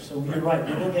year, so you're right,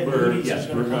 we're gonna get We're- Moody's yes, is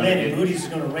gonna we're come gonna in, and get- Moody's is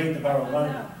gonna rate the borough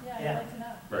running. Yeah, Yeah. I'd like to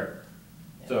know. Right.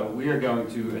 So we are going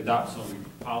to adopt some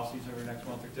policies over the next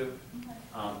month or two,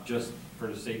 just for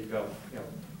the sake of, you know,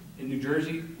 in New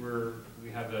Jersey,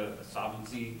 we have a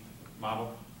solvency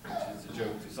model, which is a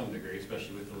joke to some degree,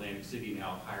 especially with Atlantic City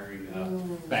now hiring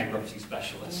bankruptcy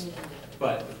specialists.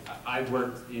 But I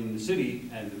worked in the city,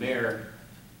 and the mayor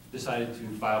decided to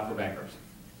file for bankruptcy.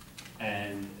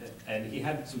 And he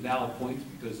had some valid points,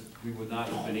 because we would not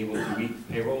have been able to meet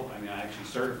the payroll. I mean, I actually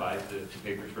certified the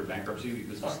papers for bankruptcy,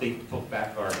 because the state took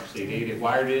back our state aid. It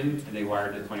wired in, and they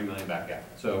wired the 20 million back out.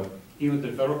 So he went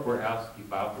to the federal courthouse, he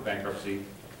filed for bankruptcy,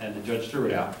 and the judge threw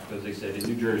it out, because they said in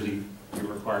New Jersey,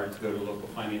 you're required to go to the local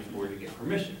finance board to get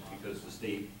permission, because the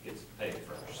state gets to pay it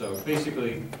first. So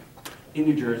basically, in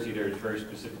New Jersey, there's very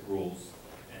specific rules,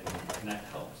 and that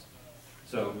helps.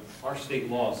 So our state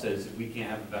law says that we can't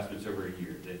have investments over a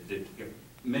year, that you know,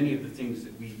 many of the things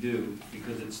that we do,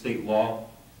 because it's state law,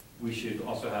 we should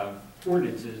also have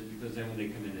ordinances, because then when they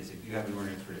come in, they say, do you have an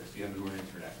ordinance for this, do you have an ordinance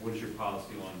for that? What is your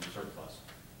policy on surplus?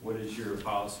 What is your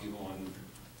policy on,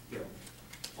 you know,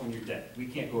 on your debt? We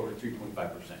can't go over 3.5%.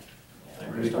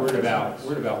 We're at about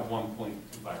 1.25%.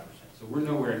 So we're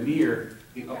nowhere near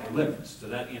the upper limits. So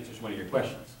that answers one of your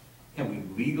questions. Can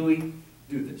we legally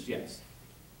do this? Yes.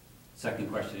 Second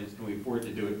question is, can we afford to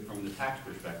do it from the tax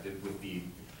perspective with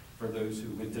for those who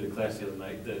went to the class the other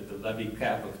night, the levy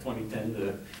cap of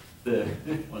 2010,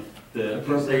 the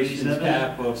appropriations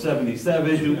cap of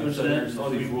 77, you know, so there's all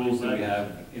these rules that we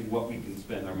have in what we can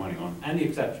spend our money on, and the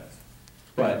exceptions.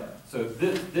 But, so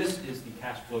this is the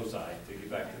cash flow side, to get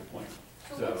back to the point.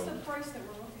 So what's the price that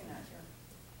we're looking at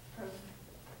here?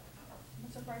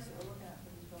 What's the price that we're looking at for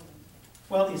these buildings?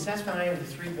 Well, the assessed value of the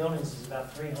 3 buildings is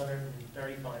about $335,000,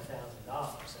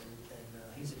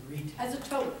 and he's agreed to. As a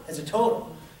total. As a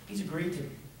total, he's agreed to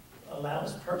allow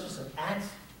us to purchase them at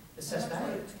assessed How much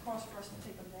value. would it cost for us to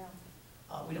take them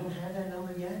down? We don't have that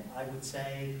number yet. I would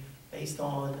say, based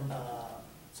on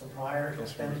some prior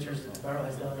expenditures that the borough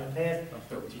has done in the past,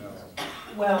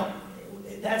 well,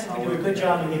 that's if we do a good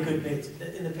job and get good bids.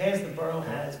 In the past, the borough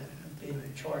has been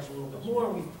charged a little bit more.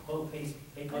 We've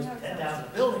paid close to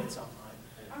 $10,000 a building at some time.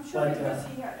 I'm sure But, because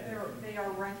they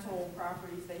are rental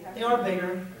properties, they have. They are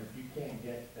bigger. And if you can't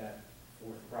get that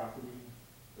fourth property,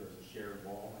 there's a shared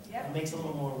wall. Yep. It makes a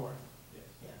little more work.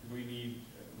 We need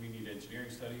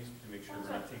engineering studies to make sure we're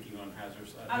not taking on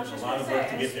hazards. I was There's just a lot gonna of work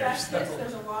say, to get there. asbestos,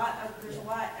 there's a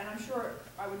lot, and I'm sure,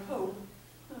 I would hope,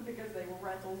 because they were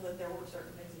rentals, that there were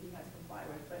certain things that you had to comply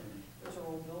with, but those are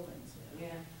old buildings. Yeah.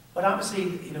 But obviously,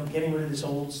 you know, getting rid of this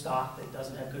old stock that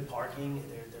doesn't have good parking,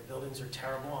 their buildings are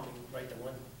terrible. I mean, right, the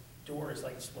one door is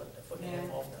like, what, a foot and a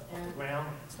half off the ground.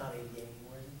 It's not ADA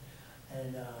anymore.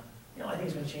 And, you know, I think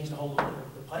it's gonna change the whole look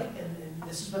of the pike, and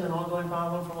this has been an ongoing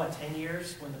problem for, what, 10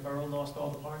 years, when the borough lost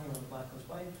all the parking on the Black Coast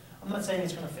Pike. I'm not saying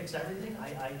it's gonna fix everything.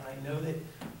 I know that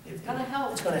It's gonna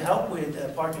help. it's gonna help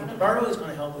with parking in the borough, it's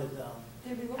gonna help with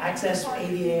Did we look access, into the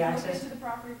ADA did we look access. into the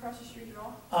property across the street at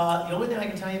all? The only thing I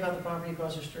can tell you about the property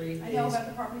across the street I know is, about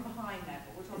the property behind that,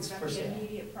 but we're It's talking for about the sale.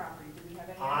 immediate property. Do we have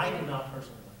any? I idea? did not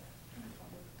personally look at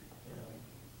it. You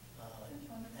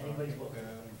know, anybody's welcome to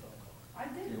make a phone call. I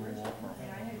did originally, and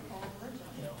I had called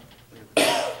originally. You know,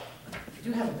 I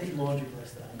do have a big laundry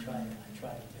list that I try to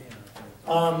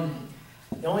do.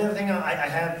 The only other thing I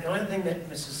have, the only thing that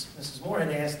Mrs. Moore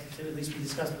had asked to at least be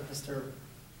discussed with Mr.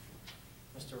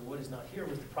 Wood is not here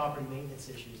was the property maintenance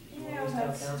issues. Did you Yeah, want to tell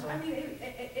that's, council? I mean,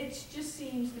 it just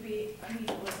seems to be, I mean,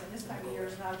 listen, this time of year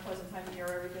is not a pleasant time of year,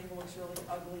 everything looks really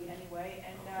ugly anyway,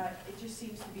 and it just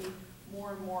seems to be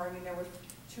more and more, I mean, there were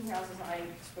two houses I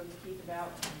spoke to Keith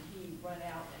about, and he went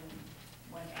out and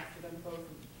went after them both.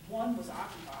 One was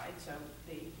occupied, so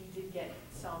he did get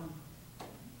some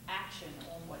action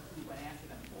on what he went after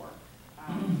them for.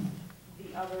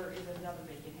 The other is another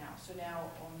vacant house. So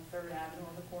now on Third Avenue,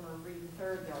 on the corner of Reed and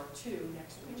Third, there are two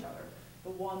next to each other. The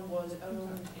one was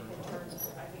owned in terms of,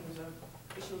 I think it was an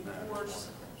issue of divorce.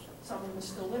 Someone was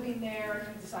still living there.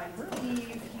 He decided to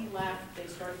leave. He left. They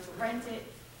started to rent it,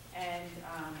 and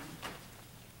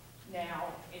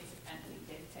now it's empty.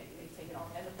 They take it off,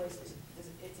 and the place is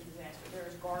it's a disaster. There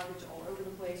is garbage all over the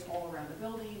place, all around the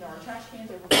building. There are trash cans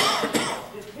over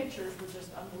the pictures were just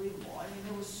unbelievable. I mean,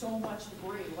 there was so much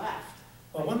debris left.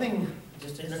 Well, one thing,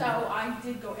 just to So I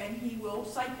did go, and he will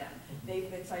cite them.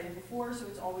 They've been cited before, so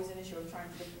it's always an issue of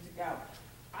trying to get them to go.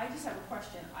 I just have a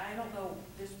question. I don't know,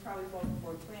 this probably falls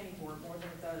before the planning board more than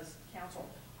it does council.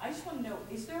 I just want to know,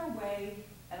 is there a way,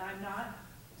 and I'm not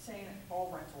saying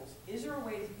all rentals, is there a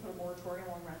way to put a moratorium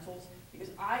on rentals? Because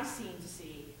I seem to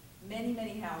see many,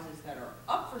 many houses that are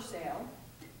up for sale,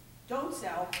 don't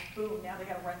sell, boom, now they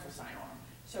got a rental sign on them.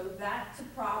 So that's a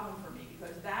problem for me,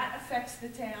 because that affects the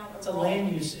town overall. it's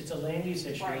a land use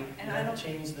issue. Right, and You I have to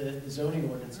change the zoning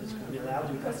ordinances, because we allow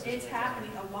to. Because it's happening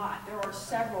a lot. There are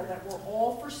several that were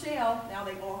all for sale, now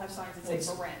they all have signs that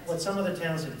say for rent. What some other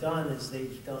towns have done is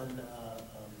they've done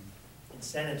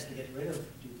incentives to get rid of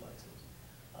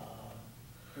duplexes.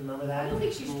 Remember I that? don't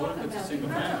think she's talking It's a about. single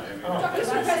family. I mean, Oh. We're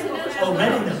talking about residential. Oh,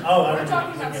 renting them, oh, I We're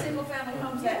talking about okay. single-family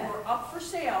homes that were up for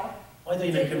sale. I thought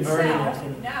you meant didn't converting sell.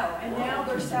 them. No, and now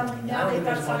they're selling, now they've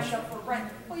got signed up for rent.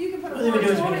 Well, you can put a Well, they would do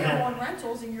is we moratorium have- on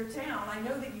rentals in your town. I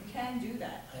know that you can do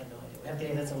that. I have no idea. We have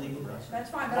to, that's a legal question. That's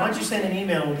fine, but Why I'm don't you just send an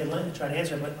email and we'll get Lynn to try to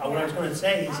answer it, but what I was gonna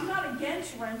say is, I'm not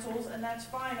against rentals, and that's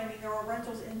fine. I mean, there are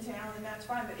rentals in town, and that's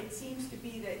fine, but it seems to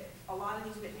be that a lot of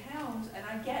these big towns, and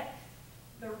I get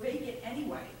they're vacant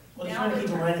anyway. well, they're Now trying to keep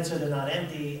them turning- rented so they're not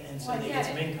empty, and so Well, I they get get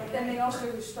some it, income. but then they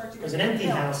also start to go. Because an empty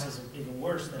downhill. house is even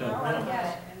worse than a Well, I rental get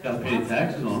house. it. and Gotta there's pay lots of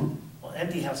taxes those. on them. Well,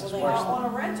 empty house is Well, worse. On a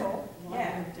rental, yeah,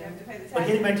 you have to pay the tax. But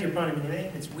getting back to your point, I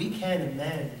mean, we can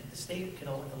amend, the state can,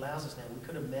 allows us now, we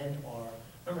could amend our,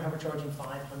 remember how we're charging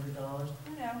 $500?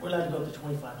 I know. We're allowed to go up to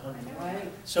 $2,500. Right.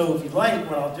 So if you'd like,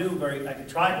 what I'll do, I can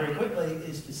try very quickly,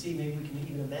 is to see maybe we can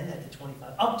even amend that to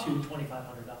up to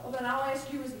 $2,500. Well, then I'll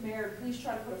ask you as the mayor, please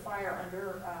try to put a fire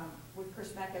under, with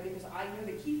Chris Mecca, because I know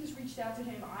that Keith has reached out to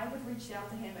him, I have reached out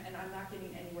to him, and I'm not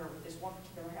getting anywhere with this one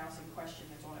particular house in question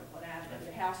that's on Oakland Avenue.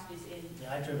 The house is in,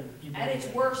 Yeah, I've driven. and it's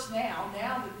worse now.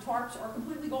 Now the tarps are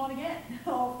completely gone again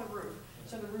off the roof.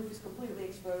 So the roof is completely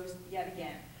exposed yet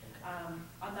again.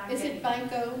 I'm not Is getting. it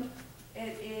bank owned?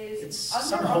 It is It's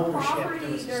some under a ownership, property,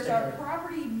 there was a there's a sticker.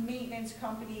 property maintenance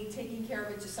company taking care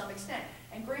of it to some extent.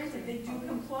 And granted, they do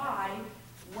comply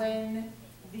when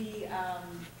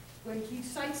when he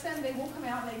cites them, they will come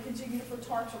out and they continue to put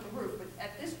tarps on the roof. But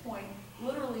at this point,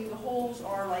 literally, the holes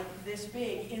are like this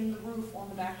big in the roof on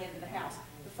the back end of the house.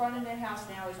 The front end of the house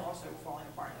now is also falling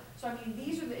apart. So, I mean,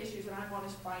 these are the issues that I want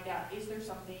us to find out. Is there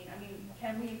something, I mean,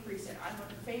 can we increase it? I'm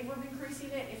in favor of increasing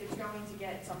it if it's going to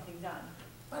get something done.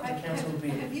 I think council would be,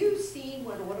 Have you seen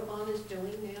what Audubon is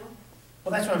doing now?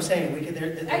 well, that's what I'm saying, we could,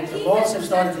 And the Keith laws has have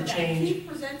started to presented that. change. Keith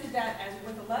presented that as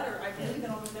with a letter, I believe,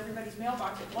 in almost everybody's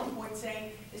mailbox at one point,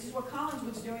 saying, this is what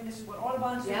Collinswood's doing, this is what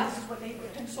Audubon's doing, Yeah. this is what they,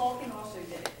 Consulting also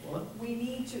did. Well, We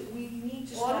need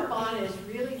to start. Audubon is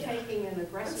really Yeah. taking an But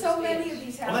aggressive so many stance. of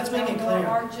these Well, let's houses make it out there clear.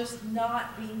 are just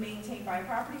not being maintained by a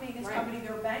property maintenance Right. company,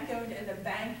 they're bank owned, and the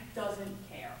bank doesn't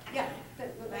care. Yeah.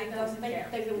 Bank doesn't care.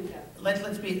 They really don't.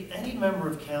 let's be, any member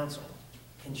of council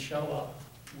can show up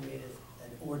with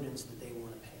an ordinance that they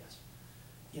want to pass.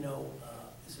 You know,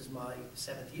 this is my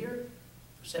 7th year,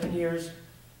 for 7 years,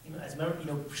 you know, as a member, you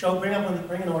know,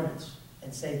 bring an ordinance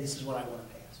and say, this is what I want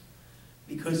to pass.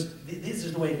 Because this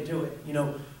is the way to do it. You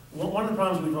know, one of the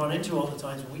problems we've run into all the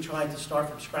times when we try to start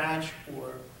from scratch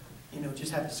or, you know,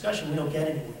 just have a discussion, we don't get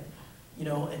anywhere. You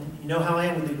know, and you know how I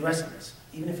am with the aggressiveness.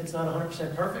 Even if it's not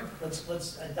 100% perfect,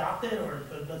 let's adopt it, or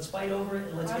let's fight over it,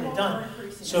 and let's get it done.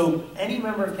 So any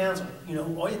member of council, you know,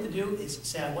 all you have to do is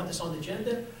say, I want this on the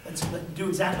agenda, let's do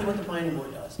exactly what the planning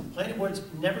board does. The planning board's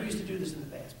never used to do this in the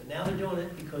past, but now they're doing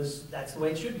it because that's the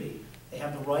way it should be. They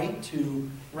have the right to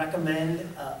recommend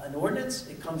an ordinance,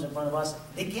 it comes in front of us,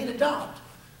 they can't adopt,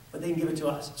 but they can give it to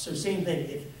us. So same thing,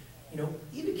 if, you know,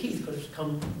 even Keith could have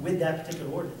come with that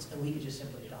particular ordinance, and we could just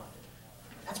simply adopt it.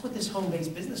 That's what this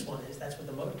home-based business one is, that's what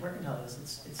the mercantile is,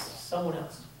 it's someone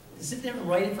else. To sit there and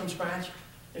write it from scratch,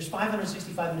 there's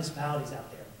 565 municipalities out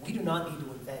there. We do not need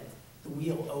to invent the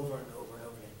wheel over and over and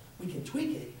over again. We can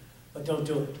tweak it, but don't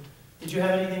do it. Did you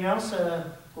have anything else?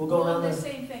 We'll go around the the...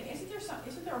 same thing, isn't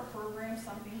there a program,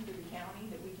 something through the county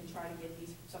that we can try to get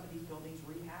these some of these buildings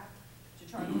rehabbed to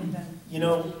try to get them. You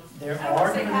know, there I don't are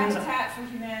want to say different things. Habitat for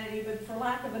Humanity, but for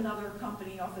lack of another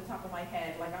company off the top of my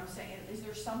head, like I'm saying, is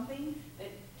there something that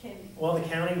can? Well, the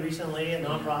county recently, a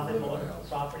nonprofit bought a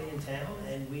property in town,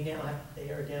 and we now have, they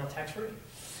are now tax-free.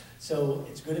 So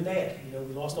it's good and bad, you know,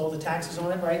 we lost all the taxes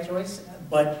on it, right, Joyce?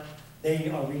 But they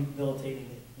are rehabilitating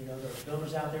it, you know, there's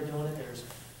builders out there doing it, there's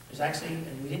actually,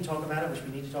 and we didn't talk about it, which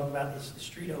we need to talk about, is the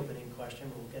street opening question,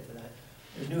 but we'll get to that.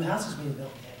 There's new houses being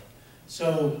built in town.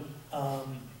 So,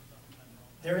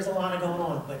 there is a lot of going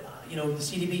on, but, you know, the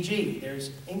CDBG,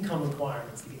 there's income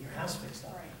requirements to get your house fixed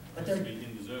up. Right. But It's they're, gotta be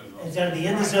in the zone. it's gotta be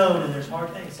in the zone, and there's hard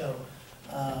things, so,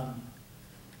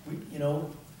 we, you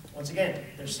know, once again,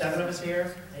 there's 7 of us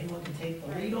here, anyone can take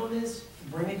the lead on this,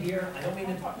 bring it here, I don't mean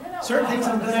to, certain things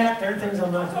I'm good at, certain things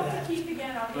I'm not I'll good talk at. to Keith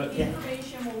again, I'll get the Yeah.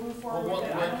 information, we'll move Well, forward with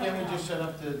it. why can't we just set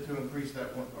up to increase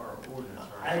that one, our ordinance?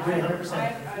 I agree 100%.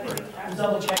 I agree. We'll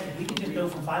double check, if we can just go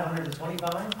from 500 to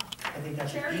 25, I think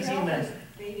that's an Cherry easy Hill amendment.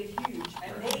 made it huge,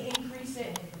 and they increase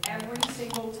it every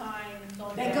single time.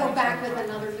 They go back with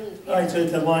another need. All right, so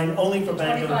it's a line only for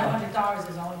bank owned. $2,500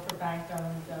 is only for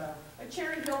bank-owned, But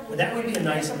Cherry Hill will. That would be a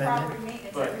nice the amendment. property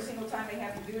maintenance, Right. every single time they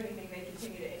have to do anything, they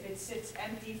continue to, if it sits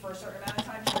empty for a certain amount of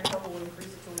time, Cherry Hill will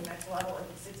increase it to the next level. If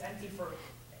it sits empty for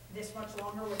this much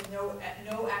longer with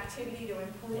no activity to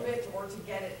improve it or to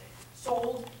get it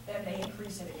sold, then they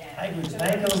increase it again. I agree, So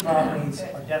bank owned they- properties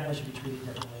are definitely should be treated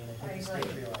differently, and I think the I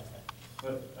state agree. realized that.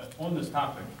 But on this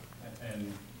topic,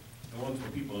 and the ones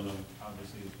with people in them,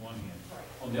 obviously, is one hand.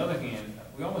 Right. On the other hand,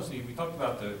 we almost need, we talked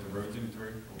about the roads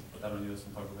inventory, we'll put that on the list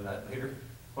and talk about that later.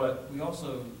 But we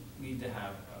also need to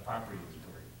have a property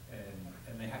inventory,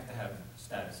 and they have to have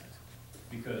statuses.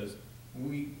 Because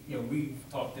we, you know, we've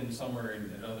talked in summer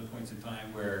and at other points in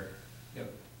time where, you know,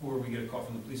 or we get a call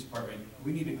from the police department,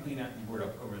 we need to clean out and board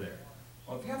up over there.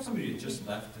 Well, if you have somebody that just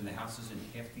left and the house is in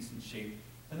half decent shape,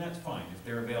 then that's fine. If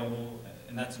they're available,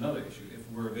 and that's another issue, if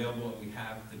we're available and we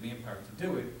have the manpower to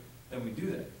do it, then we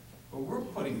do that. But we're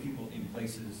putting people in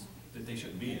places that they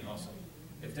shouldn't be in also.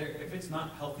 If it's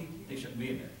not healthy, they shouldn't be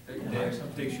in there.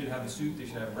 They should have a suit, they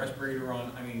should have a respirator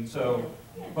on, I mean, so,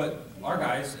 but our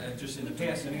guys, just in the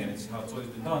past, and again, it's how it's always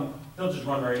been done, they'll just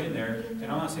run right in there, and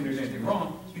I'm not saying there's anything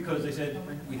wrong, because they said,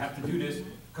 we have to do this,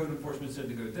 code enforcement said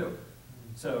to go do it.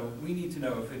 So we need to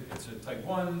know if it's a type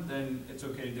 1, then it's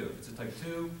okay to do it. If it's a type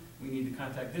 2, we need to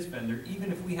contact this vendor,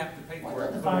 even if we have to pay I for it.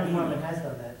 thought the fire department has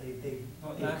done that, they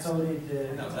Well, that's-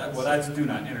 coded, No, well, that's do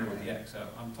not enter with the X, so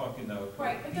I'm talking though,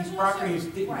 Right, but these there's also- properties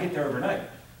didn't right. get there overnight.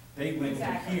 They went from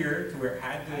Exactly. here to where it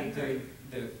had I agree.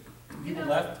 the You people know,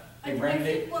 left, they I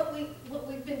renovated. think what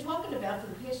we've been talking about for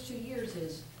the past 2 years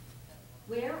is,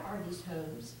 where are these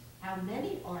homes? How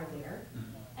many are there?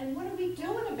 And what are we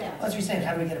doing about As it? you're saying,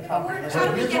 how do we get a property? How So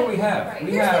do we here's get- what we have. right.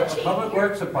 We Here's have the a chief. public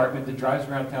works department that drives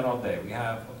around town all day. We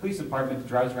have a police department that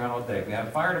drives around all day. We have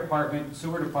a fire department,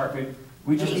 sewer department.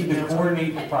 We just need to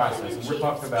coordinate the process, and we're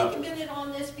talking about. Speak a minute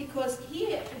on this, because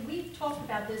we've talked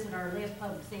about this in our last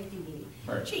public safety meeting.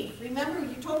 Right. Chief, remember,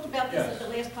 you talked about this at Yes. the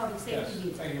last public Yes, safety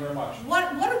meeting. thank you very much. What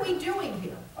are we doing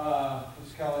here?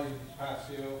 Ms. Kelly, Ms.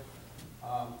 Passio,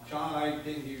 John, I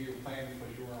didn't give you a plan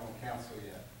because you weren't on council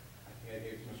yet. I think I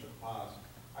gave it to Mr. Paz.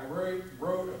 I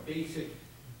wrote a basic,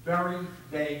 very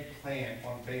vague plan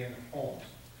on abandoned homes.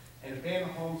 And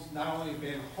abandoned homes, not only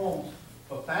abandoned homes,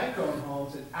 but bank-owned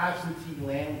homes and absentee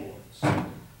landlords.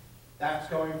 That's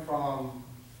going from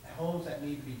homes that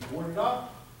need to be boarded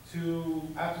up to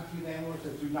absentee landlords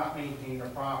that do not maintain their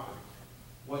property.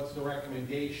 What's the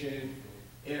recommendation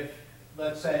if,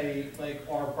 let's say, like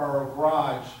our Borough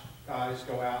garage guys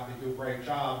go out, they do a great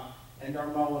job, and they're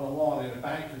mowing the lawn, and the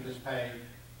bank can just pay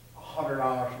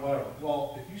 $100, whatever.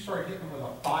 Well, if you start hitting them with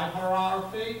a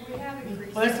 $500 fee, We have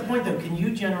increased. Well, that's the point though, can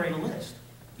you generate a list?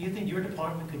 Do you think your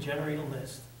department could generate a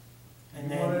list? And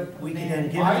then we can then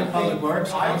give it I to Public think-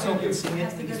 Works, I council think can if- see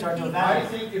it, we can start to I evaluate.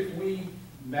 think if we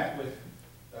met with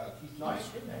Keith Knight,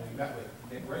 and we met with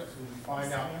Nick Ritz, and we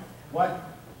find out what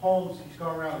homes he's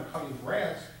going around and cutting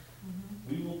grass,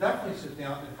 we will definitely sit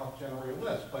down and help generate a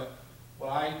list. But what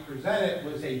I presented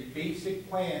was a basic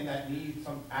plan that needs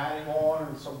some adding on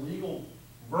and some legal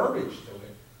verbiage to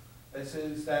it that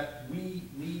says that we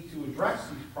need to address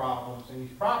these problems in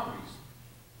these properties.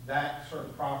 That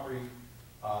certain property,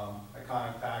 I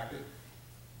contacted,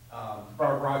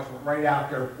 Borough Garage went right out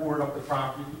there, boarded up the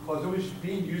property because it was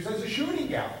being used as a shooting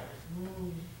gallery.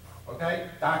 Okay,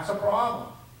 that's a problem.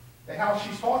 The house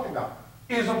she's talking about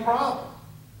is a problem.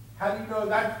 How do you know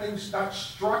that thing's not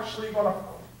structurally gonna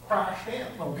crash down?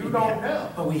 Well, You don't know.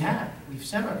 But we've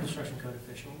sent our construction code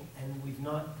official, and we've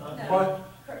not gotten.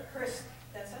 But Chris,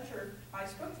 that's not true. I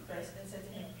spoke to Chris and said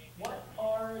to him, what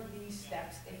are the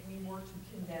steps if we were to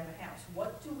condemn a house?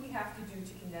 What do we have to do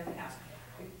to condemn a house?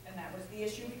 And that was the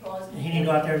issue because. And he didn't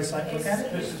go out there to look at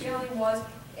it? His feeling was,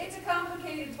 it's a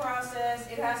complicated process,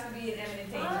 it has to be an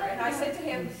eminent danger. And I said to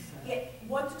him, yeah,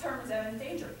 what determines eminent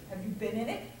danger? Have you been in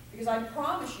it? Because I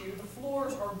promise you, the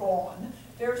floors are gone.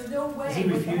 There's no way. Does he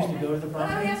refuse to go to the No,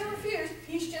 property? he hasn't refused.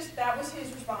 He's just, that was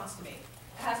his response to me.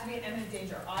 It has to be an eminent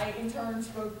danger. I in turn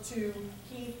spoke to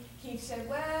Keith. Keith said,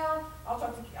 well, I'll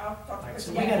talk to Right, Chris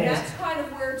so we again. gotta And ask- that's kind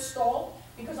of where it stalled,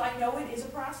 because I know it is a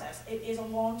process. It is a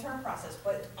long-term process,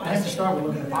 but. I have to start with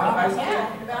looking at the I- property. I'm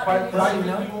talking about. But I you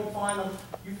know? think you won't find them,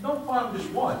 you don't find them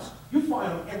just once, you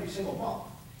find them every single month.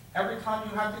 Every time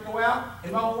you have to go out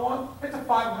and mow a lawn, it's a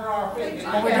 $500 They fee. do,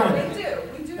 What we're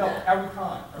doing. we do No, that. every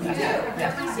time. We do,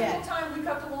 every single time we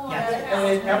cut the lawn Yes. out of the house.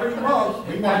 And every month,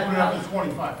 We want to put it up to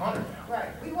 2,500 now. Right,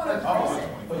 we want to that's price all, it.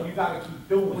 but you gotta keep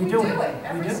doing We it. do do it. it, We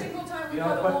every do. single time we You know,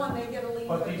 cut a but- lawn, they get a lien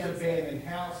But put these against it. abandoned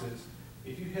houses,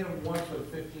 if you hit them once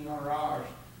with $1,500,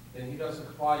 then he doesn't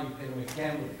comply, you hit him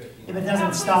again with $1,500. If it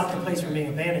doesn't stop the place from being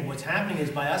abandoned, what's happening is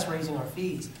by us raising our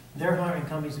fees, they're hiring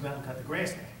companies to go out and cut the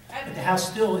grass down. But the house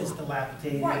still is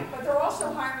dilapidated. Right, but they're also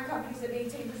hiring companies that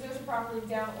maintain, because there's a property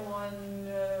down on,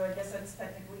 I guess that's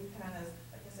technically kind of,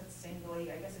 I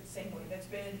guess it's Singly, that's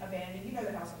been abandoned, you know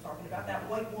the house I'm talking about, that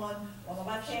white one on the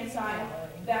left-hand side,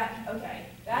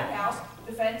 that house,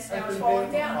 the fence now is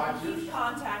falling down. He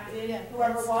contacted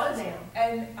whoever it was,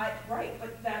 and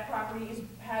but that property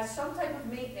has some type of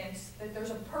maintenance, that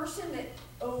there's a person that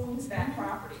owns that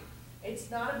property.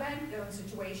 It's not a bank-owned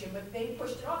situation, but they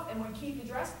pushed it off, and when Keith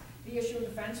addressed the issue of the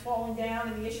fence falling down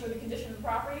and the issue of the condition of the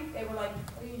property, they were like,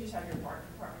 well, you just have your department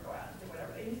go out and do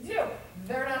whatever they need to do.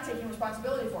 They're not taking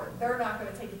responsibility for it. They're not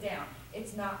gonna take it down.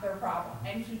 It's not their problem.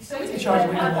 And Keith said, we can charge what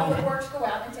we let want. Public Works go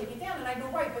out and take it down, and I go,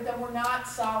 right, but then we're not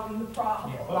solving the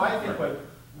problem. Yeah. But I think what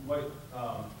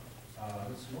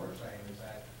Mr. Moore's saying is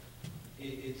that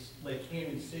it's like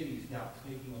Kansas City's now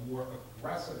taking a more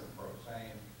aggressive approach,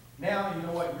 saying, now, you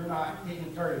know what, you're not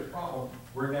taking care of this problem,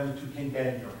 we're going to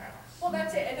condemn your house. Well,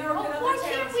 that's it, and there have been Why other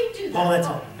can't towns. we do that? Well, that's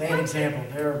a bad example.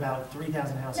 There are about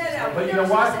 3,000 houses. No. But you know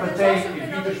what, but they, There's also if been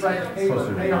you other just read the towns.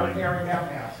 paper, they are tearing down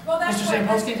houses. Well, that's Mr.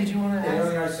 what- Zampolsky, did you want to The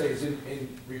only ask? thing I say is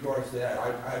in regards to that,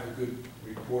 I have a good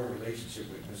rapport and relationship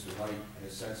with Mr. Knight in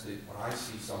the sense that when I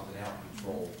see something out of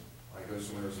control, I go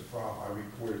somewhere there's a problem, I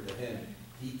report it to him,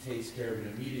 he takes care of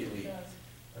it immediately.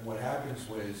 And what happens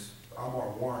was, I'm our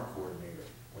warrant coordinator.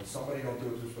 When somebody don't do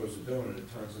what they're supposed to do and it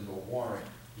turns into a warrant,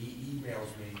 he emails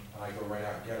me and I go right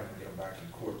out and get him back in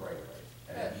court right away.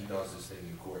 And then he does this thing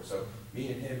in court. So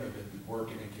me and him have been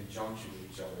working in conjunction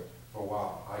with each other for a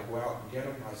while. I go out and get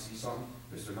him, I see something,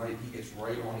 Mr. Knight, he gets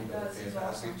right on, he does a He's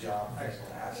fantastic awesome. job,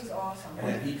 fantastic. He's awesome. And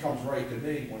then he comes right to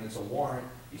me when it's a warrant,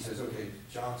 he says, okay,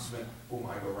 John Smith, boom,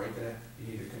 I go right to that, you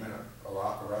need to come in,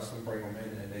 arrest them, bring them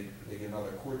in, and they get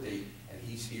another court date, and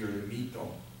he's here to meet them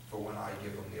for when I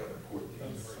give them the other court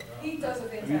dates. He does a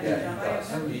Yeah, fantastic job. I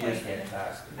have he no does, he is complaint in it.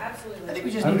 fantastic. Absolutely. I think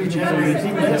we just need to generate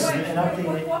a list and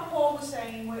update it. What Paul was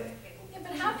saying, Yeah,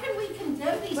 but how can we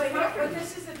condemn these but properties?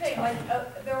 this is the thing, like,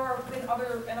 there have been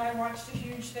other, and I watched a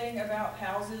huge thing about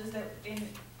houses that in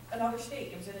another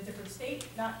state, it was in a different state,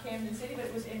 not Camden City, but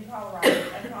it was in Colorado,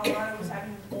 and Colorado was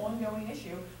having an ongoing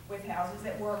issue with houses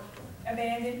that were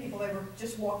abandoned, people, they were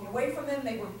just walking away from them,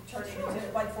 they were turning into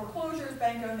like foreclosures,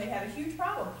 bank-owned, they had a huge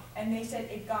problem, and they said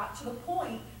it got to the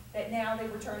point that now they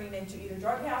were turning into either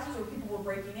drug houses or people were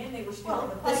breaking in, they were stealing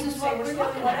the This pipes, is they what were we're stealing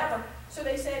looking at. whatever. So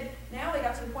they said, now they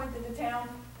got to the point that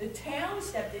the town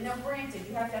stepped in. Now granted,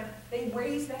 you have to have, they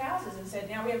raised the houses and said,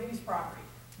 now we have a piece of property.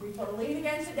 We put a lien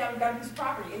against it, now we've got a piece of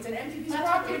property. It's an empty piece of That's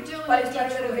what property, they're doing but in it's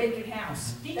better than a Detroit. vacant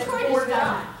house. that's Detroit is boarded up.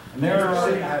 done. And there are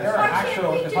Why can't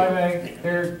actual, we if do- I may,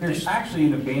 there's actually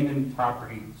an abandoned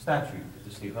property statute at the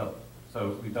state level.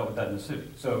 So we dealt with that in the city.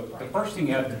 So the first thing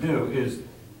you have to do is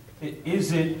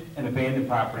it an abandoned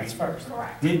property? That's first.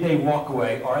 Correct. Did they walk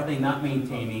away? Are they not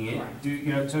maintaining it? Right. Do,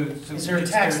 you know, so. Is there a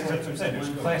tax That's what I'm saying, there's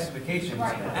classifications.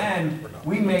 Right. And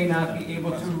we may not be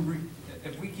able to,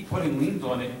 if we keep putting liens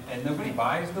on it and nobody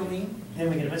buys the lien, Then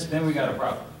we get a mismatch. then we got a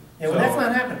problem. Yeah, well, that's So-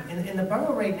 not happening. In the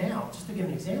borough right now, just to give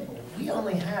an example, we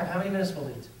only have, how many municipal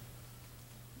liens?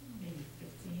 Maybe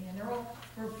 15, and they're all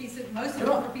for pieces, most of They're them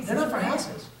are not, for pieces they're not of for land.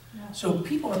 houses. So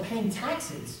people are paying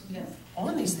taxes Yes.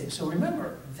 on these things. So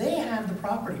remember, they have the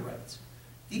property rights.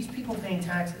 These people paying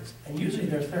taxes, and usually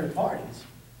they're third parties.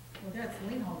 Well, that's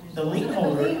lien holders. The lien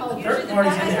holder, lien holder, the usually third the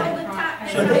parties guys in hold there. the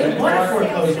tax- So they want to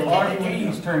foreclose on Our it.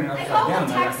 fees turning They upside hold down,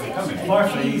 the they're not tax coming. sales. Our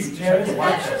fees, there is a lot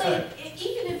of Actually, that.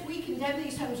 even if we condemn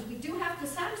these homes, we do have to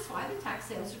satisfy the tax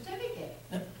sale certificate.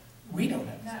 We don't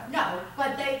have. No. No,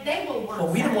 but they will want. But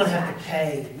we don't want to have to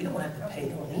satisfaction. pay, we don't want to have to pay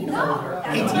the lien No, holder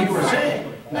that's what I'm 18%.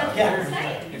 saying. That's what Yeah. I'm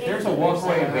saying. If there's a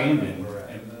walkway abandoned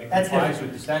and it That's complies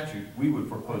different. with the statute, we would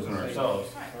foreclose on ourselves,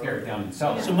 tear it down and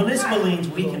sell it. So municipal liens,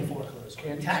 we can foreclose.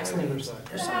 Tax liens,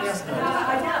 there's somebody else that does.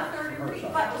 I know. Third degree,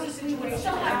 But that was a we situation.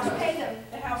 still have to pay them.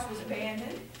 The house was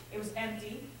abandoned, it was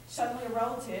empty, suddenly a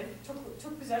relative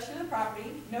took possession of the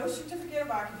property, no certificate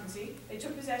of occupancy, they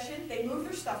took possession, they moved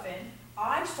their stuff in,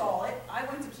 I saw it, I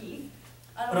went to Keith.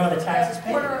 But are the taxes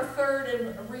paid? Quarter, a third,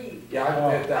 and Reed. Yeah,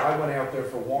 I did that, I went out there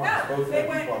for warrants, No, both of they them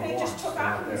went, on they just warrants. took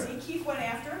out there. occupancy, Keith went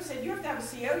after him, said, you have to have a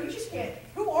CO, you just can't,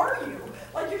 who are you?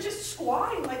 Like, you're just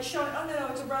squatting, like showing, oh, no,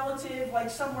 it's a relative, like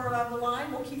somewhere along the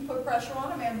line, well, Keith put pressure on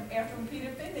them, and after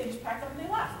repeated thing, they just packed up and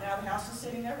they left. Now the house is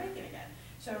sitting there vacant again.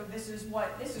 So this is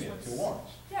what's. Two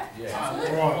warrants. Yeah, Yeah.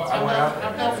 absolutely. How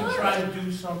about we try to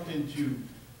do something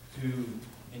to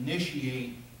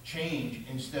initiate change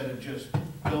instead of just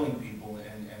billing people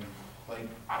and like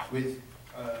with,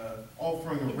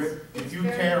 offering a rip, if you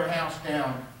tear a house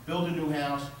down, build a new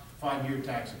house, 5-year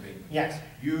tax abatement. Yes.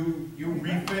 You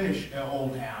refinish an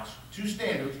old house to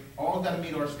standards, all gotta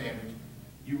meet our standards.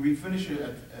 You refinish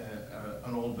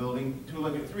an old building to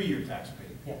like a 3-year tax abatement.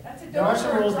 Yeah. That's a There are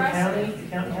some rules, the aggressive.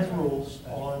 county has rules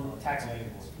on tax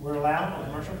abatements. We're allowed on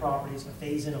commercial properties a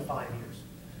phase in of 5 years.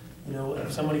 You know,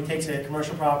 if somebody takes a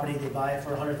commercial property, they buy it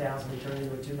for $100,000, they turn it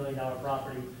into a $2 million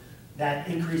property, that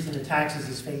increase in the taxes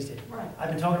is phased in. Right. I've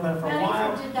been talking about it for a while.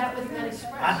 Manfred did that with Med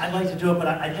Express. I'd like to do it, but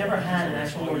I never had an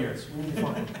actual ordinance. We need to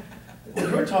find it. What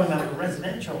you're talking about, the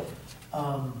residential,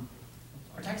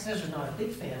 our tax assessor's not a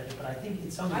big fan of it, but I think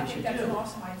it's something I we should think that's an do.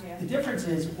 awesome idea. The difference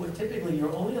is, what typically,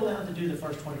 you're only allowed to do the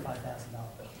first $25,000.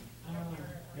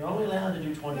 You're only allowed to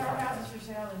do There are $25,000. houses for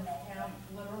sale in town,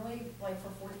 literally, like for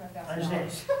 $45,000. I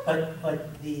understand,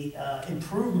 but the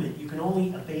improvement, you can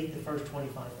only abate the first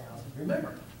 25,000.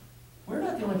 Remember, we're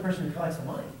not the only person who collects the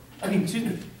money. I mean, excuse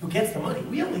me, who gets the money.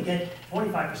 We only get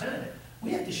 25% of it.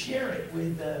 We have to share it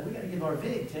with, we gotta give our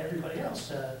VIG to everybody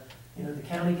else. You know, the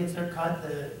county gets their cut,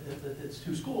 the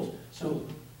 2 schools. So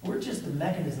we're just the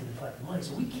mechanism to collect the money.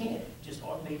 So we can't just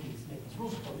make these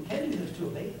rules, but we can do those 2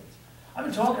 abatements. I've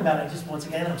been talking about it just once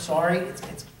again, I'm sorry,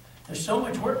 there's so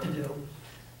much work to do.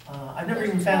 I've never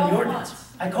even found the ordinance.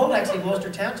 I called actually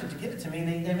Gloucester Township to give it to me, and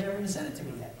they never even sent it to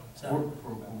me yet. So,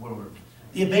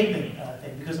 the abatement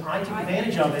thing, because I took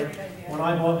advantage of it when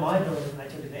I bought my building, I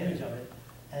took advantage of it.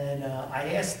 And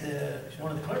I asked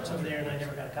one of the clerks over there, and I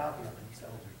never got a copy of it. So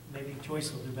maybe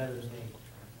Joyce will do better than me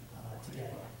to get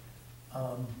it.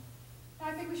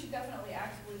 I think we should definitely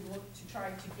actively look to try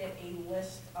to get a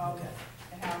list of Okay.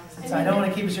 the houses. Since I don't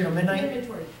want to keep us here till midnight,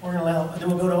 Inventory. we're going to allow, then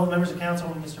we'll go to all members of council,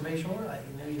 Mr. Bayshore. I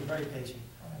know you're very patient.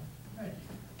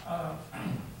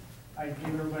 I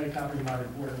gave everybody a copy of my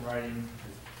report in writing.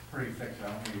 It's pretty thick, so I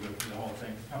don't need to go through the whole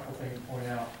thing. A couple things to point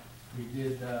out. We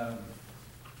did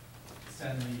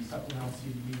send the supplemental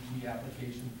CDBG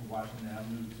application for Washington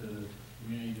Avenue to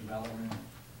community development.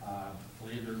 I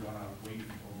believe they're gonna wait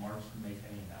until March to make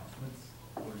any announcements,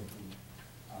 according to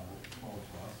what was told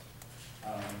to us.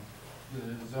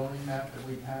 The zoning map that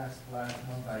we passed last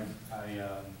month, I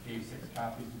gave 6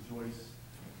 copies to Joyce,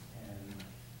 and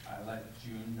I let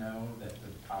June know that the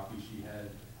copy she had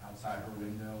outside her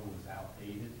window was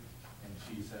outdated, and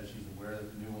she says she's aware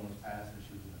that the new one was passed, and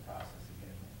she was in the process of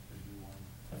getting the new one.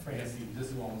 I guess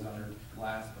this one was under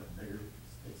glass, but bigger,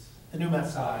 it's The new map. a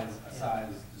size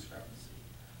discrepancy.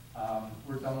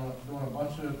 We're doing a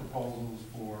bunch of proposals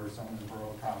for some of the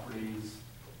borough properties.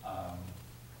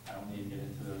 I don't need to get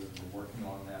into those, we're working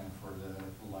on them for the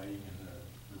lighting and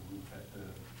the roof at the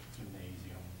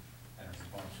gymnasium, and there's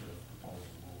a bunch of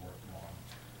proposals we're working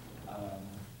on.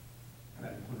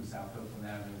 That includes South Oakland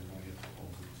Avenue, we're going to get a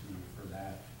proposal too for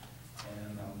that.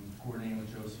 And coordinating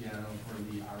with Joe Ciano for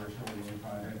the Irish Holiday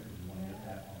Project, we want to get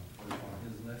that first on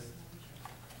his list.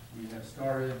 We have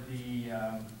started the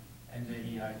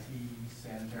NJEIT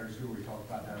sanitary sewer, we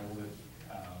talked about that a little bit.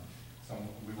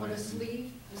 We On went the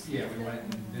sleeve? Yeah, we went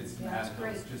and did some Yeah, that's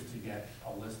as-bills great. just to get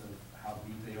a list of how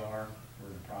deep they are for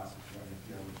the process. We're going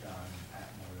to go with John and Pat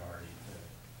Moriarty to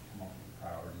come up with a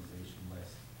prioritization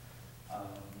list.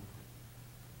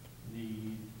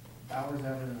 The Bowers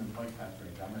Avenue and Bike Path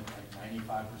Bridge, I'm at like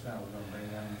 95%. We're going to bring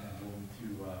them and go into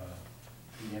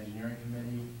the engineering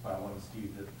committee, but I wanted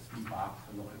Steve Box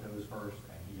to look at those first,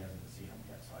 and he hasn't seen them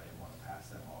yet, so I didn't want to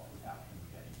pass them off without him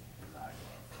getting his eye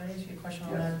on. Can I ask you a question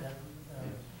on Yes. that?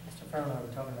 Mr. Farrell and I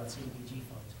were talking about CDBG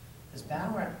funds. Is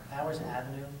Bowers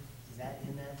Avenue, is that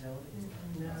in that zone?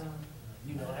 No.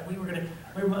 You know,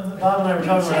 Bob and I were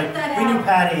talking, checked that we knew out.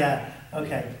 Patty,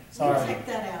 okay, sorry. Check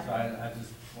that So out. I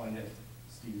just want to get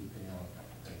Steve's opinion on a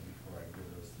couple of things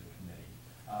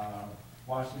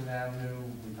Washington Avenue,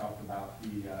 we talked about the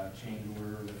change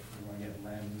order, that we're gonna get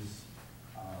Len's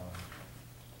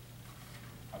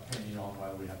opinion on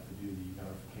whether we have to do the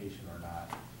notification or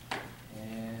not.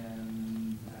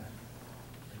 And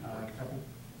a couple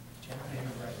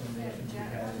payment recommendations we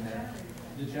had in there.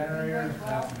 The generator,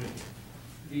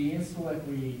 the install,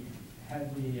 we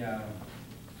had the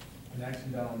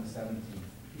connection done on the 17th.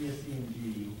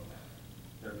 PSE&G,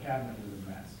 their cabinet was a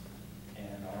mess,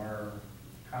 and our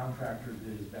contractor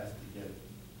did his best to get it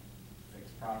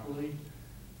fixed properly.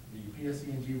 The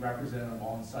PSE&G representative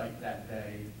on site that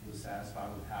day was satisfied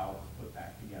with how it was put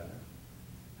back together.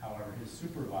 However, his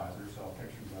supervisor saw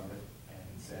pictures of it and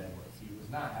said he was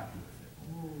not happy with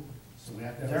it. So we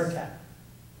have to have Their cabinet.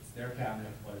 It's their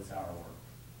cabinet, but it's our work.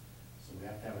 So we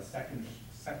have to have a second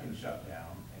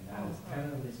shutdown, and that is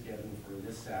tentatively scheduled for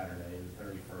this Saturday, the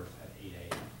 31st at 8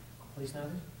 a.m. Police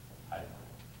notice? I don't know.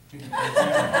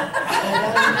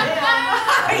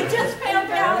 He just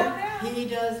found out. He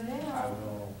does I now.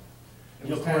 will.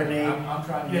 You'll coordinate, I'm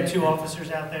trying to you get got two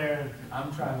officers out there, and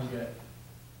I'm trying to get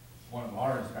one of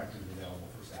our inspectors available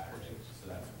for Saturday, so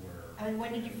that's where. And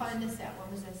when did you find this out?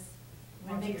 When was this?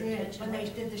 When they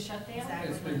did the shutdown?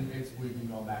 We've been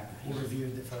going back he and forth.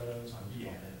 reviewed the photos.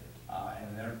 Yeah,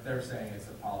 and they're saying it's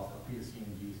a policy,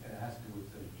 PSE&G's, and it has to do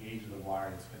with the gauge of the wire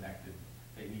that's connected.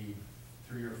 They need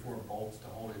 3 or 4 bolts to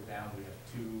hold it down. We have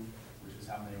 2, which is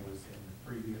how many was in the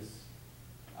previous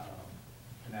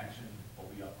connection, but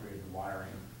we upgraded the wiring,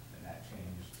 and that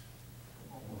changed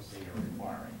what they are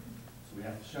requiring. So we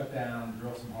have to shut down,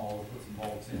 drill some holes, put some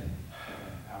bolts in,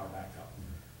 and power back up.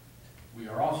 We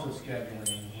are also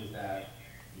scheduling with that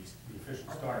the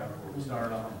official startup, where we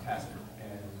start up and test it,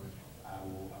 and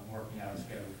I'm working out a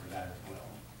schedule for that as well.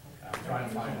 I'm trying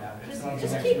to find out. It's on the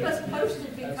Just next keep week. us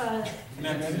posted because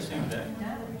Next, the same day.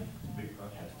 No, Big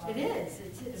project. it is,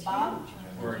 it's Bob?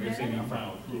 huge. Or I guess they need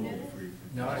final approval before you.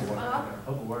 No, I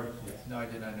Hope it works. No, I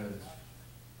did not know this.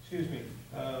 Excuse me,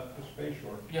 Mr.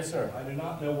 Bayshore. Yes, sir. I do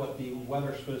not know what the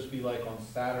weather's supposed to be like on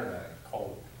Saturday.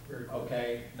 Cold.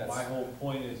 Okay, That's- my whole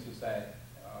point is that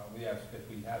if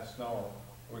we have snow,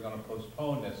 we're gonna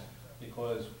postpone this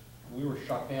because we were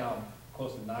shut down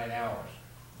close to 9 hours.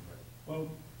 Well,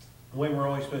 when we're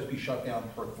only supposed to be shut down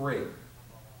for 3.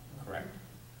 Correct.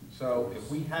 So if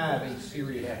we have a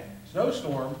serious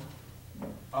snowstorm,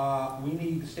 we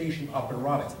need the station up and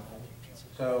running.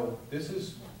 So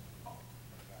this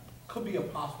could be a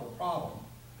possible problem.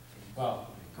 Well,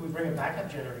 Could we bring a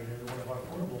backup generator to one of our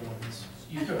portable ones?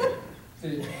 you could.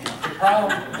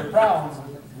 The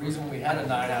problem, the reason we had a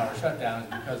 9-hour shutdown is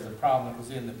because the problem that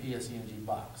was in the PSE&G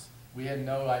box. We had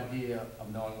no idea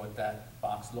of knowing what that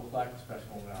box looked like, especially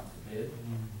when we went out to bid,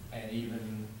 and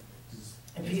even.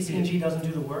 And PSE&G doesn't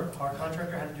do the work, our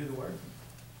contractor had to do the work?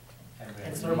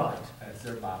 It's their box. And it's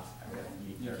their box, and we have to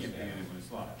meet You their can't pay standards, anyone a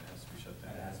slot, it has to be shut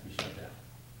and it down. has to be shut down.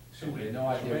 So we had no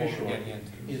idea what we were getting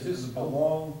into. Is this a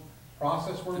long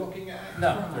process we're looking at?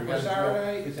 No, they're For gonna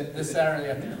Saturday? Is it? This Saturday,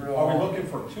 at the drill. Are we looking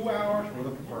for 2 hours? We're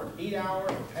looking for 8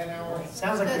 hours or 10 hours?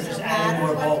 Sounds like they're Does just it adding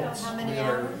more matter what- bolts. How many We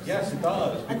are- hours? Yes, it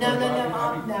does.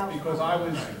 No, no. Because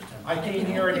I came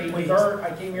here at 8:30,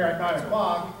 I came here at 9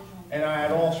 o'clock, and I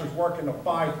had officers working till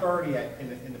 5:30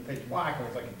 in the pitch black, and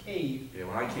it was like a cave. Yeah,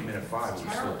 when I came in at 5, it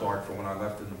was still dark from when I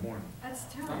left in the morning. That's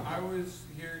terrible. I was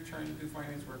here trying to do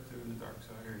finance work too in the dark, so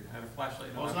I heard, I had a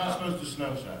flashlight. Well, it's not supposed to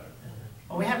snow Saturday.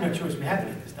 Well, we have no choice, we have to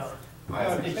get this done. I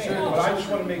understand, but I just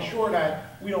want to make sure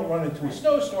that we don't run into a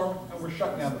snowstorm and we're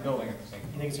shutting down the building at the same You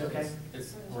time. think it's okay?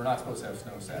 We're not supposed to have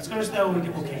snow It's Saturday. gonna snow,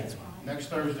 we'll cancel. Next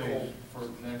Thursday is for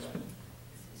next.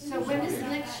 So when is the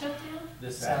next shutdown?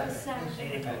 This Saturday.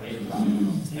 Saturday. 8 At 8 o'clock.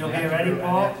 So you'll get ready,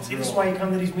 Paul? See, this is why you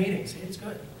come to these meetings, see, it's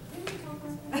good.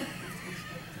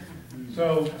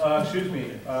 So, excuse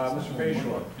me, Mr.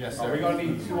 Bayshore. Yes, Are we sir. going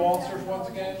to need 2 officers once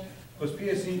again? Because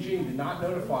PSCG did not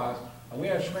notify us, and we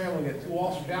had to scramble to get 2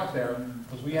 officers out there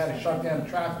because we had to shut down the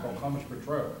traffic on Cummings Bridge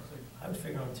Road. I was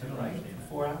figuring on 2, right?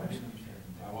 4 hours?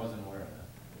 I wasn't aware of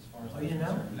that. Oh, you didn't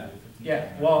know? No. Yeah,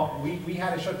 well, we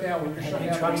had to shut down, when you're shutting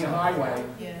down the main highway,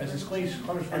 as it's clean as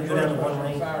Cummings Bridge And go Road down to one on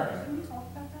lane. Saturday. Can we talk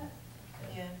about that?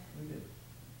 Yeah.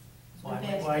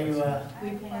 Why you,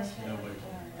 We passed it.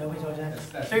 nobody told you that?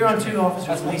 That's- Figure on 2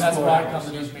 officers, at least That's 4 why I hours.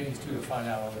 come to these meetings too, to find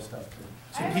out all this stuff too.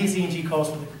 So PSE&G calls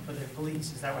for the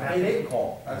police, is that what They happened? didn't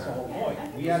call, that's the whole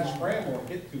point. We had to scramble and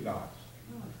get 2 guys.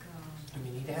 Do we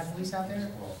need to have police out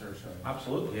there? Well, they're showing.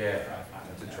 Absolutely. Yeah,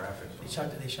 that's the traffic. They shut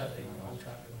the whole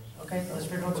traffic. Okay, let's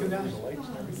figure on 2 guys.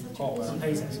 Call Some them.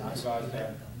 paces. Guys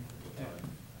there.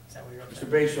 Is that what you're Mr.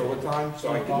 saying? Batesor, what time?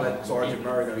 So I can let Sergeant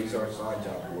Murray know he's our side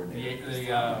job coordinator.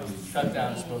 The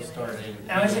shutdown is supposed to start at 8.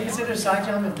 Now, is it considered a side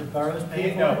job if the borough's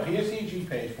paying for No, it? PSEG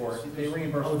pays for it, they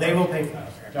reimburse. Oh, they will pay for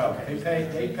it? No, they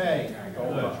pay, go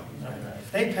on. Okay.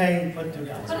 If they pay, put through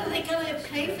that. But are they gonna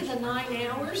pay for the 9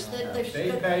 hours that They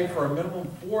pay for a minimum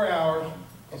 4 hours,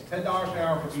 it's $10 an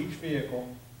hour for each vehicle,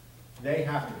 they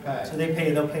have to So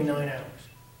pay. they'll pay 9 hours.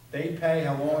 They pay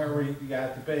how long ever you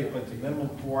have to pay, but it's a minimum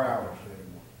 4 hours.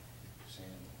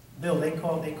 Bill, they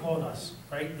called us,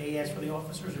 right? They asked for the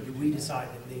officers, or did we decide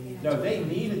that they needed? No, they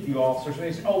needed the officers,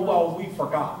 they said, oh, well, we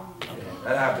forgot.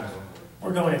 That happens.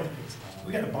 We're going after these.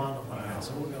 We got a bond on that,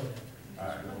 so we're going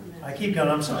after. I keep going,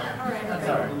 I'm sorry. That's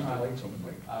all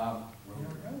right.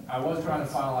 I was trying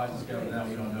to finalize this, but now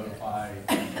we don't notify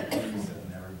the police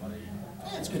and everybody.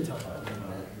 Yeah, it's good time.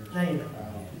 Now you know.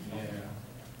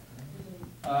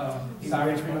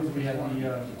 Sirens rooms, we had we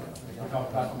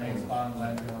talked about the main bond,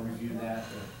 Len's gonna review that.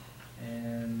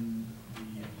 And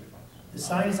The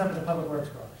sign is up at the Public Works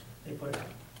garage. They put it up.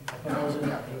 I put those in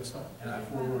there, they installed. And I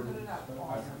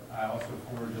also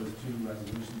forwarded those 2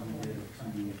 resolutions we did to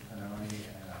Panoni,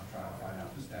 and I'm trying to find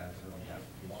out the status of the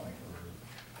application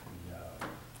for the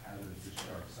hazardous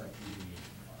discharge site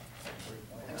remediation.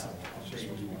 I'm sure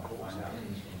you want to find out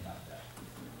anything about that.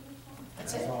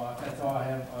 That's all I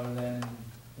have, other than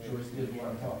Joyce did what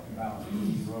I'm talking about,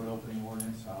 the road opening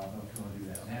ordinance. I don't know if you want to do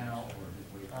that now, or just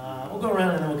wait. We'll go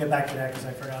around and then we'll get back to that, because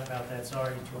I forgot about that,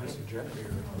 sorry, Joyce.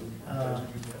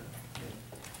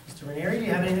 Mr. Ranieri, do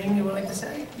you have anything you would like to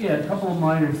say? Yeah, a couple of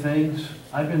minor things.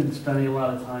 I've been spending a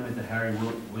lot of time at the Harry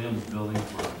Williams building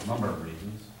for a number of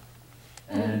reasons.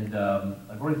 And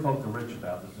I've already talked to Rich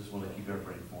about this, just want to keep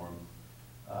everybody informed.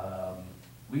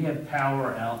 We have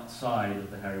power outside of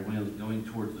the Harry Williams going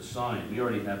towards the sign. We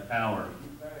already have power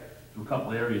to a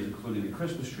couple areas, including the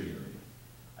Christmas tree area.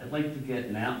 I'd like to get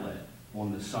an outlet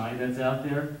on the sign that's out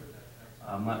there.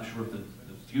 I'm not sure if the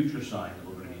future sign that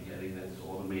we're going to be getting that's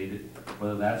automated,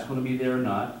 whether that's going to be there or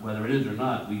not. Whether it is or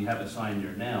not, we have a sign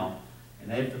there now.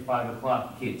 And after 5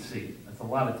 o'clock, you can't see it. That's a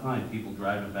lot of time, people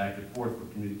driving back and forth for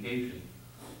communication.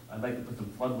 I'd like to put some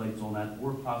floodlights on that,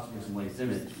 or possibly some lights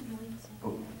in it.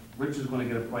 But Rich is going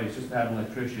to get a price just to have an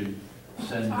electrician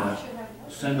send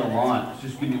a line,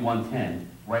 just give me 110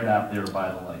 right out there by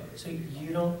the light. So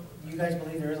you guys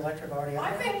believe there is electric already out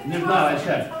I there? think. There's not, I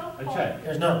checked.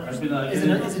 There's no. I've been, Is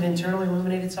it an internally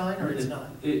illuminated sign, or it's not?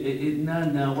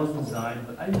 No, it wasn't designed,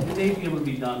 but it may be able to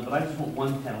be done, but I just want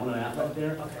 110, I want an outlet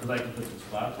there, Okay. because I can put some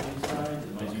spots on the side,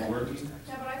 it might be working.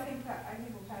 Yeah, but I think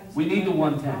what Patty's. We need the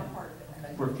 110 part of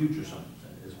it. for future signs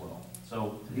as well.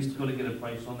 So he's gonna get a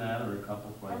price on that, or a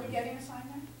couple Are we prices. getting a sign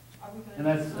there? Are we gonna? And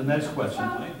that's the next question.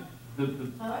 What?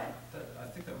 I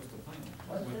think that was the plan.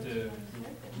 With the,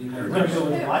 We're going to go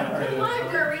with the The library.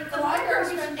 library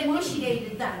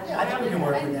initiated that. Yeah, I think we can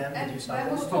work with them to do And something.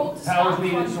 I was told to Power's stop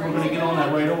needed, so we're gonna get on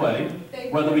that right away, They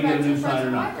whether we go get a back new to the sign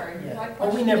or Friends not. of the Library, because I Well, we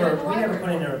questioned it never at the put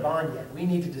library. in there a bond yet. We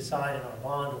need to decide in our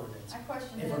bond ordinance. I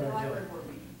questioned if it we're at the gonna do library it. board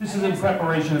meeting. This is in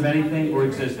preparation of anything or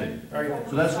existing. Very good.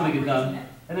 So that's gonna get done.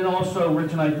 And then also,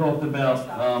 Rich and I talked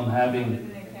about,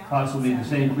 having possibly the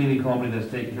same cleaning company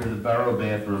that's taking care of the Borough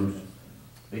bathrooms.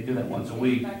 They do that once a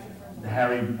week. The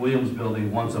Harry Williams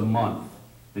building once a month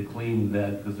to clean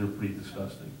that, because they're pretty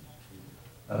disgusting.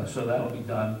 So that'll be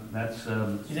done. That's,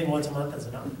 You think once a month is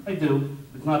enough? I do.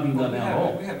 It's not being done now at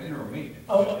all. we have interim maintenance.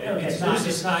 Oh, okay. It's So not, this is-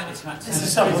 it's not, it's not. This is It's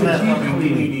a supplemental.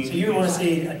 deep cleaning. So you want to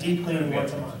see a deep cleaning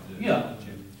once a month? Yeah,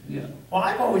 yeah. Well,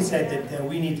 I've always said that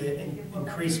we need to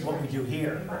increase what we do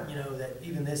here. You know, that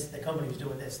even the company who's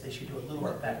doing this, they should do a little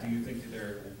bit better. Do you think that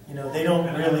they're? You know, they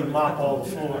don't really mop all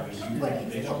the floors. I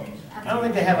don't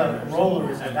think they have a roller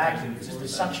as a vacuum, it's just a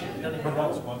suction. It doesn't even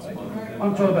roll.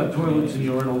 I'm talking about toilets and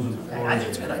urinals and floors. I think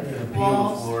it's a good idea.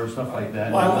 Appeal floors, stuff like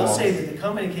that. Well, I will say that the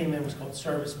company came in was called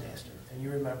Service Master, and you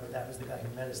remember that was the guy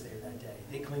who met us there that day.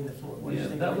 They cleaned the floor. What do you Yeah,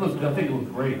 think? that looked, I think it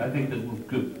looked great. I think that looked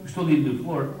good. We still need a new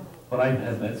floor, but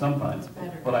at some time,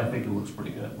 but I think it looks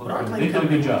pretty good. But our They cleaning did a good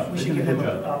company, job. we They should did a give good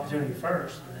them an job. opportunity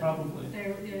first. and then- Probably.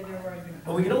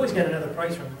 But we can always get another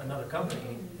price from another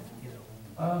company,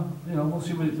 you know. We'll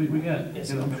see what we get. Yes.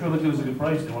 You know, I'm sure they'll give us a good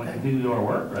price. They want to continue to do our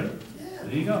work, right? Yeah.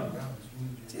 There you go.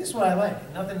 See, this is what I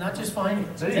like. Nothing, not just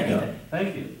finance. There it's you go. anything.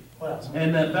 Thank you. What else?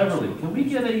 And Beverly, can we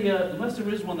get unless there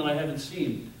is one that I haven't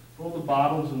seen, for all the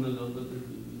bottles and the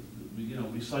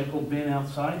recycle bin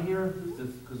outside here?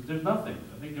 Because there's nothing.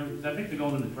 I think they're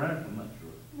going in the trash, I'm not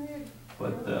sure.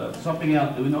 But something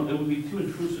out, it would be too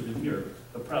intrusive in here,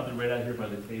 but probably right out here by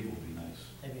the table would be nice.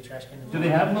 Maybe a trash can. Do they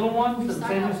have little ones that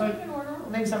say recycle? Well,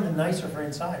 maybe something nicer for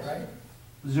inside, right?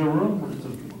 Is there room?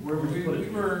 Where would you put We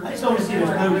it? were. I just don't see those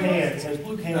blue cans, those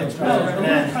blue cans. No, right? no,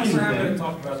 Yeah. We were having to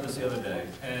talk about this the other day,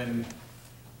 and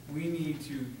we need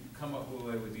to come up with a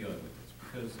way of dealing with this,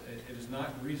 because it is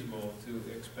not reasonable to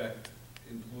expect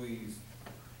employees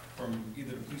from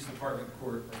either the police department,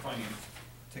 court, or finance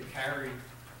to carry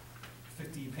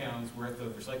 50 pounds worth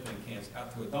of recycling cans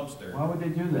out to a dumpster. Why would they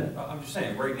do that? I'm just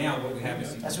saying, right now, what we have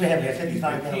is. That's what we have, we have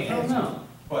 55 gallon I don't cans. know.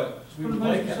 But we would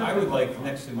like, I would like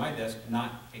next to my desk,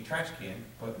 not a trash can,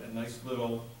 but a nice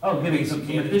little. Oh, getting some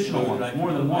can additional that ones, I can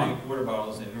more than put my one. Water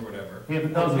bottles in or whatever. Half a or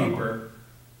dozen of them. paper.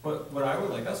 But what I would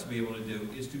like us to be able to do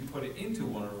is to put it into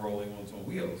one of the rolling ones on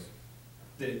wheels.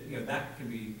 That, that can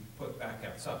be put back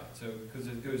outside, so, because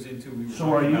it goes into. We were So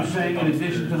are talking you about saying in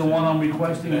addition to the one I'm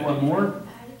requesting, you want more?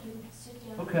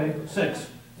 Okay, 6.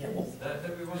 Yeah, well,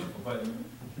 That'd be wonderful, but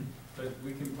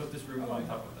we can put this room on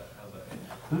top of that, how's that?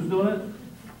 Who's doing it?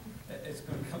 It's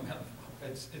gonna come out,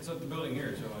 it's up the building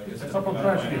here, so I guess. A couple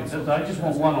trash cans. I just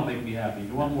want one, will make me happy.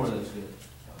 You want more, that's good.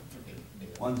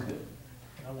 One's good.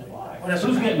 what else?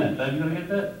 Who's getting that? Are you gonna get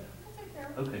that?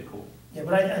 Okay, cool. Yeah,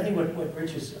 but I think what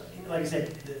Rich is, like I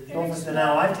said, the office that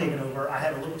now I've taken over, I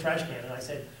have a little trash can, and I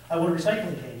said, I want a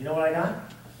recycling can, you know what I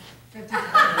got? No,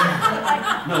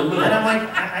 And little. I'm like,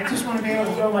 I just want to be able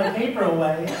to throw my paper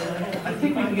away. I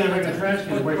think we can get a regular trash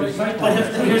can where it's But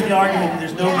recyclable. here's the argument,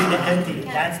 there's nobody to empty it,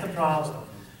 that's the problem.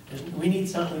 We need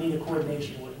a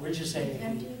coordination, what Rich is saying,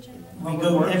 we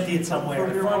go empty it somewhere.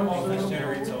 The front office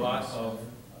generates a lot of.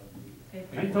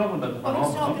 I ain't talking about the front Oh,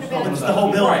 he's office. talking I'm about- It's the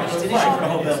whole building, Right, it's it's an issue for the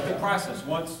whole right, it's the building. process,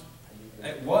 once,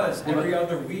 it was every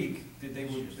other week, that they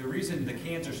would, the reason the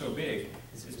cans are so big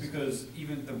is because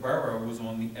even the borough was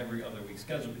on the every other week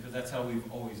schedule, because that's how we've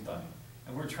always done it.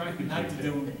 And we're trying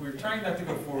not to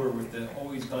go forward with the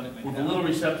always done it With a mentality. little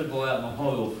receptacle out in the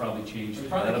hall, will probably change. We that.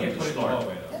 probably That'll can't be put it in the start.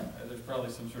 hallway though, there's probably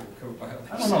some sort of code violation.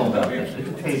 I don't know about that.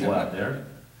 There's a table out there.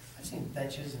 I've seen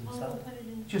benches and stuff.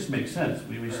 It just makes sense.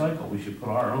 We recycle. We should put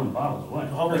our own bottles away.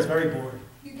 The hallway's very bored.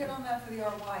 You get on that for the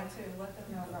RY too, let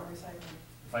them know about recycling.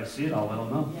 If I see it, I'll let them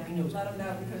know. Yeah, let them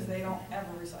know because they don't ever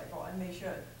recycle and they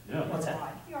should. Yeah. What's that?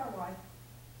 The RY.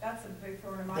 That's a big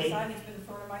thorn in my They- side, it's been a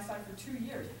thorn in my side for 2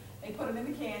 years. They put them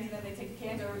in the cans and then they take the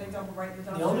cans over, they dump them right in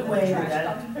the dumpster. The only and way then the that-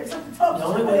 trash dump picks up the dumpster. The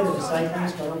only way the They all go in the recycling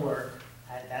is trash. gonna work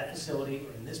at that facility,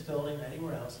 or in this building, or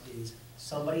anywhere else, is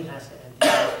somebody has to empty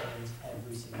those cans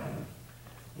every single day.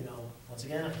 Once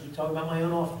again, I keep talking about my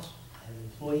own office. I have an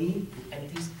employee who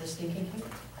empties the stinking can.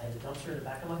 I have a dumpster in the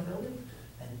back of my building,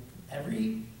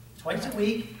 and twice a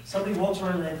week, somebody walks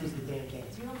around and empties the damn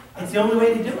cans. It's the only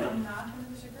way to do it. I'm not gonna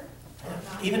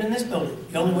disagree. Even in this building,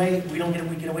 the only way we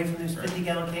get away from those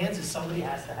 50-gallon cans is somebody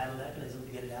has to have a mechanism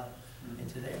to get it out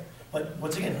into there. But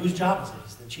once again, whose job is it?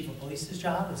 Is it the chief of police's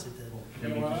job? Is it the?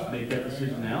 Can we just make that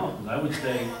decision now? Because I would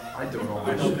say, I don't know.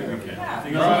 I don't think we can. I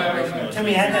think it's- Can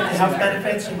we add that to health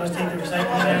benefits? You must take the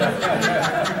recycling out.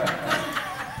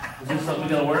 is this something we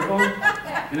gotta work on?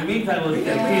 In the meantime, let's We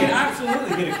get a can can.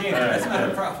 absolutely get a can, that's not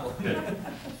a problem. Good.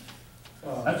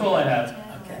 That's all I have.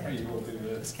 Okay.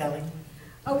 Ms. Kelly?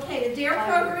 Okay, the DARE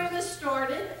program has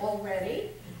started already,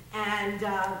 and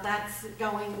that's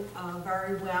going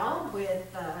very well with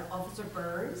Officer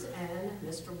Burns and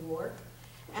Mr. Ward.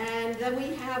 And then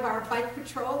we have our bike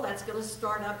patrol, that's going to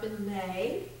start up in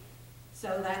May,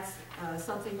 so that's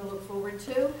something to look forward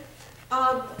to.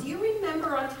 Do you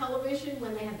remember on television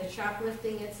when they had the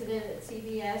shoplifting incident at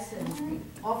CVS and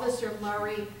Officer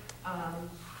Murray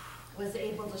was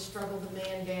able to struggle the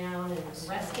man down and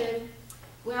arrest him?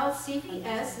 Well,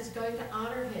 CVS is going to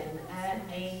honor him at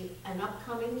an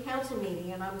upcoming council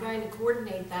meeting, and I'm going to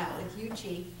coordinate that with you,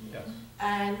 Chief. Yes.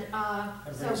 And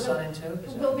Everybody sign too?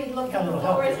 we'll be looking Got a little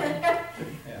help. forward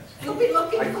Yes. we'll be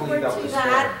looking I forward cleaned up to the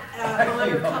that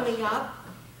honor coming up.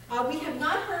 We have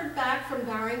not heard back from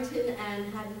Barrington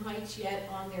and Haddon Heights yet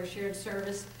on their shared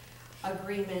service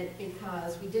agreement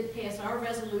because we did pass our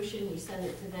resolution, we sent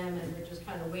it to them, and we're just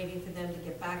kind of waiting for them to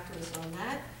get back to us on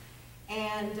that.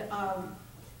 And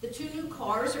the 2 new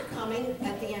cars are coming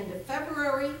at the end of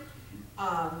February.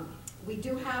 We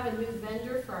do have a new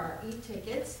vendor for our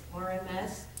e-tickets,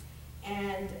 RMS,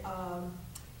 and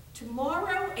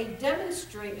tomorrow a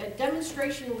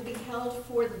demonstration will be held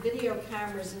for the video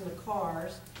cameras in the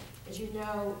cars. As you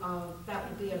know, that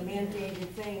will be a mandated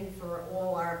thing for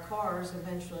all our cars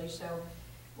eventually, so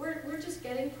we're just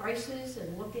getting prices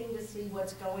and looking to see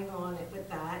what's going on with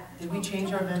that. Did we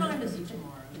change our vendor? What time is it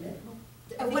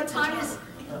tomorrow? What time is,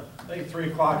 I think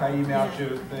 3 o'clock, I emailed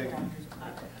you a thing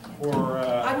for,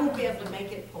 I won't be able to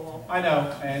make it, Paul. I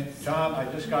know, and John,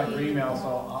 I just got your email,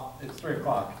 so it's 3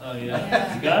 o'clock. Oh,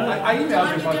 yeah. You got it? I emailed John, you a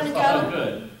you're bunch gonna of stuff. Oh,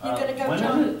 good. You're gonna go, when is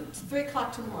John? it? It's 3 o'clock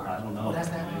I tomorrow. don't know. What has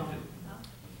that?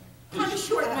 kind of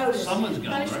short notice. Someone's going,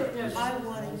 Kind of right? short notice. I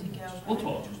wanted to go. We'll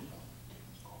talk.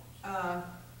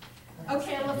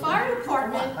 Okay, and the fire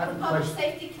department, I have the a public question.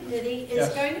 safety committee is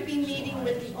Yes. going to be meeting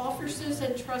with the officers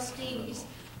and trustees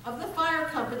of the fire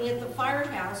company at the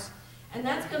firehouse, and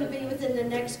that's going to be within the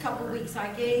next couple of weeks. I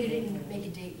You gave, didn't make a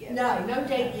date yet. no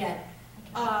date yet.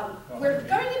 We're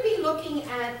going to be looking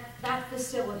at that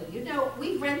facility. You know,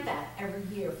 we rent that every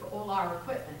year for all our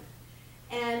equipment.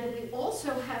 And we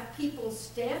also have people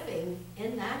staffing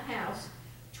in that house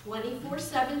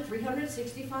 24/7,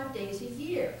 365 days a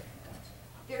year.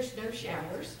 There's no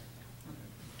showers.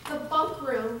 The bunk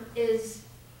room is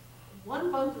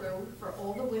one bunk room for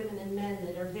all the women and men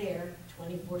that are there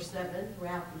 24/7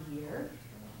 throughout the year.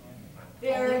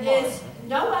 There is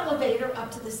no elevator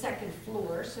up to the second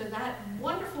floor, so that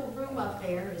wonderful room up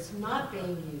there is not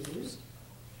being used.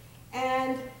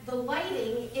 And the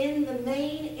lighting in the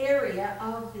main area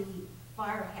of the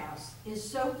firehouse is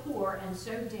so poor and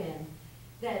so dim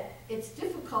that it's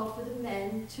difficult for the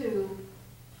men to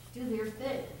do their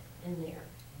thing in there.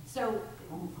 So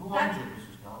Who owns that, it,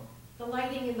 Mrs. Dawn? the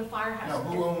lighting in the firehouse. No,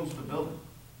 who owns the building?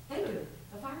 They do,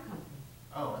 the fire company.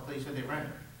 Oh, I thought you said they rent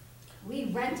it. We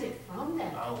rent it from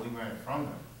them. Oh, we rent it from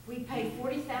them. We pay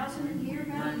 $40,000 a year,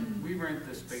 Barry? We rent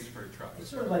the space for a truck. It's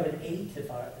sort of like an aid to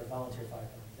fire, the volunteer fire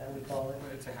company, is that what we call it?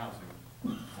 It's a housing.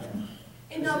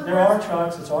 Yeah. In other There are words,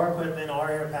 trucks, it's our equipment, our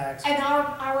air packs. and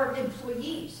our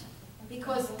employees,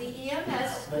 because the EMS,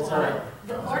 That's squad, all.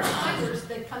 the part-timers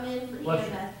that come in for Bless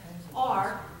you. EMS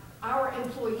are our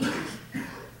employees.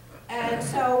 And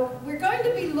so we're going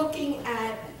to be looking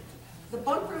at the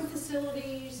bunk room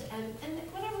facilities and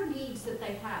whatever needs that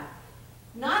they have.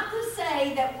 Not to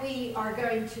say that we are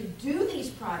going to do these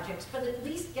projects, but at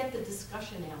least get the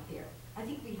discussion out there. I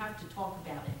think we have to talk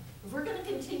about it. If we're going to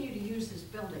continue to use this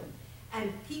building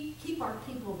and keep our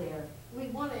people there, we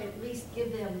want to at least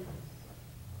give them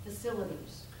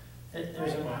facilities.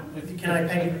 There's a, can I,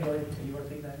 Peggy, you want to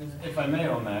take that? If I may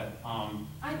on that,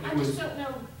 I it just was, don't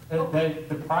know.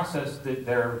 the process that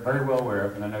they're very well aware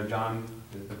of, and I know John,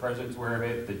 the president's aware of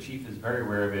it, the chief is very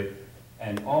aware of it,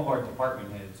 and all of our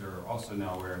department heads are also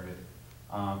now aware of it.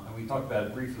 And we talked about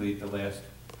it briefly at the last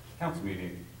council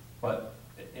meeting, but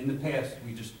in the past,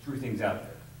 we just threw things out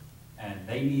there. And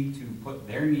they need to put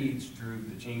their needs through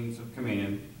the chains of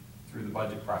command through the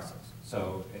budget process.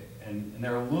 So, and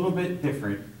they're a little bit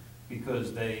different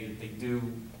because they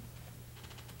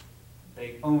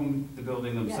own the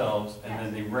building themselves and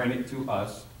then they rent it to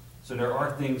us. So there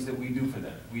are things that we do for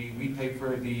them. We pay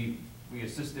for we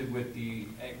assisted with the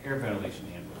air ventilation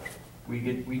handler.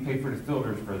 We pay for the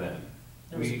filters for them.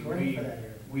 There was a grant for that area.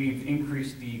 We've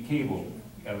increased the cable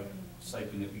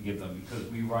stipend that we give them because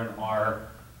we run our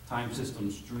time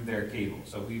systems through their cable.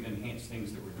 So we've enhanced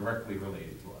things that were directly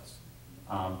related to us.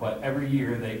 But every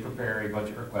year they prepare a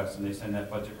budget request and they send that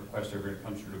budget request over and it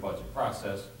comes through the budget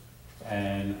process.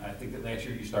 And I think that last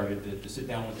year you started to sit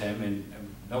down with them and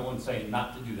no one's saying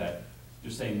not to do that.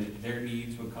 Just saying that their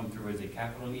needs would come through as a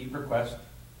capital need request.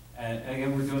 And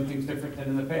again, we're doing things different than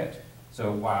in the past.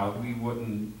 So while we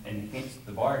wouldn't enhance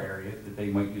the bar area that they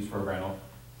might use for a rental,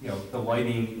 you know, the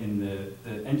lighting in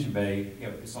the engine bay, you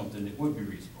know, is something that would be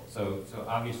reasonable. So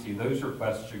obviously those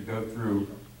requests should go through,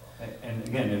 and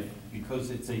again,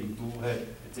 because it's a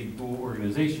dual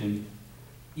organization,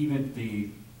 even the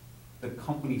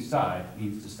company side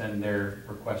needs to send their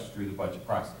requests through the budget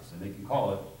process, and they can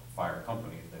call it fire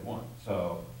company if they want.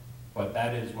 So, but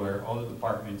that is where all the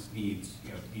departments need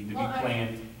to be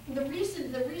planned. The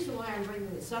reason why I'm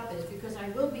bringing this up is because I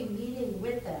will be meeting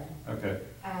with them. Okay.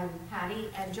 And Patty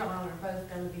and John are both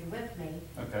going to be with me.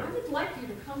 Okay. I would like you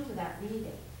to come to that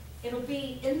meeting. It'll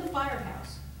be in the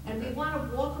firehouse, and we want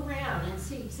to walk around and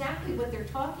see exactly what they're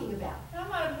talking about. And I'm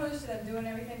not opposed to them doing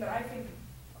everything, but I think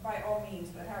by all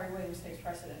means that Harry Williams takes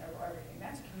precedent over everything.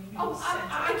 That's a community Oh, center.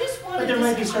 I just wanted But to. there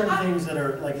might be certain things that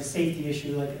are like a safety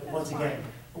issue, like, once again,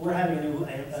 we're having a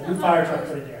new fire truck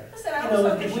put in there. Listen, I You know, also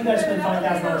if think we we gotta should spend have an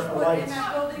 $5,000 elevator for put in lights.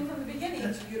 that building from the beginning to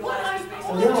What utilize I- the space.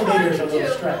 Well, all the I'm trying elevator's to a little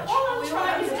do- stretch. All I'm We trying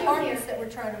have to do departments here that we're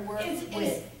trying to work is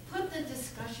with. put the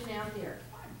discussion out there.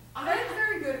 They're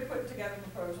very good at putting together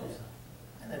proposals.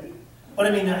 But I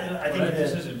mean, I think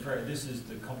This that, isn't this is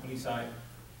the company side.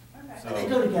 Okay. they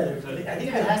go together. I think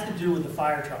if it has to do with the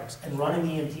fire trucks and running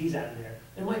the EMTs out of there,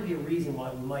 there might be a reason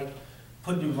why we might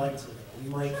put new lights in there. We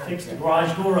might fix the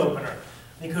garage door opener,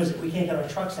 because we can't get our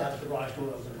trucks out if the garage door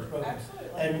opener is broken.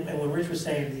 Absolutely. And when Rich was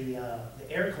saying the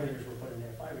air cleaners were put in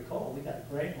there, if I recall, we got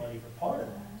grant money for part of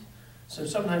that. So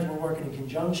sometimes we're working in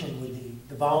conjunction with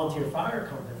the volunteer fire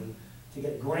company to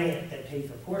get a grant that paid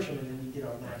for a portion, and then we did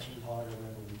our matching part or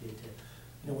whatever we did to,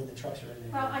 know, when the trucks are in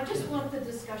there. Well, I just want the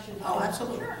discussion. to Oh, go.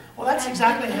 absolutely. Sure. Well, that's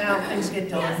exactly how things get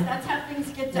Yes, done. that's how things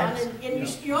get done,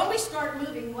 Yes. and you only start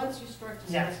moving once you start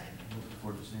Yes. discussing. Looking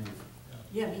forward to seeing it.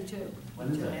 Yeah, me too. When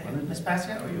is that? When is Ms. it?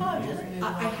 Pascal, are you? I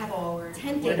have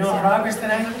 10 days. We're doing progress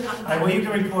today? All right, well, you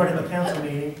can report in the council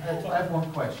meeting. I have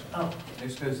one question. Oh,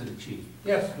 This goes to the chief.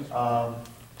 Yes,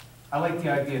 I like the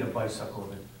idea of the bicycle,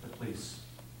 the police.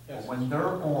 yes. When they're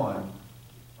on,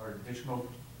 or additional,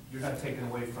 you're not taking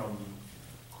away from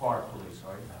car police,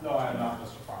 are you? No, I am not,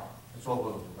 Mr. Farmer. It's all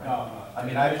over, No, right? I'm not. I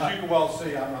mean, As you can well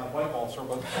see, I'm not a bike officer,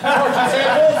 but unfortunately,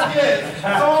 Sam is, so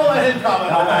I'll let him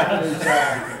comment on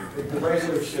that. If the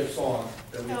regular shift's on,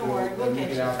 then we Don't worry, do, we'll then we get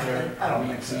get you. out there, I don't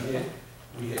and think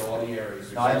we hit all the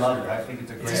areas. No, I love it, I think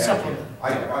it's a it's great a idea.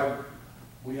 supplement.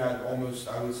 We had almost,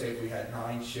 I would say if we had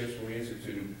 9 shifts when we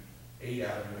instituted, 8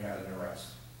 out of them we had an arrest.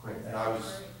 Great. And I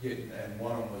was getting, and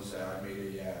one of them was, I made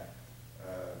a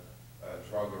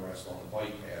drug arrest on the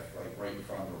bike path, like right in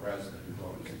front of a resident who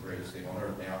thought it was the greatest thing on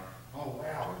earth. Now, oh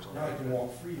wow, now I can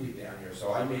walk freely down here.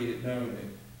 So I made it known that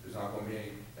there's not gonna be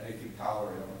anything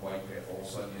tolerated on the bike path. All of a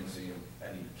sudden you didn't see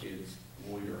any kids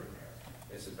loitering there.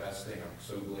 It's the best thing. I'm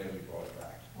so glad we brought it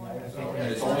back. So,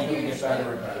 and it's only gonna get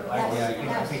better and better.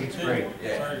 I think it's great.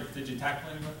 Yeah. Sorry, did you tackle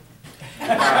anybody?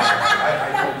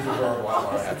 I told you the verbal,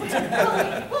 I have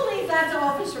to. We'll leave that to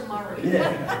Officer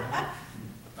Murray.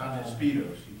 Not the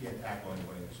speedos, you can't tackle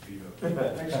anybody in the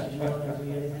speedos. Rich, did you want to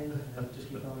do anything? Just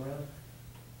keep going around?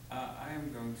 I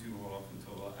am going to hold off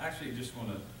until, actually, just want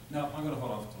to, no, I'm going to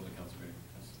hold off until the council meeting.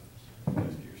 That's, you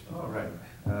guys do your stuff. All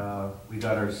right. We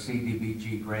got our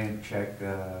CDBG grant check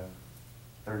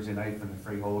Thursday night from the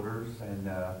freeholders, and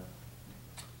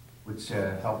which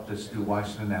helped us do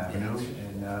Washington Avenue.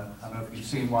 And I don't know if you've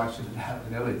seen Washington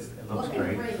Avenue, it looks Looking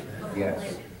great. great, looking Yes.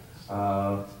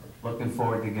 great. Looking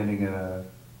forward to getting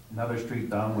another street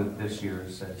done with this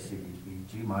year's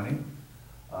CDBG money.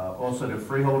 Also, the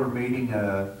freeholder meeting,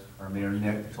 our Mayor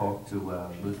Nick talked to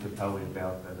Lou Capelli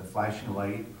about the flashing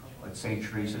light at St.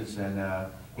 Teresa's, and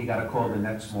he got a call the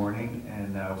next morning,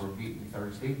 and we're meeting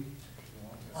Thursday.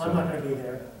 I'm not gonna be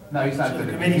there. No, he's not So the going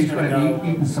to, committee's he's going gonna to go. be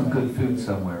eating some good food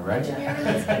somewhere, right?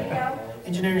 Engineering's gonna go.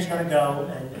 Engineering's gonna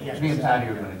go, and yeah. Me and Patty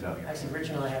are going to go. Actually, Rich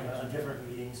and I have a different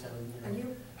meeting, so, Are you know.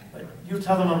 you, But you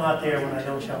tell them I'm not there when I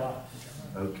don't show up.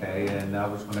 Okay, and I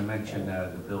was going to mention the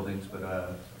buildings, but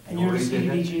And you're the Lori did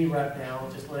it. CDBG rep now,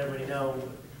 just to let everybody know,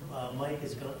 Mike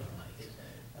is going,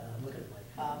 look at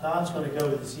Mike. Bob's gonna go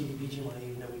to the CDBG one,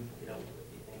 even though we, you know,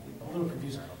 a little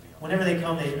confused. Whenever they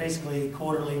come, they basically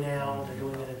quarterly now, they're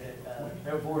doing it at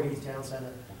their Voorhees Town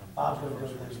Center. Bob's gonna go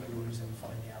to those meetings and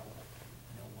find out,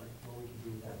 you know, what we can do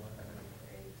with that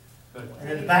one. And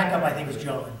then the backup, I think, is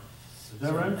John. Is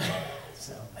that right?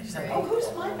 So, I just have. oh,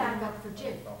 who's my backup for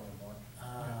Jim?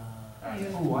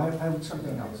 Oh, I have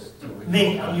something else.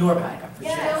 Me, I'm your backup for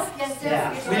sure. Yes,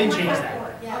 Yeah, we didn't change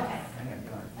that.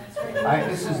 Yeah.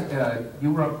 This is,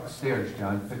 you were upstairs,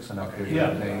 John, fixing up there the Yeah.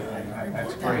 other day, and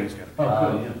that's great.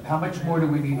 Oh, good, yeah. How much more do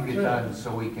we need to get done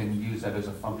so we can use that as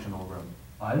a functional room?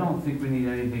 I don't think we need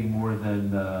anything more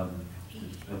than,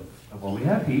 well, we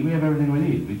have heat, we have everything we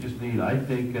need. We just need, I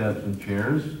think, some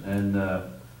chairs and, Do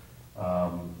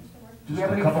we just have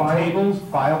a any couple tables.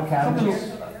 file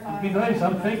cabinets? It'd be nice,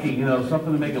 I'm thinking, you know,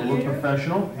 something to make it look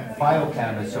professional. File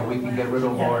cabinets, so we can get rid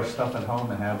of all our stuff at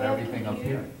home and have everything up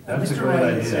here. That's a Mr. great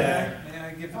Wright is, idea. May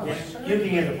I give the Yeah, plan? you can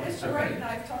give the plan. Mr. Wright and I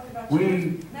have talked about We,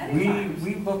 chairs many times.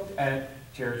 we looked at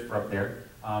chairs for up there,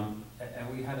 and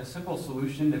we had a simple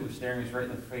solution that was staring us right in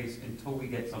the face until we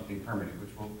get something permanent,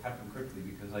 which will happen quickly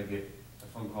because I get a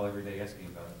phone call every day asking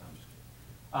about it.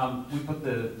 I'm just kidding. We put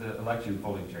the election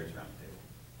folding chairs around the table.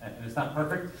 And it's not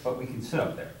perfect, but we can sit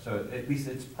up there. So at least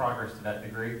it's progress to that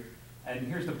degree. And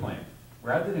here's the plan.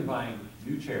 Rather than buying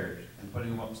new chairs and putting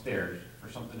them upstairs for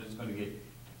something that's going to get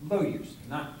low use,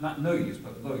 not no use,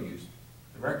 but low use,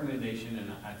 the recommendation,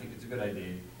 and I think it's a good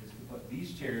idea, is to put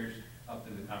these chairs up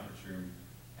in the conference room.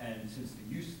 And since the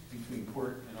use between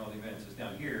court and all the events is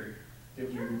down here,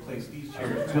 that we replace these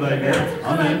chairs. Good idea. That's a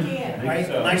I'm good in. idea. Think Right,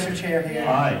 so. nicer chair here.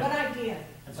 Aye. Good idea.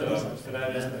 So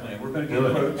that is the plan. We're going to Do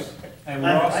get it. quotes. And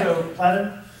we're also,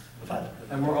 Pleather?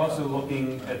 and we're also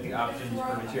looking at the options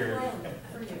for the chairs.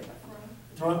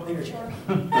 Throw up bigger chair.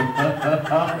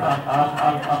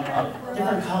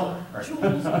 Different color.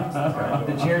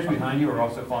 The chairs behind you are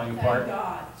also falling apart. Thank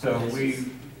God. So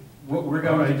what we're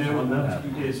going to Alright, so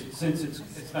that do is, since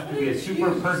it's not going to be a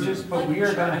super purchase, but we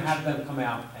are going to have them come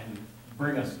out and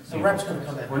bring us. The rep's gonna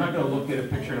come in. We're not going to look at a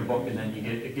picture in a book and then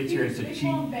it gets here, it's a They cheap.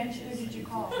 call them benches. Who did you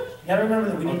call? You gotta remember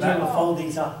that we need to be able to fold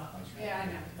these up. Yeah,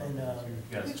 I know. And,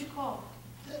 Yes. Who'd you call?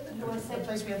 The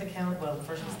place we have the county, well,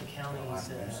 first is the county's,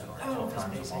 office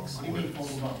basics. What do you mean fold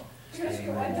them up?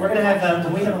 We're gonna have,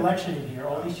 when we have election in here,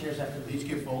 all these chairs have to These be,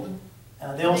 get folded? they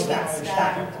all They get stack, they're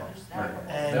stacked. stackable.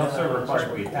 And, They also require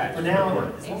to be attached. For now,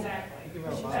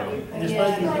 Exactly. and they're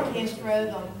supposed to be. Yeah, you can't throw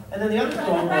them. And then the other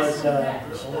thought was,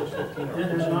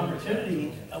 there's an opportunity,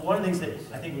 one of the things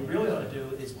that I think we really ought to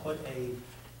do is put a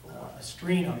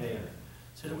screen up there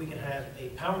so that we can have a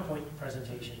PowerPoint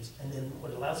presentations, and then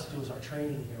what it allows us to do is our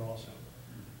training here also.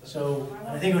 So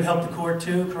I think it would help the court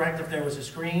too, correct, if there was a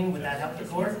screen, would that help the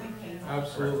court?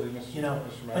 Absolutely, Mr. You know,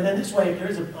 Mr. Mayor. but then this way, if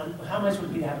there's how nice would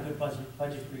it be to have a good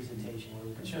budget presentation where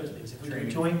we could show things, if we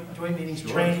do joint meetings,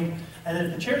 training, and then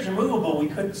if the chairs are movable, we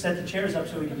could set the chairs up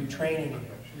so we can do training in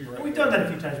here. We've done that a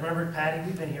few times, remember Patty,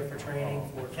 we've been here for training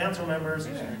for council members,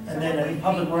 and then I think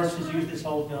Public Works has used this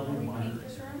whole building.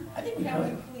 I think we Can we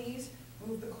could. please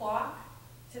move the clock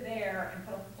to there and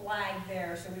put a flag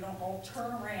there so we don't all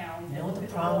turn around? You know what the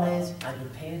problem is? I've been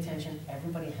paying attention,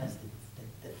 everybody has,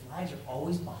 the flags are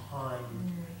always behind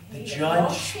the Don't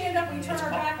judge. stand up and turn our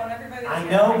back on everybody that's I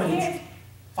here. know, but can't- it's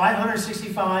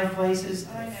 565 places,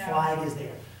 I and the know. flag is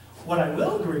there. What I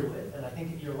will agree with, and I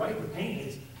think that you're right with Payne,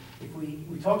 is if we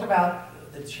talked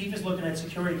about, the chief is looking at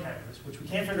security cameras, which we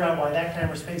can't figure out why that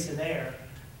camera's facing there,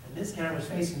 and this camera's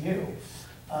facing you.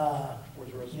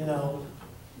 You know,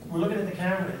 we're looking at the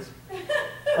cameras,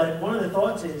 but one of the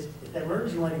thoughts is, if that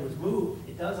emergency lighting was moved,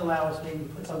 it does allow us maybe to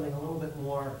put something a little bit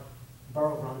more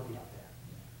Borough of Runnemede up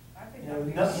there. I think You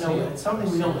that would know, be it's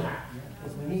something we don't have,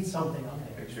 because we need something up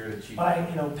there. Picture of the chief. By,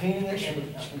 painting it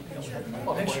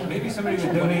and, picture. Maybe somebody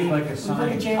would donate like a We sign.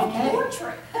 look at a JFK.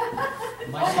 portrait. Oh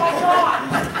my God,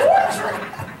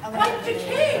 portrait, like the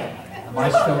king. Am I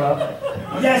still up?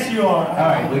 Yes, you are. All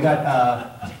right, we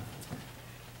got,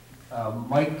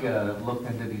 Mike looked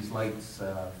into these lights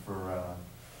for,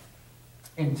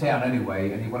 in town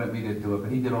anyway, and he wanted me to do it,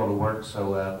 but he did all the work, so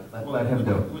let him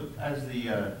do it. As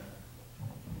the,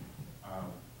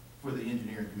 for the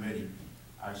engineering committee,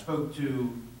 I spoke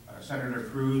to Senator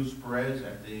Cruz Perez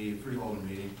at the freeholder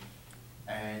meeting,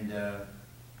 and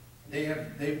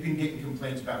they've been getting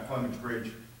complaints about Clements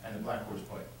Bridge and the Black Horse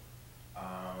Pike.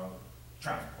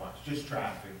 Traffic-wise, just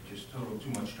traffic, just total too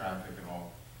much traffic and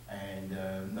all, and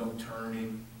no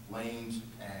turning lanes,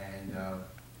 and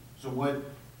so what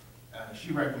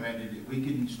she recommended, we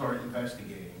can start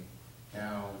investigating.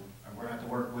 Now, we're gonna have to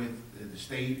work with the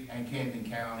state and Camden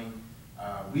County.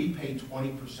 We pay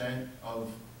 20%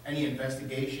 of any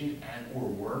investigation and or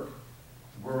work.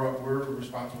 We're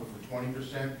responsible for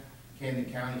 20%. Camden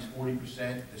County's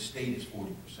 40%. The state is 40%.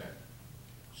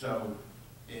 So,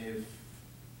 if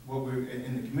what we're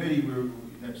in the committee,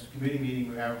 next committee meeting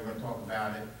we're going to talk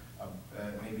about it.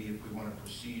 Maybe if we want to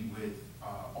proceed with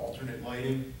alternate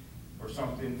lighting or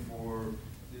something for.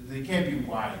 They can't be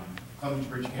wide. Clements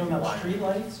Bridge can't be About wide. street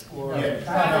lights or? Yeah,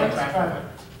 Traffic. traffic.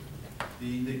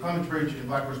 The Clements Bridge and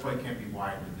Black Horse Pike can't be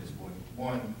wide at this point.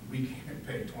 One, we can't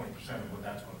pay 20% of what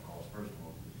that's going to cost, first of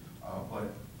all.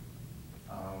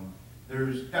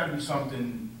 There's got to be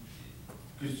something,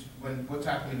 because what's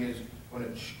happening is when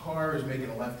a car is making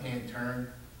a left-hand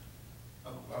turn,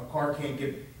 a car can't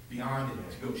get beyond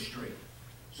it to go straight.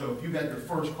 So if you got the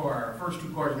first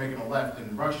two cars making a left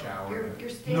in rush hour, You're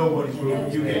standing. nobody's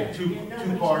moving. You get two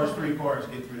Nobody's cars, moving. 3 cars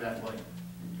get through that light.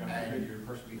 Kind of your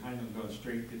person behind them going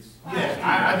straight gets. Yeah,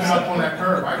 I've been up on that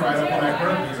curve, I ride up on that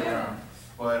curve to get around.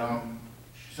 But,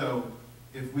 so,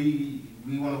 if we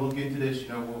wanna look into this,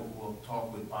 we'll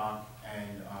talk with Bob and,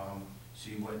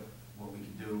 see what we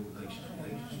can do.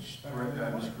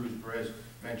 Like Ms. Cruz Perez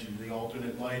mentioned the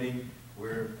alternate lighting,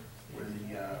 where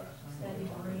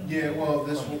yeah, well,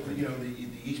 this will, the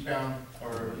eastbound,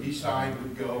 or east side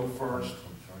would go first,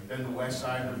 then the west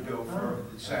side would go for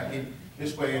second.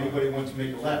 This way, anybody wants to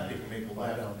make a left, they can make a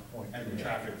left, and the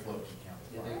traffic flows.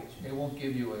 Yeah, they won't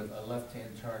give you a left-hand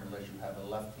turn unless you have a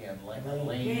left-hand Yeah,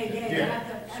 lane. you Yeah. have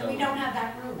to, and we don't have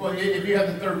that room. Well, if you have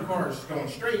the third cars going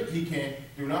straight, he can't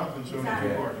do nothing, so the Exactly.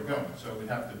 2 cars are going. So we'd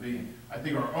have to be, I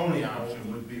think our only option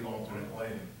would be alternate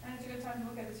lighting. And it's a good time to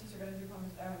look at it since you're gonna do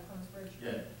Clements Bridge.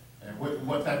 Yeah, and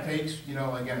what that takes,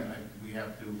 again, we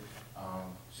have to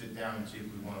sit down and see if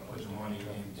we want to put some money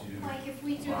into. Like if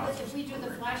we do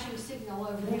the flashing signal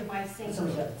over there by St.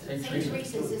 St.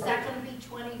 Teresa's, is that gonna be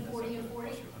 20, 40, and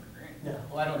 40? No.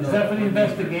 Well, I don't know. Is that for the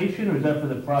investigation or is that for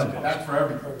the project? That's for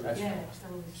everything. Yeah.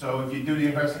 So if you do the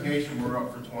investigation, we're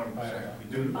up for 20%. If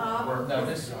we do the work.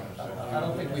 No, I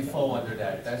don't think we fall under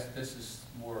that. This is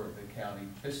more of the county.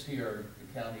 This here,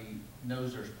 the county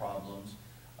knows there's problems.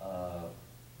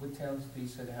 What towns do you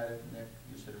said had it, Nick?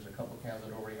 You said there's a couple towns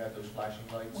that already had those flashing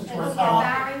lights? Which And one?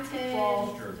 Barrington,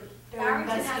 They're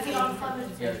Barrington has it on investigating.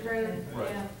 Clemens Yeah. Road, Right.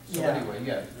 yeah. So Yeah. anyway,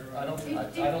 yeah, I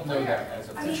don't know that as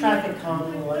of. I The mean, traffic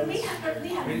calming But we lights. had, we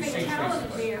had We a didn't say fatality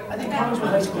traces. there. I think Collinswood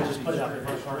High School just put it up,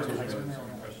 Collinswood High School.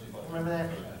 Remember that?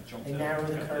 They narrow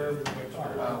the curve.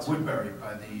 and Woodbury,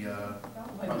 by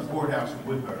the courthouse in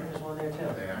Woodbury. There's one there too.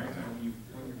 There. When you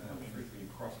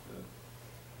cross the.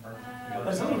 But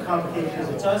it's a little complicated because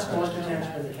it's us, Gloucester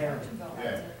Township, and the county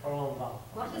Yeah. are all involved.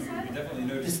 What was You that? definitely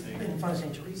This, noticed the. in front of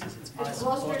St. Teresa's, it's us, It's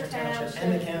Gloucester Township,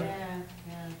 and the county. Yeah,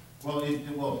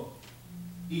 yeah. Well,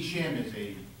 East Sham is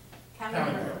a county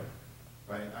County road, road.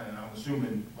 right? And I'm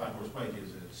assuming Black Horse Pike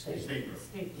is a State. state road.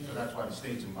 State. So that's why the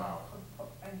state's involved.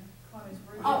 And Clemens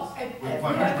Bridge. Oh, With and,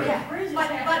 Clemens Bridge.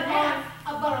 yeah,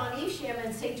 but on Evesham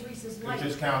and St. Teresa's It's Light.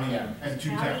 just county and two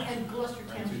County towns. and Gloucester And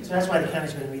Township. So that's why the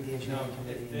county's gonna meet the Now, engineering if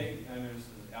committee. they, I know this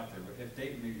is out there, but if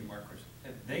they, maybe Mark,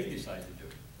 if they decide to do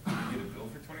it, do we get a bill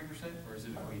for 20%, or is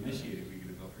it if we initiate it, we get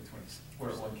a bill for 20%?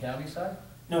 Where, on county side?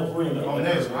 No, we're gonna. On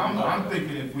this, I'm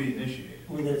thinking if we initiate it.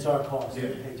 We, it's our cost. Yeah.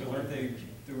 We pay So aren't they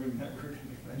doing that work?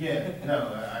 Yeah,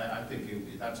 no, I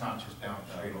think that's not just down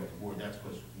straight off the board, that's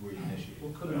because we initiate.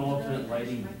 What could an alternate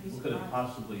lighting, what could it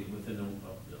possibly, within a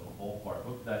ballpark,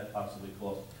 what could that possibly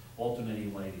cost,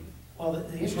 alternating lighting? Well, the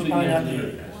issue's Including probably the not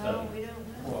engineer. the, Well, we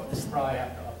don't know. Well, this probably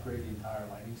have to upgrade the entire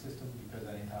lighting system, because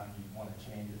anytime you want to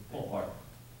change it, Ballpark.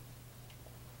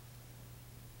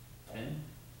 10,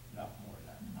 not more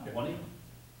than that. 20?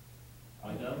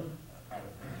 I know.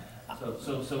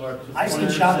 So our. I've seen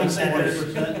shopping 20%, centers.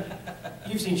 20%?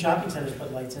 You've seen shopping centers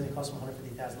put lights in, it costs them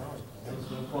 $150,000.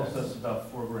 So it costs us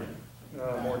about $4,000.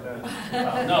 More than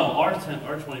that. No, our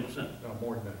 20%. No,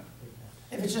 more than that.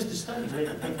 If it's just a study, they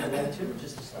can pay for that too,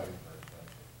 just a study.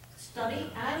 Study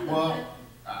and. Well,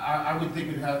 I would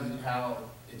think it's how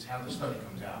the study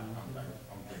comes out, I'm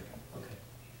thinking, Okay.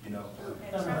 you know?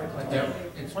 Doesn't hurt. Yeah,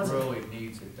 it's really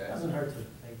needs it, that's. Doesn't hurt to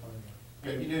make money.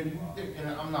 Yeah, you know, and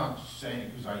I'm not saying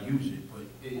it because I use it, but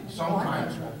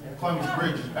sometimes Clemens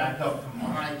Bridge is backed up from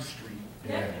my street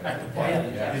at the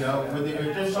plant, Yeah. you know? If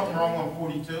there's something wrong on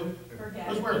 42, Forget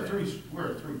because it.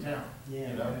 we're a through town, Yeah,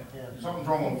 you know? yeah. If something's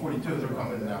wrong on 42, they're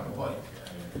coming down the pike.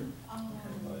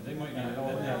 They might And not, it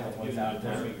all depends on what's out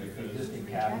there, if the existing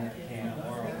cabinet can't.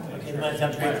 Okay, they might have to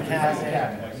upgrade the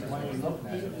cabinet. You might be looking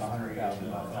at it,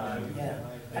 $100,000 by the time. Yeah,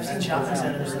 I've seen shopping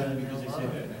centers. What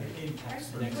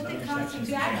the constant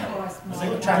jack cost, It's Mark?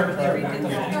 like a tractor play.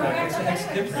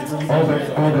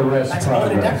 All the rest I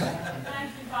told it definitely.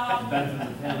 Benefit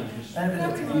of the town is just.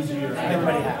 Benefit of the easier,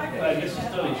 everybody happy. But I guess the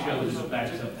study shows it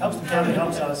backs up. Helps the county,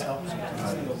 helps us, helps.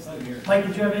 Mike,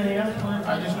 did you have anything else?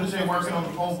 I just want to say, working on the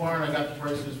pole barn, I got the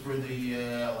prices for the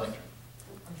electric.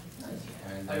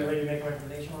 And, Are you ready to make a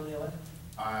recommendation on the election?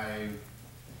 I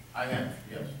am,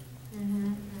 yes. I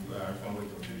was gonna wait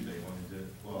till Tuesday when we did,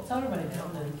 well, Tell everybody now,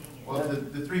 and then, well,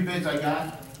 the three bids I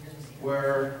got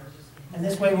were, and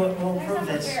this way we'll approve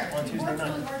this on Tuesday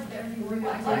night.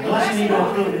 Unless Unless you need to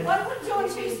approve it. What are we doing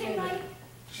Tuesday night?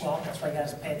 Well, that's why you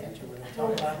guys pay attention, we're gonna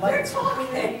talk about We're lights.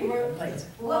 talking. Lights.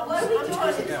 What are we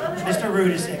doing? Mr.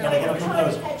 Rude is gonna get a I'm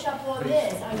trying to proposal. catch up on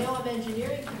this. I know I'm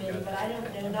engineering committee, but I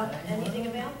don't know anything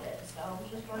about this, so I'm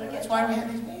just trying to get. That's why we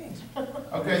have these meetings.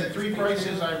 okay, the three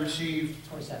prices I received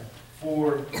 27.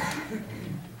 for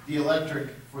the electric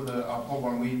for the pole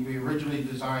barn, we originally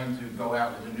designed to go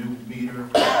out with a new meter,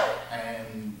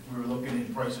 and we were looking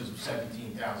at prices of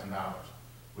 $17,000,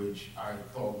 which I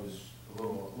thought was a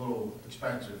little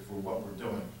expensive for what we're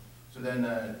doing. So then,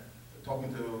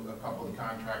 talking to a couple of the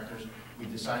contractors, we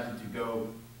decided to go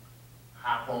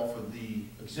hop off of the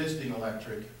existing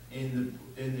electric in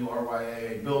the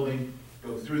RYAA building,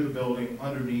 go through the building,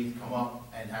 underneath, come up,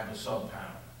 and have a sub-panel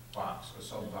box, a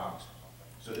sub-box.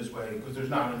 So this way, because there's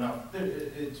not enough,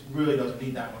 it really doesn't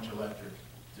need that much electric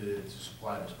to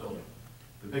supply this building.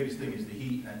 The biggest thing is the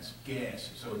heat, and that's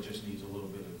gas, so it just needs a little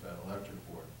bit of electric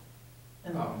for it.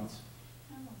 And the lights.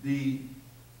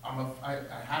 I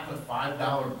have a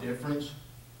 $5 difference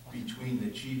between the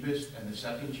cheapest and the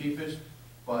second cheapest,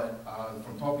 but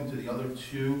from talking to the other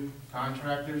two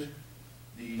contractors,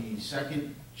 the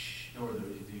second or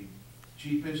the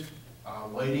cheapest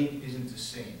lighting isn't the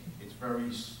same. It's very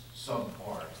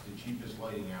subpar. It's the cheapest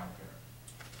lighting out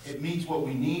there. It meets what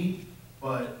we need,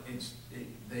 but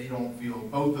they don't feel,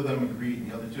 both of them agreed,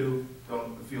 the other two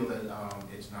don't feel that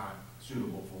it's not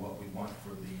suitable for what we want for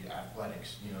the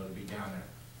athletics, you know, to be down there.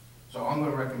 So I'm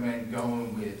going to recommend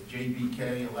going with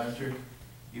JBK Electric.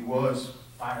 It was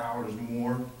 $5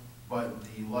 more, but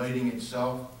the lighting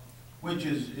itself, which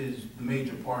is the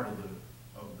major part of the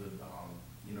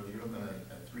you know, you're looking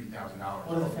at $3,000.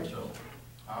 What are the fixtures?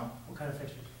 What kind of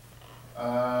fixtures?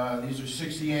 These are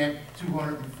 60 amp,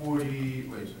 240,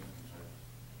 wait a second,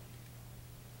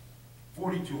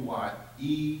 42 watt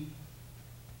E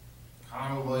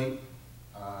Conolight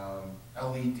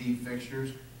LED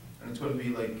fixtures, and it's going to be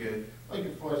like a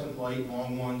fluorescent light,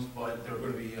 long ones, but they're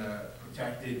going to be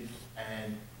protected,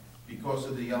 and because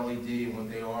of the LED and what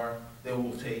they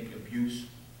will take abuse.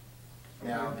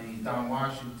 Now, the Don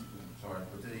Washington, sorry,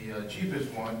 but the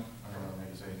cheapest one, I don't know if I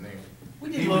can say his name. We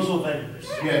did local vendors.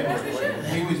 Yeah,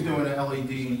 he was doing an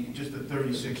LED, just a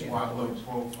 36 watt low It's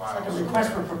profile. like a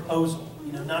request for proposal,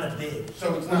 you know, not a bid.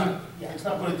 So it's not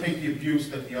going to take the abuse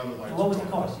that the other lights. And what was the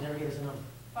cost? You never gave us a number.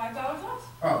 $5 less?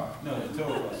 Oh, No, the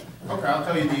total cost. okay, I'll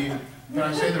tell you can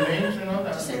I say the names or no?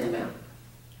 Just say the amount.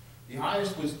 The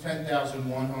highest was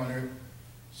 10,100,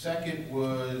 second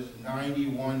was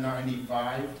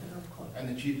 91.95, and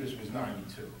the cheapest was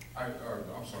 92. I'm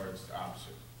sorry, it's the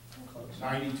opposite.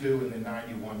 92 and then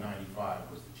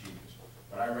 91.95 was the cheapest.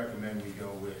 But I recommend we go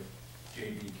with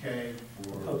JBK for,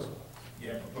 Proposal.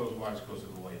 yeah, proposal wise because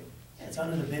of the lighting. Yeah, it's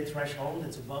under the bid threshold,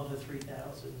 it's above the 3,000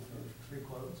 for 3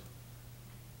 quotes.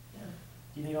 Yeah.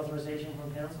 Do you need authorization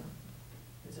from council?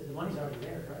 The money's already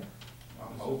there, right?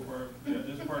 I'm This hoping. is part, yeah,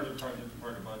 this is part of the project,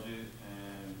 part of the budget,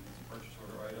 and it's a purchase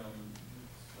order item.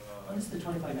 Oh, this is the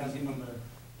 25,000 from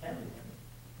the county.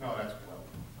 No, that's well.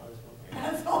 Oh, this one.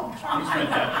 That's all. We spent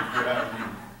that before that,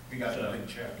 we got the big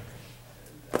check.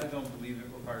 I don't believe it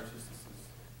requires this. This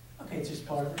is Okay, it's just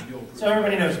part of it. you'll approve. So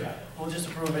everybody knows about it. We'll just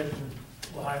approve it and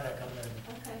we'll hire that company.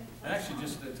 Okay. And actually,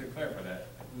 just to clarify that,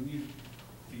 when you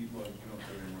don't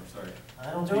do it anymore, sorry.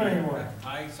 I don't do it anymore.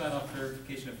 I sign off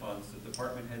verification of funds, the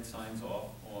department head signs off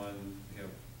on,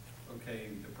 okay,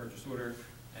 the purchase order,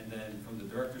 and then from the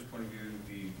director's point of view,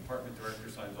 the department director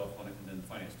signs off on it, and then the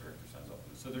finance director signs off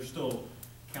on it. So there's still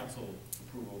council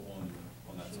approval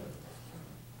on that side.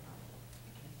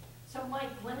 So Mike,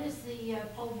 when is the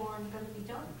pole barn going to be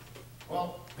done?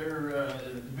 Well, they're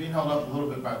being held up a little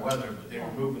bit by weather, but they're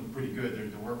moving pretty good.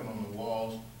 They're working on the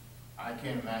walls. I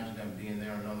can't imagine them being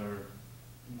there another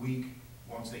week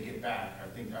once they get back. I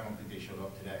don't think they showed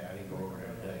up today. I didn't go over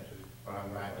there today. But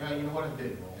I'm glad, yeah, you know what, I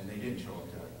did, and they didn't show up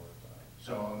today.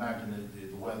 So I imagine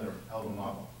that the weather held them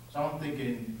up. So I'm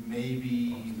thinking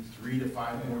maybe 3 to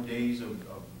 5 more days of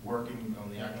working on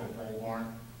the actual pole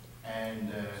barn.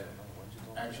 And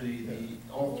actually,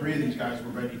 all 3 of these guys were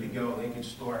ready to go. They can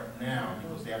start now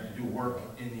because they have to do work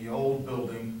in the old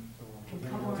building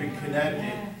to connect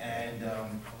it. And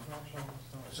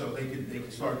so they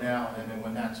could start now, and then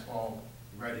when that's all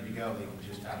ready to go, they can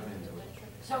just tap into it.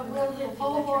 So will the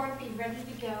pole barn be ready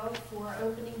to go for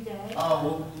opening day?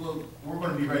 Oh, well, we're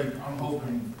going to be ready, I'm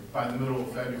hoping, by the middle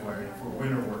of February for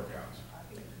winter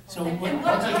workouts. So And what,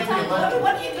 once I get the electric-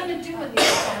 what are you going to do in the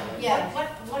Yeah,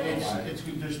 what is?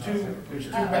 There's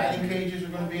two batting cages are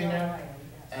going to be in there,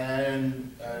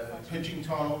 and a pitching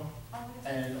tunnel,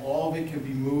 and all of it can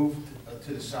be moved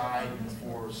to the side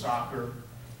for soccer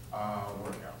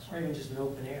workouts. or even just an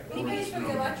open air? Who pays for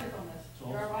the electric on this?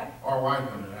 Your RY? RY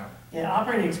coming out. Yeah,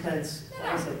 operating expense,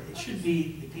 like I said, it should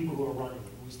be the people who are running it.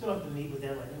 We still have to meet with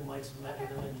them. I know Mike's met with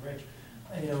them and Rich.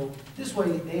 You know, this way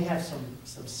they have some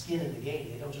skin in the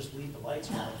game. They don't just leave the lights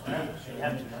on forever. They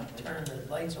have to turn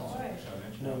the lights on.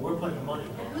 You know, we're putting the money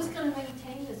And on. who's going to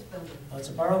maintain this building? Well, it's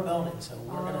a borough building, so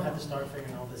we're gonna have to start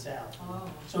figuring all this out. Oh.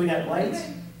 So we got lights,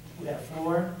 we got a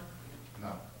floor.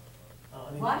 No.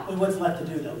 I mean, What? what's left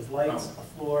to do though, is lights, a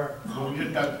floor, So we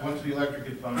just got, once the electric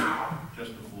gets done,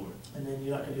 just the floor. and then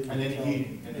you're not gonna do the. And then the utility.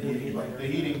 heating, and And the then heating, later. the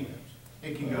heating,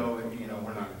 it can go, you know,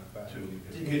 we're not too,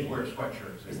 the kids wear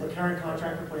sweatshirts. Is the current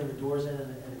contractor putting the doors in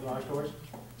and the garage doors?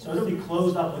 So it'll be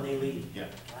closed up when they leave? Yeah.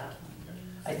 Wow.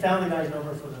 I found the guy's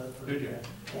number for the. Did you?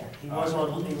 Yeah, he was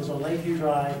on Lakeview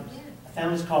Drive, I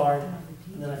found his card,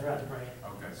 and then I forgot to bring it.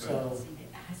 Okay, good. So,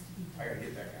 I gotta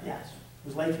get that guy. yes, it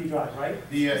was Lakeview Drive, right?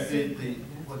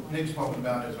 What Nick's talking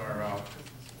about is our,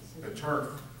 the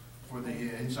turf for the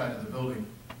inside of the building.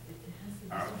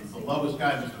 The lowest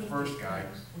guy was the first guy,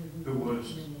 who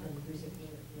was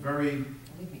very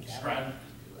strategic.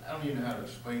 I don't even know how to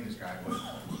explain this guy, but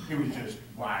he was just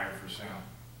wired for sound.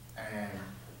 And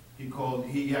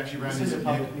he actually ran This is into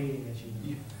a public Nick. meeting, as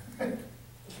you know.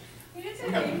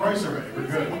 We got the price already, we're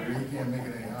good, we can't make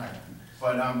it any higher.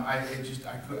 But I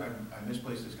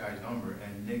misplaced this guy's number,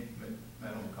 and Nick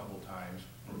met him a couple of times,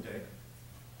 or Dick.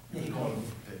 Yeah, he He called him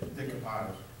Dick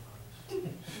Capados.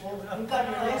 Well, you got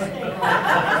your last name.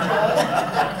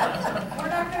 We're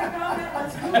not gonna comment,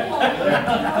 let's move on.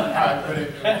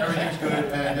 But everything's good,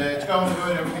 and it's going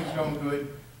good, everything's going good.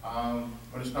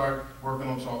 Gonna start working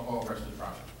on softball the rest of the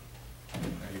project.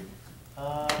 Thank you.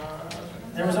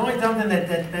 There was only something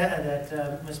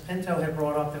that Ms. Pinto had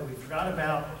brought up that we forgot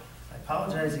about. I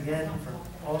apologize again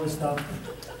for all this stuff.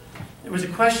 There was a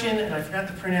question, and I forgot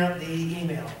to print out the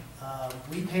email.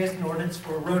 We passed an ordinance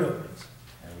for road openings.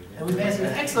 And we passed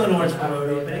an excellent ordinance for road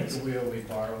openings. The wheel we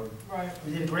borrowed. Right.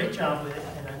 We did a great job with it,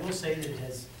 and I will say that it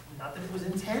has, not that it was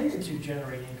intended to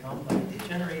generate income, but it did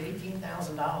generate $18,000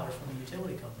 from the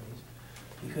utility companies,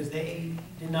 because they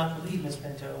did not believe Ms.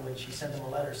 Pinto when she sent them a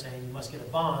letter saying you must get a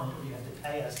bond or you have to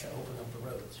pay us to open up the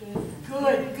roads.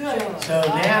 Good. So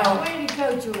now, Way to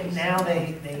go, Joyce. now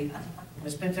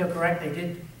Ms. Pinto, correct, they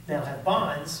did now have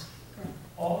bonds,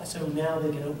 so now they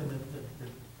can open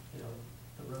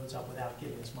the roads up without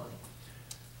giving us money.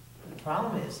 The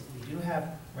problem is, we do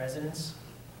have residents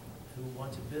who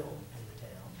want to build in the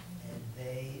town, and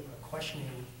they are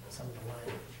questioning some of the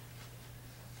language.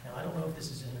 Now, I don't know if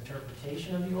this is an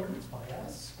interpretation of the ordinance by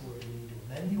us, or do we need to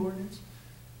amend the ordinance.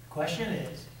 The question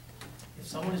is, if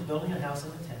someone is building a house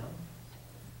in the town,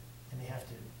 and they have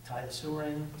to tie the sewer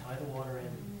in, tie the water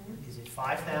in, is it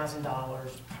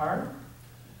 $5,000 per?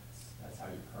 That's how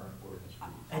your current ordinance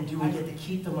reads. And do we get to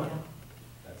keep the money?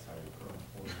 That's how your current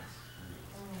ordinance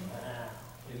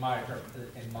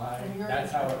reads. Wow.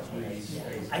 That's how it reads.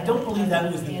 I don't believe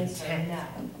that was the intent,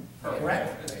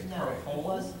 correct? Per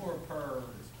hole or per?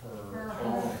 Per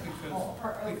hole.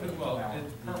 Because, well,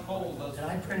 per hole does. Did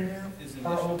I print it out? Is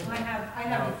Per hole. I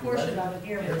have a portion of it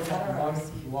here. Here,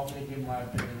 you want me to give my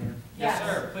opinion here? Yes,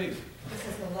 sir, please. This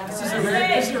is the letter.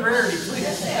 This is a rarity,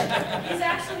 please. He's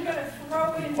actually gonna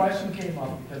throw The in. question came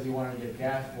up because he wanted to get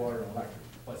gas, water, and electric,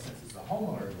 but since it's the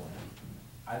homeowner's one,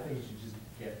 I think you should just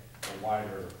get a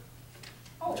wider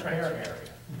fair area.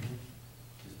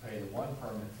 Just pay the one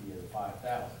permit fee of the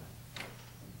 $5,000,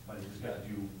 but he's just gotta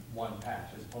do one patch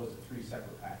as opposed to 3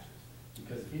 separate patches.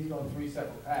 Because if he's going 3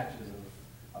 separate patches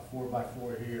of a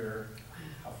 4x4 here,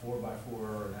 a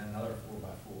 4x4, and then another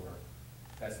 4x4,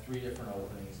 that's 3 different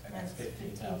openings, and that's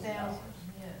 $15,000.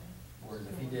 Whereas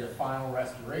if he did a final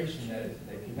restoration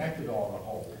that connected all the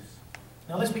holes.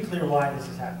 Now, let's be clear why this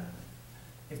is happening.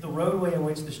 If the roadway in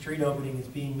which the street opening is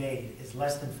being made is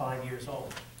less than 5 years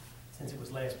old, since it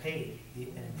was last paid,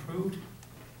 and improved,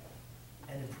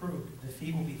 the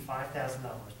fee will be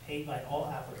 $5,000 paid by all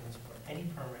applicants for any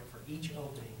permit for each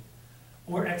opening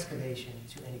or excavation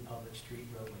to any public street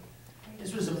roadway.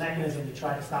 This was a mechanism to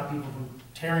try to stop people from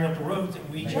tearing up the roads that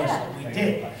we did.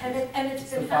 And it's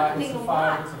been happening a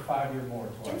lot. It's a 5-year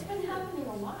moratorium. It's been happening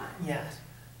a lot. Yes.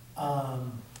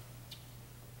 Wow.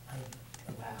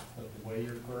 But the way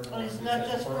your current. But it's not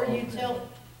just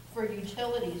for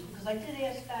utilities, because I did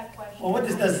ask that question. Well, what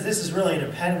this does is this is really an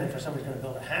impediment for somebody who's going to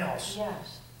build a house.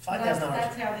 Yes. $5,000.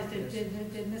 That's how this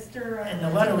did Mr. And the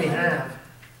letter we have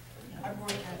I brought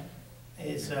that.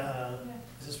 is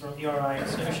this is from ERI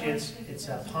Associates. It's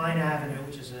Pine Avenue,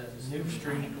 which is a new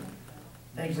street.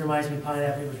 Thank you, reminds me Pine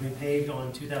Avenue was repaved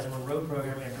on 2001 road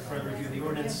program. After further review of the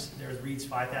ordinance, there reads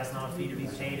 $5,000 fee to be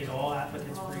paid to all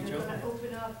applicants for each opening.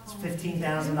 It's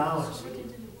 $15,000.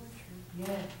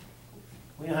 Yeah.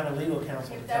 We don't have a legal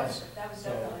counsel to tell us. That was So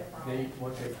definitely a problem.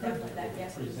 what they Definitely, that,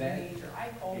 yes, it was present major. I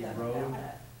called a them road about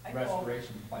that. I called,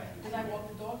 restoration plan. because I walked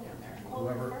the dog down there. I called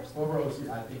them Whoever, first. whoever oversees,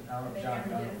 I think, I don't know They if John never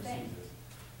Gunn did a thing. oversees this,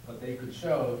 but they could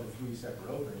show the 3 separate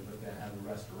openings, but then have the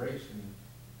restoration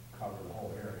cover the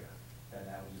whole area. Then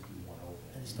that would just be one opening.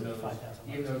 And it's still $5,000.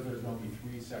 Even though there's gonna be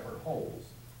 3 separate holes,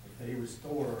 if they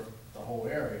restore the whole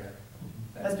area.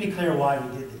 Let's be clear why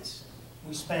we did this.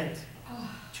 We spent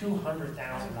 $200,000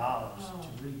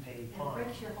 to repave It Pine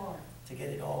breaks your heart. to get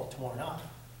it all torn up.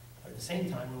 But at the same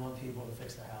time, we want people to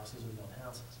fix their houses and build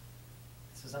houses.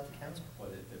 This is up to council.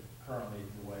 But currently,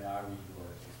 the way I read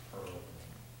yours is per opening,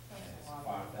 and it's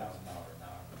 $5,000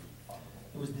 non-refundable.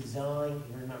 It was designed,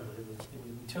 you remember,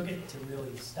 we took it to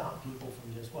really stop people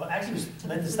from just, well, actually, it was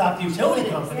meant to stop the utility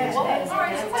companies. All right,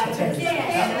 so wait, Okay.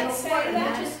 can it say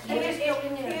that? Just- Can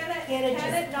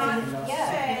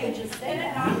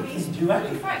it not be? Do I?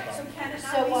 Right, so can it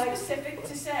So not be specific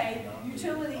to say,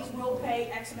 utilities will pay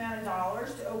X amount of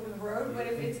dollars to open the road, but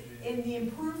if it's in the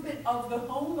improvement of the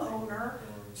homeowner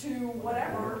to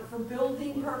whatever, for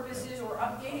building purposes or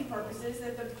updating purposes,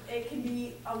 that it can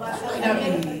be a lesser.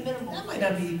 That might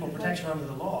not be equal protection under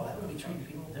the law. That would be treating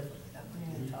people differently. That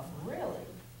would be a tough one. Really?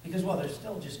 Because, well, they're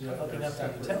still just hooking up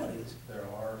to utilities. There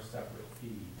are separate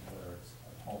fees, whether it's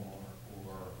a homeowner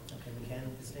or. Okay, we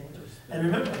can distinguish. And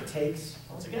remember, it takes,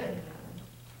 once again,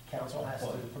 council has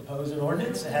to propose an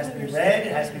ordinance, it has to be read,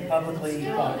 it has to be publicly,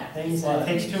 things, and it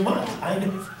takes 2 months. I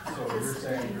know. So you're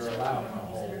saying you're allowing a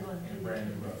hole in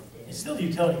Brandon Road? It's still the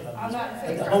utility I'm companies, not in but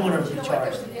favor. the homeowner will You be know what,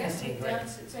 charged there's a gas 15 leak grand. down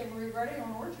at St. Marie Ready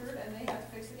on Orchard, and they have to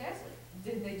fix the gas leak.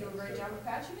 Did they do a great job of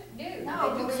patching it?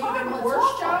 No, Did they it's do hard, an even it's worse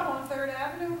awful. job on Third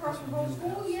Avenue across from Borough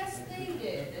School? Yes, they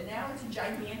did. And now it's a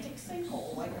gigantic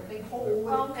sinkhole, like a big hole.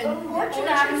 And Orchard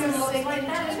Avenue looks like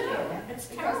that too. It's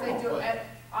Because they terrible. do,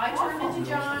 I turned into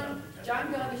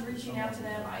John Gunn is reaching out to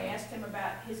them. I asked him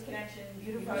about his connection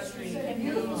because he can be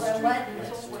Beautiful street.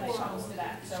 relentless when it comes to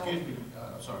that, so. Excuse me,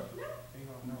 I'm sorry.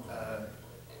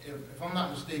 If I'm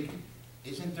not mistaken,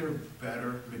 isn't there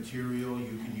better material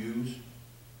you can use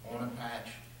on a patch?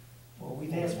 Well,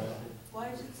 we've asked for it. Why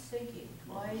is it sinking?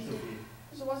 Why is it?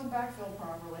 Because it wasn't backfilled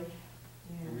properly.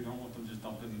 We don't want them just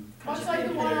dumping. Much like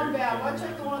the one on much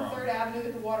like the one on Third Avenue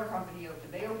that the water company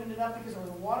opened. They opened it up because there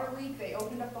was a water leak, they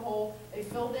opened up the hole, they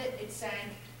filled it, it sank.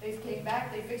 They came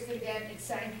back, they fixed it again, it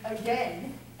sank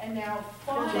again, and now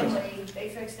finally, they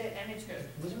fixed it and it's good.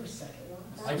 Was there a second one?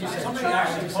 I just had Somebody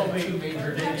actually told me two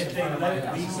major if ditches they in front of my let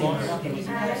house. these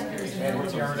things. And we're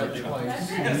tearing up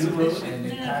twice, and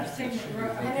they patched the street.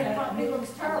 And it probably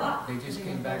looks terrible. They just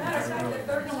came back Matter of fact, the and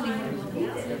third time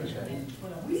the other day.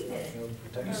 We did.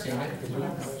 Have you seen it?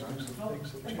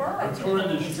 the borough It's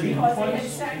horrendous. did, You see because twice. it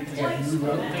sank Yeah, twice. new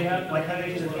road. They have, like, how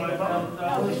they just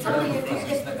Oh, it's only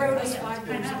if the road is 5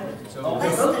 years old.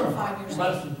 Less than 5 years old.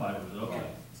 Less than 5 years, okay.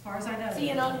 As far as I know. See,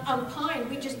 and on Pine,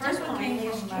 we just did First one Pine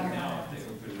came last from, year. Now, if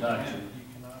they open it Gotcha. again,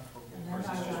 And then I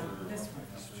got this one.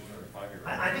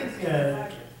 I think,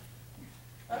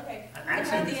 Okay.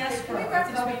 actually, the escrow. Can we wrap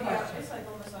this It's a meeting up? question. It's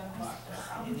like almost 9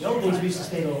 o'clock. in the old days, we used to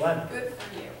stay till 11. Good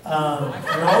for you.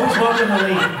 You're always welcome to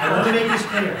leave. I want to make this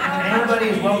clear. Everybody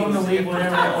is welcome to leave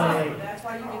whenever they want to leave. That's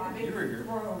why you get the big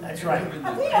room. That's right.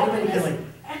 Everybody can leave.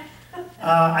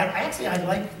 I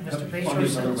like Mr.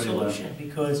 Bacho's solution,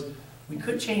 because we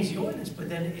could change the ordinance, but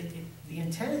then the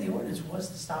intent of the ordinance was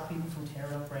to stop people from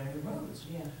tearing up brand new roads.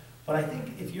 Yeah. But I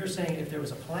think if you're saying if there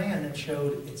was a plan that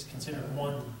showed it's considered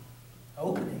one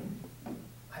opening,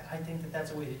 I think that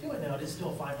that's a way to do it. Now, it is still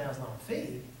a $5,000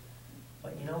 fee,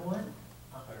 but you know what?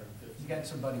 You got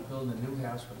somebody building a new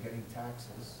house but getting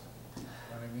taxes, you know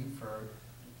what I mean, for,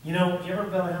 You know, do you ever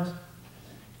build a house?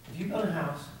 If you build a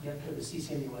house, you have to go to the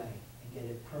CCMUA and get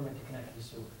a permit to connect to the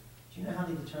sewer. Do you know how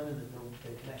they determine the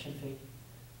connection fee?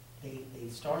 They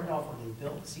started off when they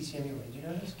built the CCMUA. Do you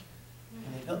know this?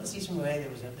 When they built the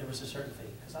CCMUA, there was a certain fee,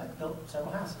 because I built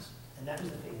several houses, and that was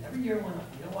the fee. And every year it went up.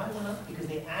 You know why it went up? Because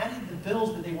they added the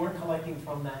bills that they weren't collecting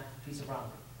from that piece of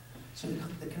property. So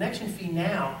the connection fee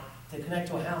now to connect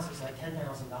to a house is like $10,000,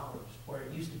 where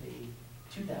it used to be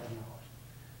 $2,000.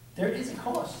 There is a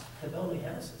cost to building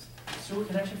houses. Sewer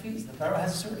connection fees, the borough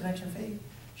has a sewer connection fee,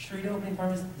 street opening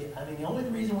permits. I mean, the only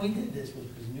reason we did this was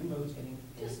because new roads getting.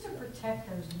 Just to protect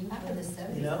those new After the homes.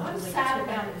 70s. You know? I'm sad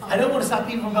about it. I don't want to stop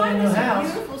people from building a new Pine is a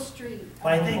house, beautiful street.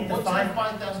 but I think the What's that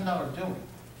 $5,000 doing?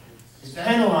 Is that-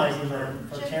 penalizing them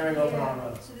for tearing open our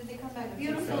roads. So that they come back.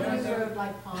 Beautiful new road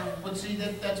like Pine. But see,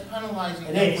 that's penalizing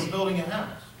It them is. for building a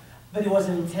house. But it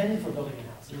wasn't intended for building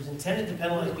a house. It was intended to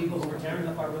penalize people who were tearing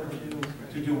up our road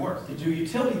To do work. to do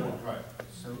utility work. Right.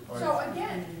 So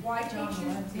again, why can't you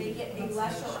make it a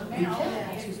lesser amount?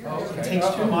 if you're doing It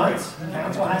takes 2 months, the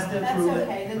council has to That's approve it.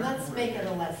 okay, then let's make it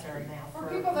a lesser amount. For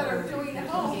people that are doing it at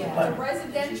home, if it's a But-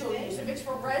 residential use, if it's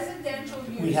for residential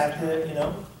use. We have to, you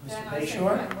know, Then Mr. I say,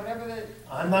 Bayshore, fine, whatever the,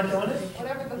 I'm not doing it.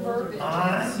 whatever the verbiage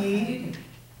I is. need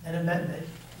an amendment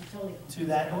to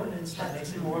that ordinance that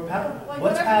makes it more palatable. Like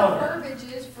What's whatever the palatable?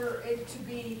 verbiage is for it to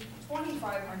be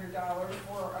 $2,500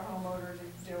 for a homeowner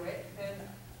to do it, then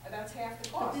that's half the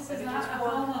But cost. this But is if not it's a for-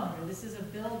 homeowner, this is a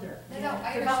builder. No,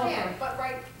 I Developer. understand, but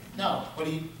No, but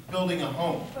he's building a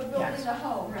home. but building a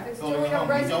home, if it's Building doing a a home.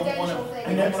 You don't residential wanna, thing,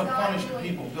 you don't it's wanna not punish doing.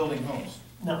 people building homes.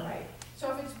 No. Right,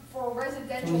 so if it's for a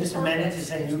residential Can we just amend it to purpose,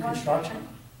 say it's new one construction?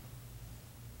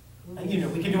 thing. And, you know,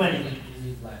 we can do anything.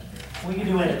 We can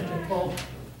do anything. Well,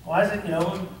 why is it, you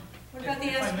know, What about the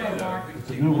escrow, Mark? It's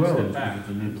a new road, it's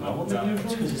a new development.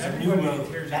 it's because it's a new road.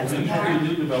 That's Is the it a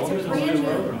new development, It's a it's a brand new new,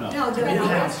 road or not? no, It's a new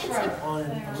house it's a on a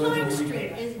road Pine that we Street,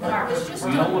 repaved. it's just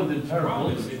We don't a, want to deter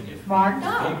Problem is, builders. if Mark? they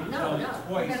No, tell no, you no. twice,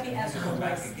 What about the and you escrow? come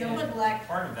back Still again, would like-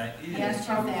 part of that is. Yes,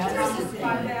 Well,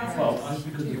 Well, just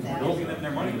because you're building it,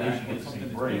 Their money they back should get with the something same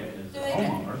that's break made. as the Do they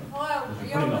get- homeowner. Hello, If are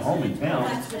you're putting a y'all home in listening? town,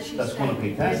 That's what she's that's gonna pay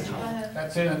saying.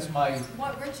 taxes. That's my,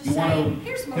 What Rich is You want saying, to,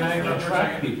 Here's can I my.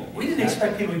 attract people? We didn't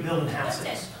expect people to be building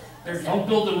houses. Don't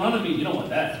build in Runnemede, you don't want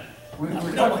that. We're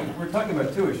talking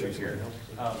about two issues here.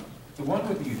 The one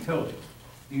with the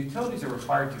utilities are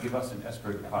required to give us an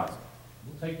escrow deposit.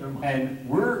 We'll take their money. And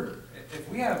if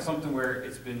we have something where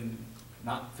it's been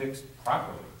not fixed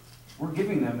properly, we're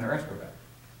giving them their escrow back.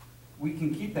 we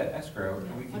can keep that escrow,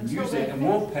 and we can Until use they it, and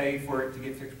we'll pay for it to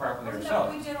get fixed properly Isn't that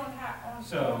what we ourselves. did on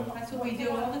So- That's what we do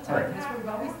all the time, that's what we've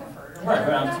always done. Right,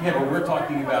 but yeah, but we're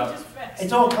talking about,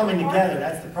 It's all coming together,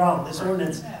 that's the problem. This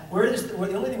ordinance,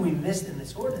 the only thing we missed in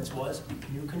this ordinance was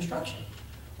new construction.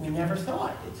 We never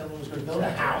thought that someone was gonna build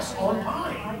a house on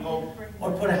Pine, Well,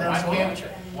 or put a house on Orchard.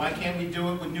 why can't we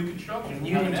do it with new construction? And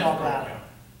you didn't talk about it.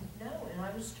 No, and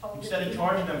I was told. Instead of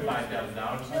charging them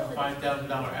 $5,000, it's a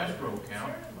 $5,000 escrow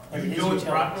account. But You it is do it utilities.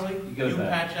 properly, You get it you back.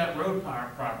 patch that road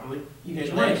properly, You get it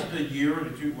your money lasts back. a year or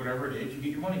the two, whatever it is, you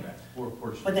get your money back. or a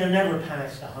portion. But they're never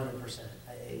patched 100%.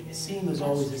 A seam is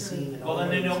always a seam. and Well, then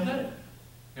they always- don't get it.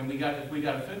 And we got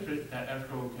to fix it, that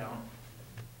escrow account.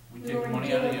 We We take the already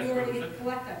money out of the do, we escrow. already and fix it.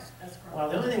 collect us, that's correct. Well,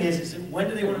 the only thing is when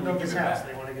do they wanna build this Give it house? back.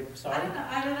 They wanna get I started?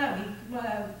 don't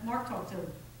know, Mark talked to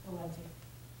Valenti.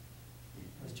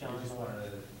 Was John? We just wanted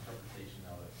an interpretation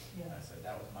of it. Yeah. I said,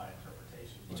 that was my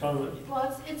interpretation. You told him-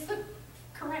 Well, it's the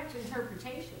correct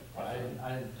interpretation. But I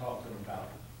didn't talk to him about,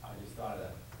 I just thought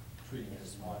of treating it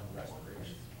as one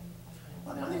restoration.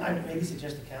 Well, the only thing I'd maybe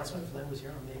suggest to council, if Lynn was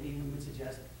here, maybe we would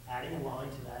suggest adding a line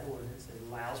to that ordinance that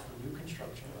allows for new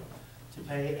construction to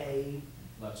pay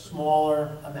a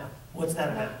smaller amount. What's that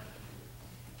amount?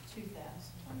 2,000.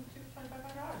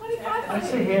 I'd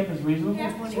say half is reasonable.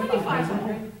 Half is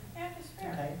 2,500. Half is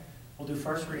fair. Okay, we'll do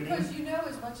first reading. Because you know,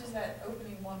 as much as that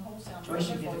opening one wholesale. Joyce,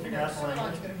 you get to figure out the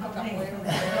language.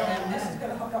 This is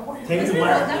gonna hook up way. Take it to No,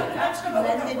 Mark. that's gonna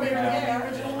let them do it.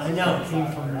 I know, it came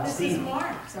from This is Steve.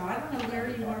 Mark, so I don't know where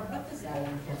you wanna put this at.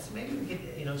 Yes, maybe we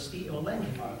could, Steve, or Lynn.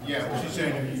 Yeah, well, she's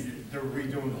saying they're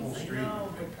redoing the whole street.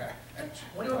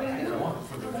 What do you want me to do?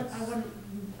 I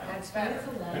wouldn't, That's better.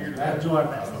 We'll do our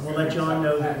best, and we'll let John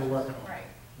know that we're working on it. Right.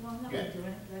 well, no, Yeah. we're doing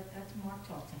it, that's Mark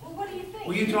talking. Well, what do you think?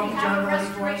 Will you Should talk we to have John a Riley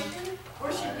for us? restoration,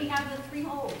 or should we have the 3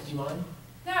 holes? Do you mind?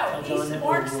 No, Tell John that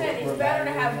Mark we're- said we're it's better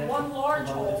to have evaluating it. one large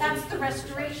hole. That's the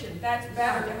restoration. That's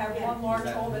better to have one large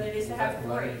hole than it is to have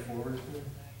 3.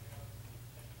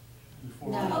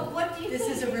 No. What do you This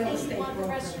think? is a real Do estate you want the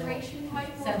broker. restoration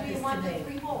type, or Sent do you this want to the me.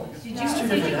 3 holes? Did It's you, two did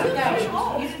different you do that?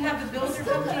 applications. You didn't have the It builder still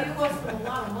come to could you? cost them a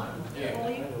lot of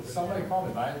money. Somebody called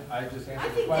me, but I just I answered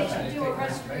the think they question. should do a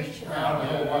restoration. I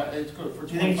don't know, what, it's good for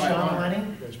Do you think it's John 2,500.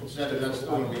 Lenny? Instead of that's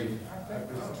going to be,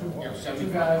 Two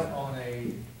 75. guys on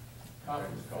a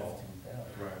conference call.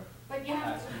 But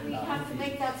we have to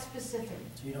make that specific.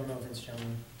 So you don't know if it's John?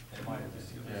 They might have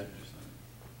just, because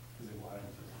it was.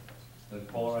 The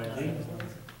caller ID?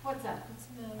 What's that?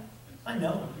 I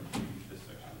know.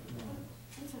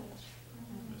 It's a-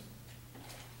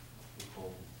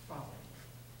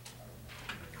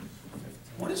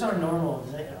 What is our normal,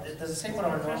 does it say what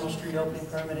our normal street opening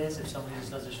permit is, if somebody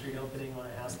just does a street opening on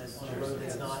a house that's on a road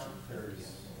that's not?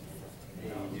 There's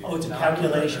Oh, it's a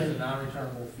calculation. There's a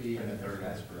non-returnable fee and a third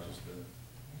escrow.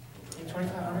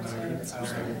 2,500, it's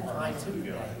high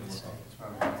too.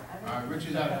 Rich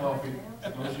is out of coffee.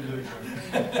 Motion to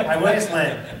adjourn. All right, what is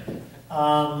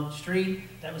Len? Street,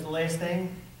 that was the last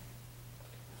thing?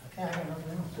 Okay, I got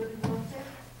nothing else.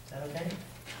 Is that okay?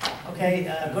 Okay,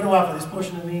 good and well, for this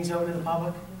portion of the meeting is open to the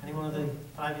public. Anyone of the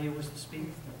 5 of you wish to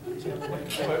speak? Please come forward.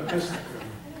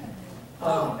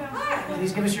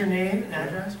 Please give us your name and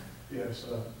address. Yes,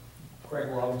 Craig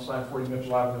Robinson, 40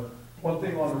 Mitchell Avenue. One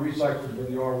thing on the recycling with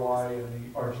the RY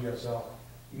and the RGSL,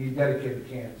 you need dedicated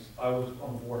cans. I was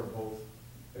on board of both.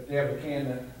 If they have a can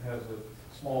that has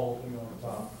a small opening on the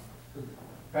top,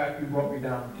 Pat, you brought me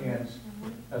down cans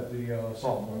at the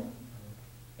softball.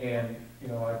 And,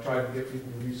 I tried to get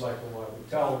people to recycle. I would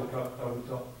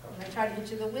tell. I try to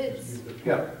get you the lids.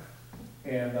 Yeah.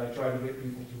 And I tried to get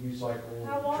people to recycle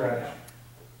How long trash. ago?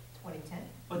 2010.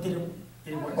 But did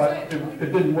it work? But it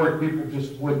didn't work, people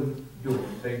just wouldn't do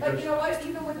it. They But just, you know what,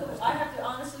 even with the, I have to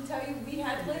honestly tell you, we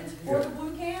had lids for the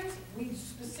blue cans. We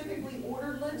specifically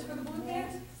ordered lids for the blue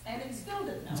cans, and it still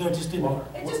didn't. So it just didn't work?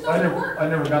 It just I doesn't never, work. I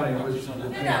never got any lids.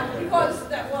 Because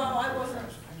that, well, I wasn't,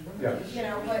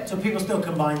 Yeah. but So people still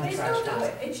combine the they trash still do cans?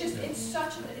 it. It's just, it's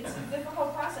a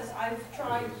difficult process. I've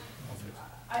tried,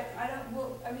 I don't,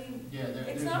 well, I mean, Yeah, it's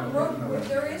there's not no- broken.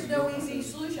 There is no easy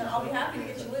solution. I'll be happy to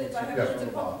get you lids. I have Yeah. lids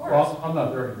at Public Works. Well, I'm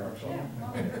not there anymore, so.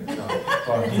 Yeah.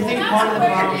 Sorry. Do you think part of the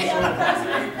problem,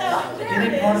 That's the way do you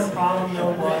think part of the problem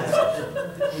though was,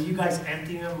 that- were you guys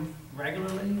emptying them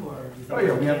regularly, or? do you think Oh,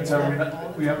 yeah, we have cans them every left?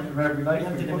 night, we have them every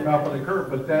night, we put them out on the curb,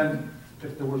 but then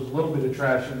if there was a little bit of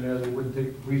trash in there, they wouldn't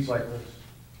take recyclers.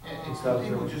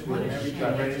 People just put it every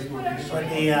time. Like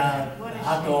the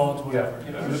hot dogs, whatever.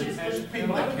 There's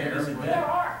people that care. There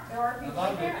are A people lot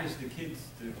that of care. it is the kids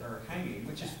that are hanging,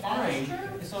 which is That is fine,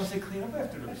 true. as long as they clean up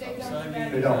after But they themselves. don't So, I do mean,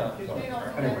 that. They don't, They so,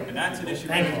 don't. anyway. And that's an issue for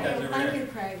Thank those you. guys over Thank there. you,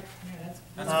 Craig. Yeah, that's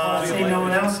Seeing no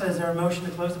one else, is there a motion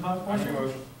to close the public I make portion? a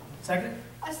motion. Second?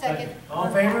 A second. All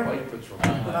in favor? White puts The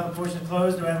public portion is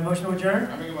closed. Do I have a motion to adjourn?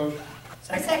 I make a motion.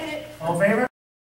 I second it. All in favor?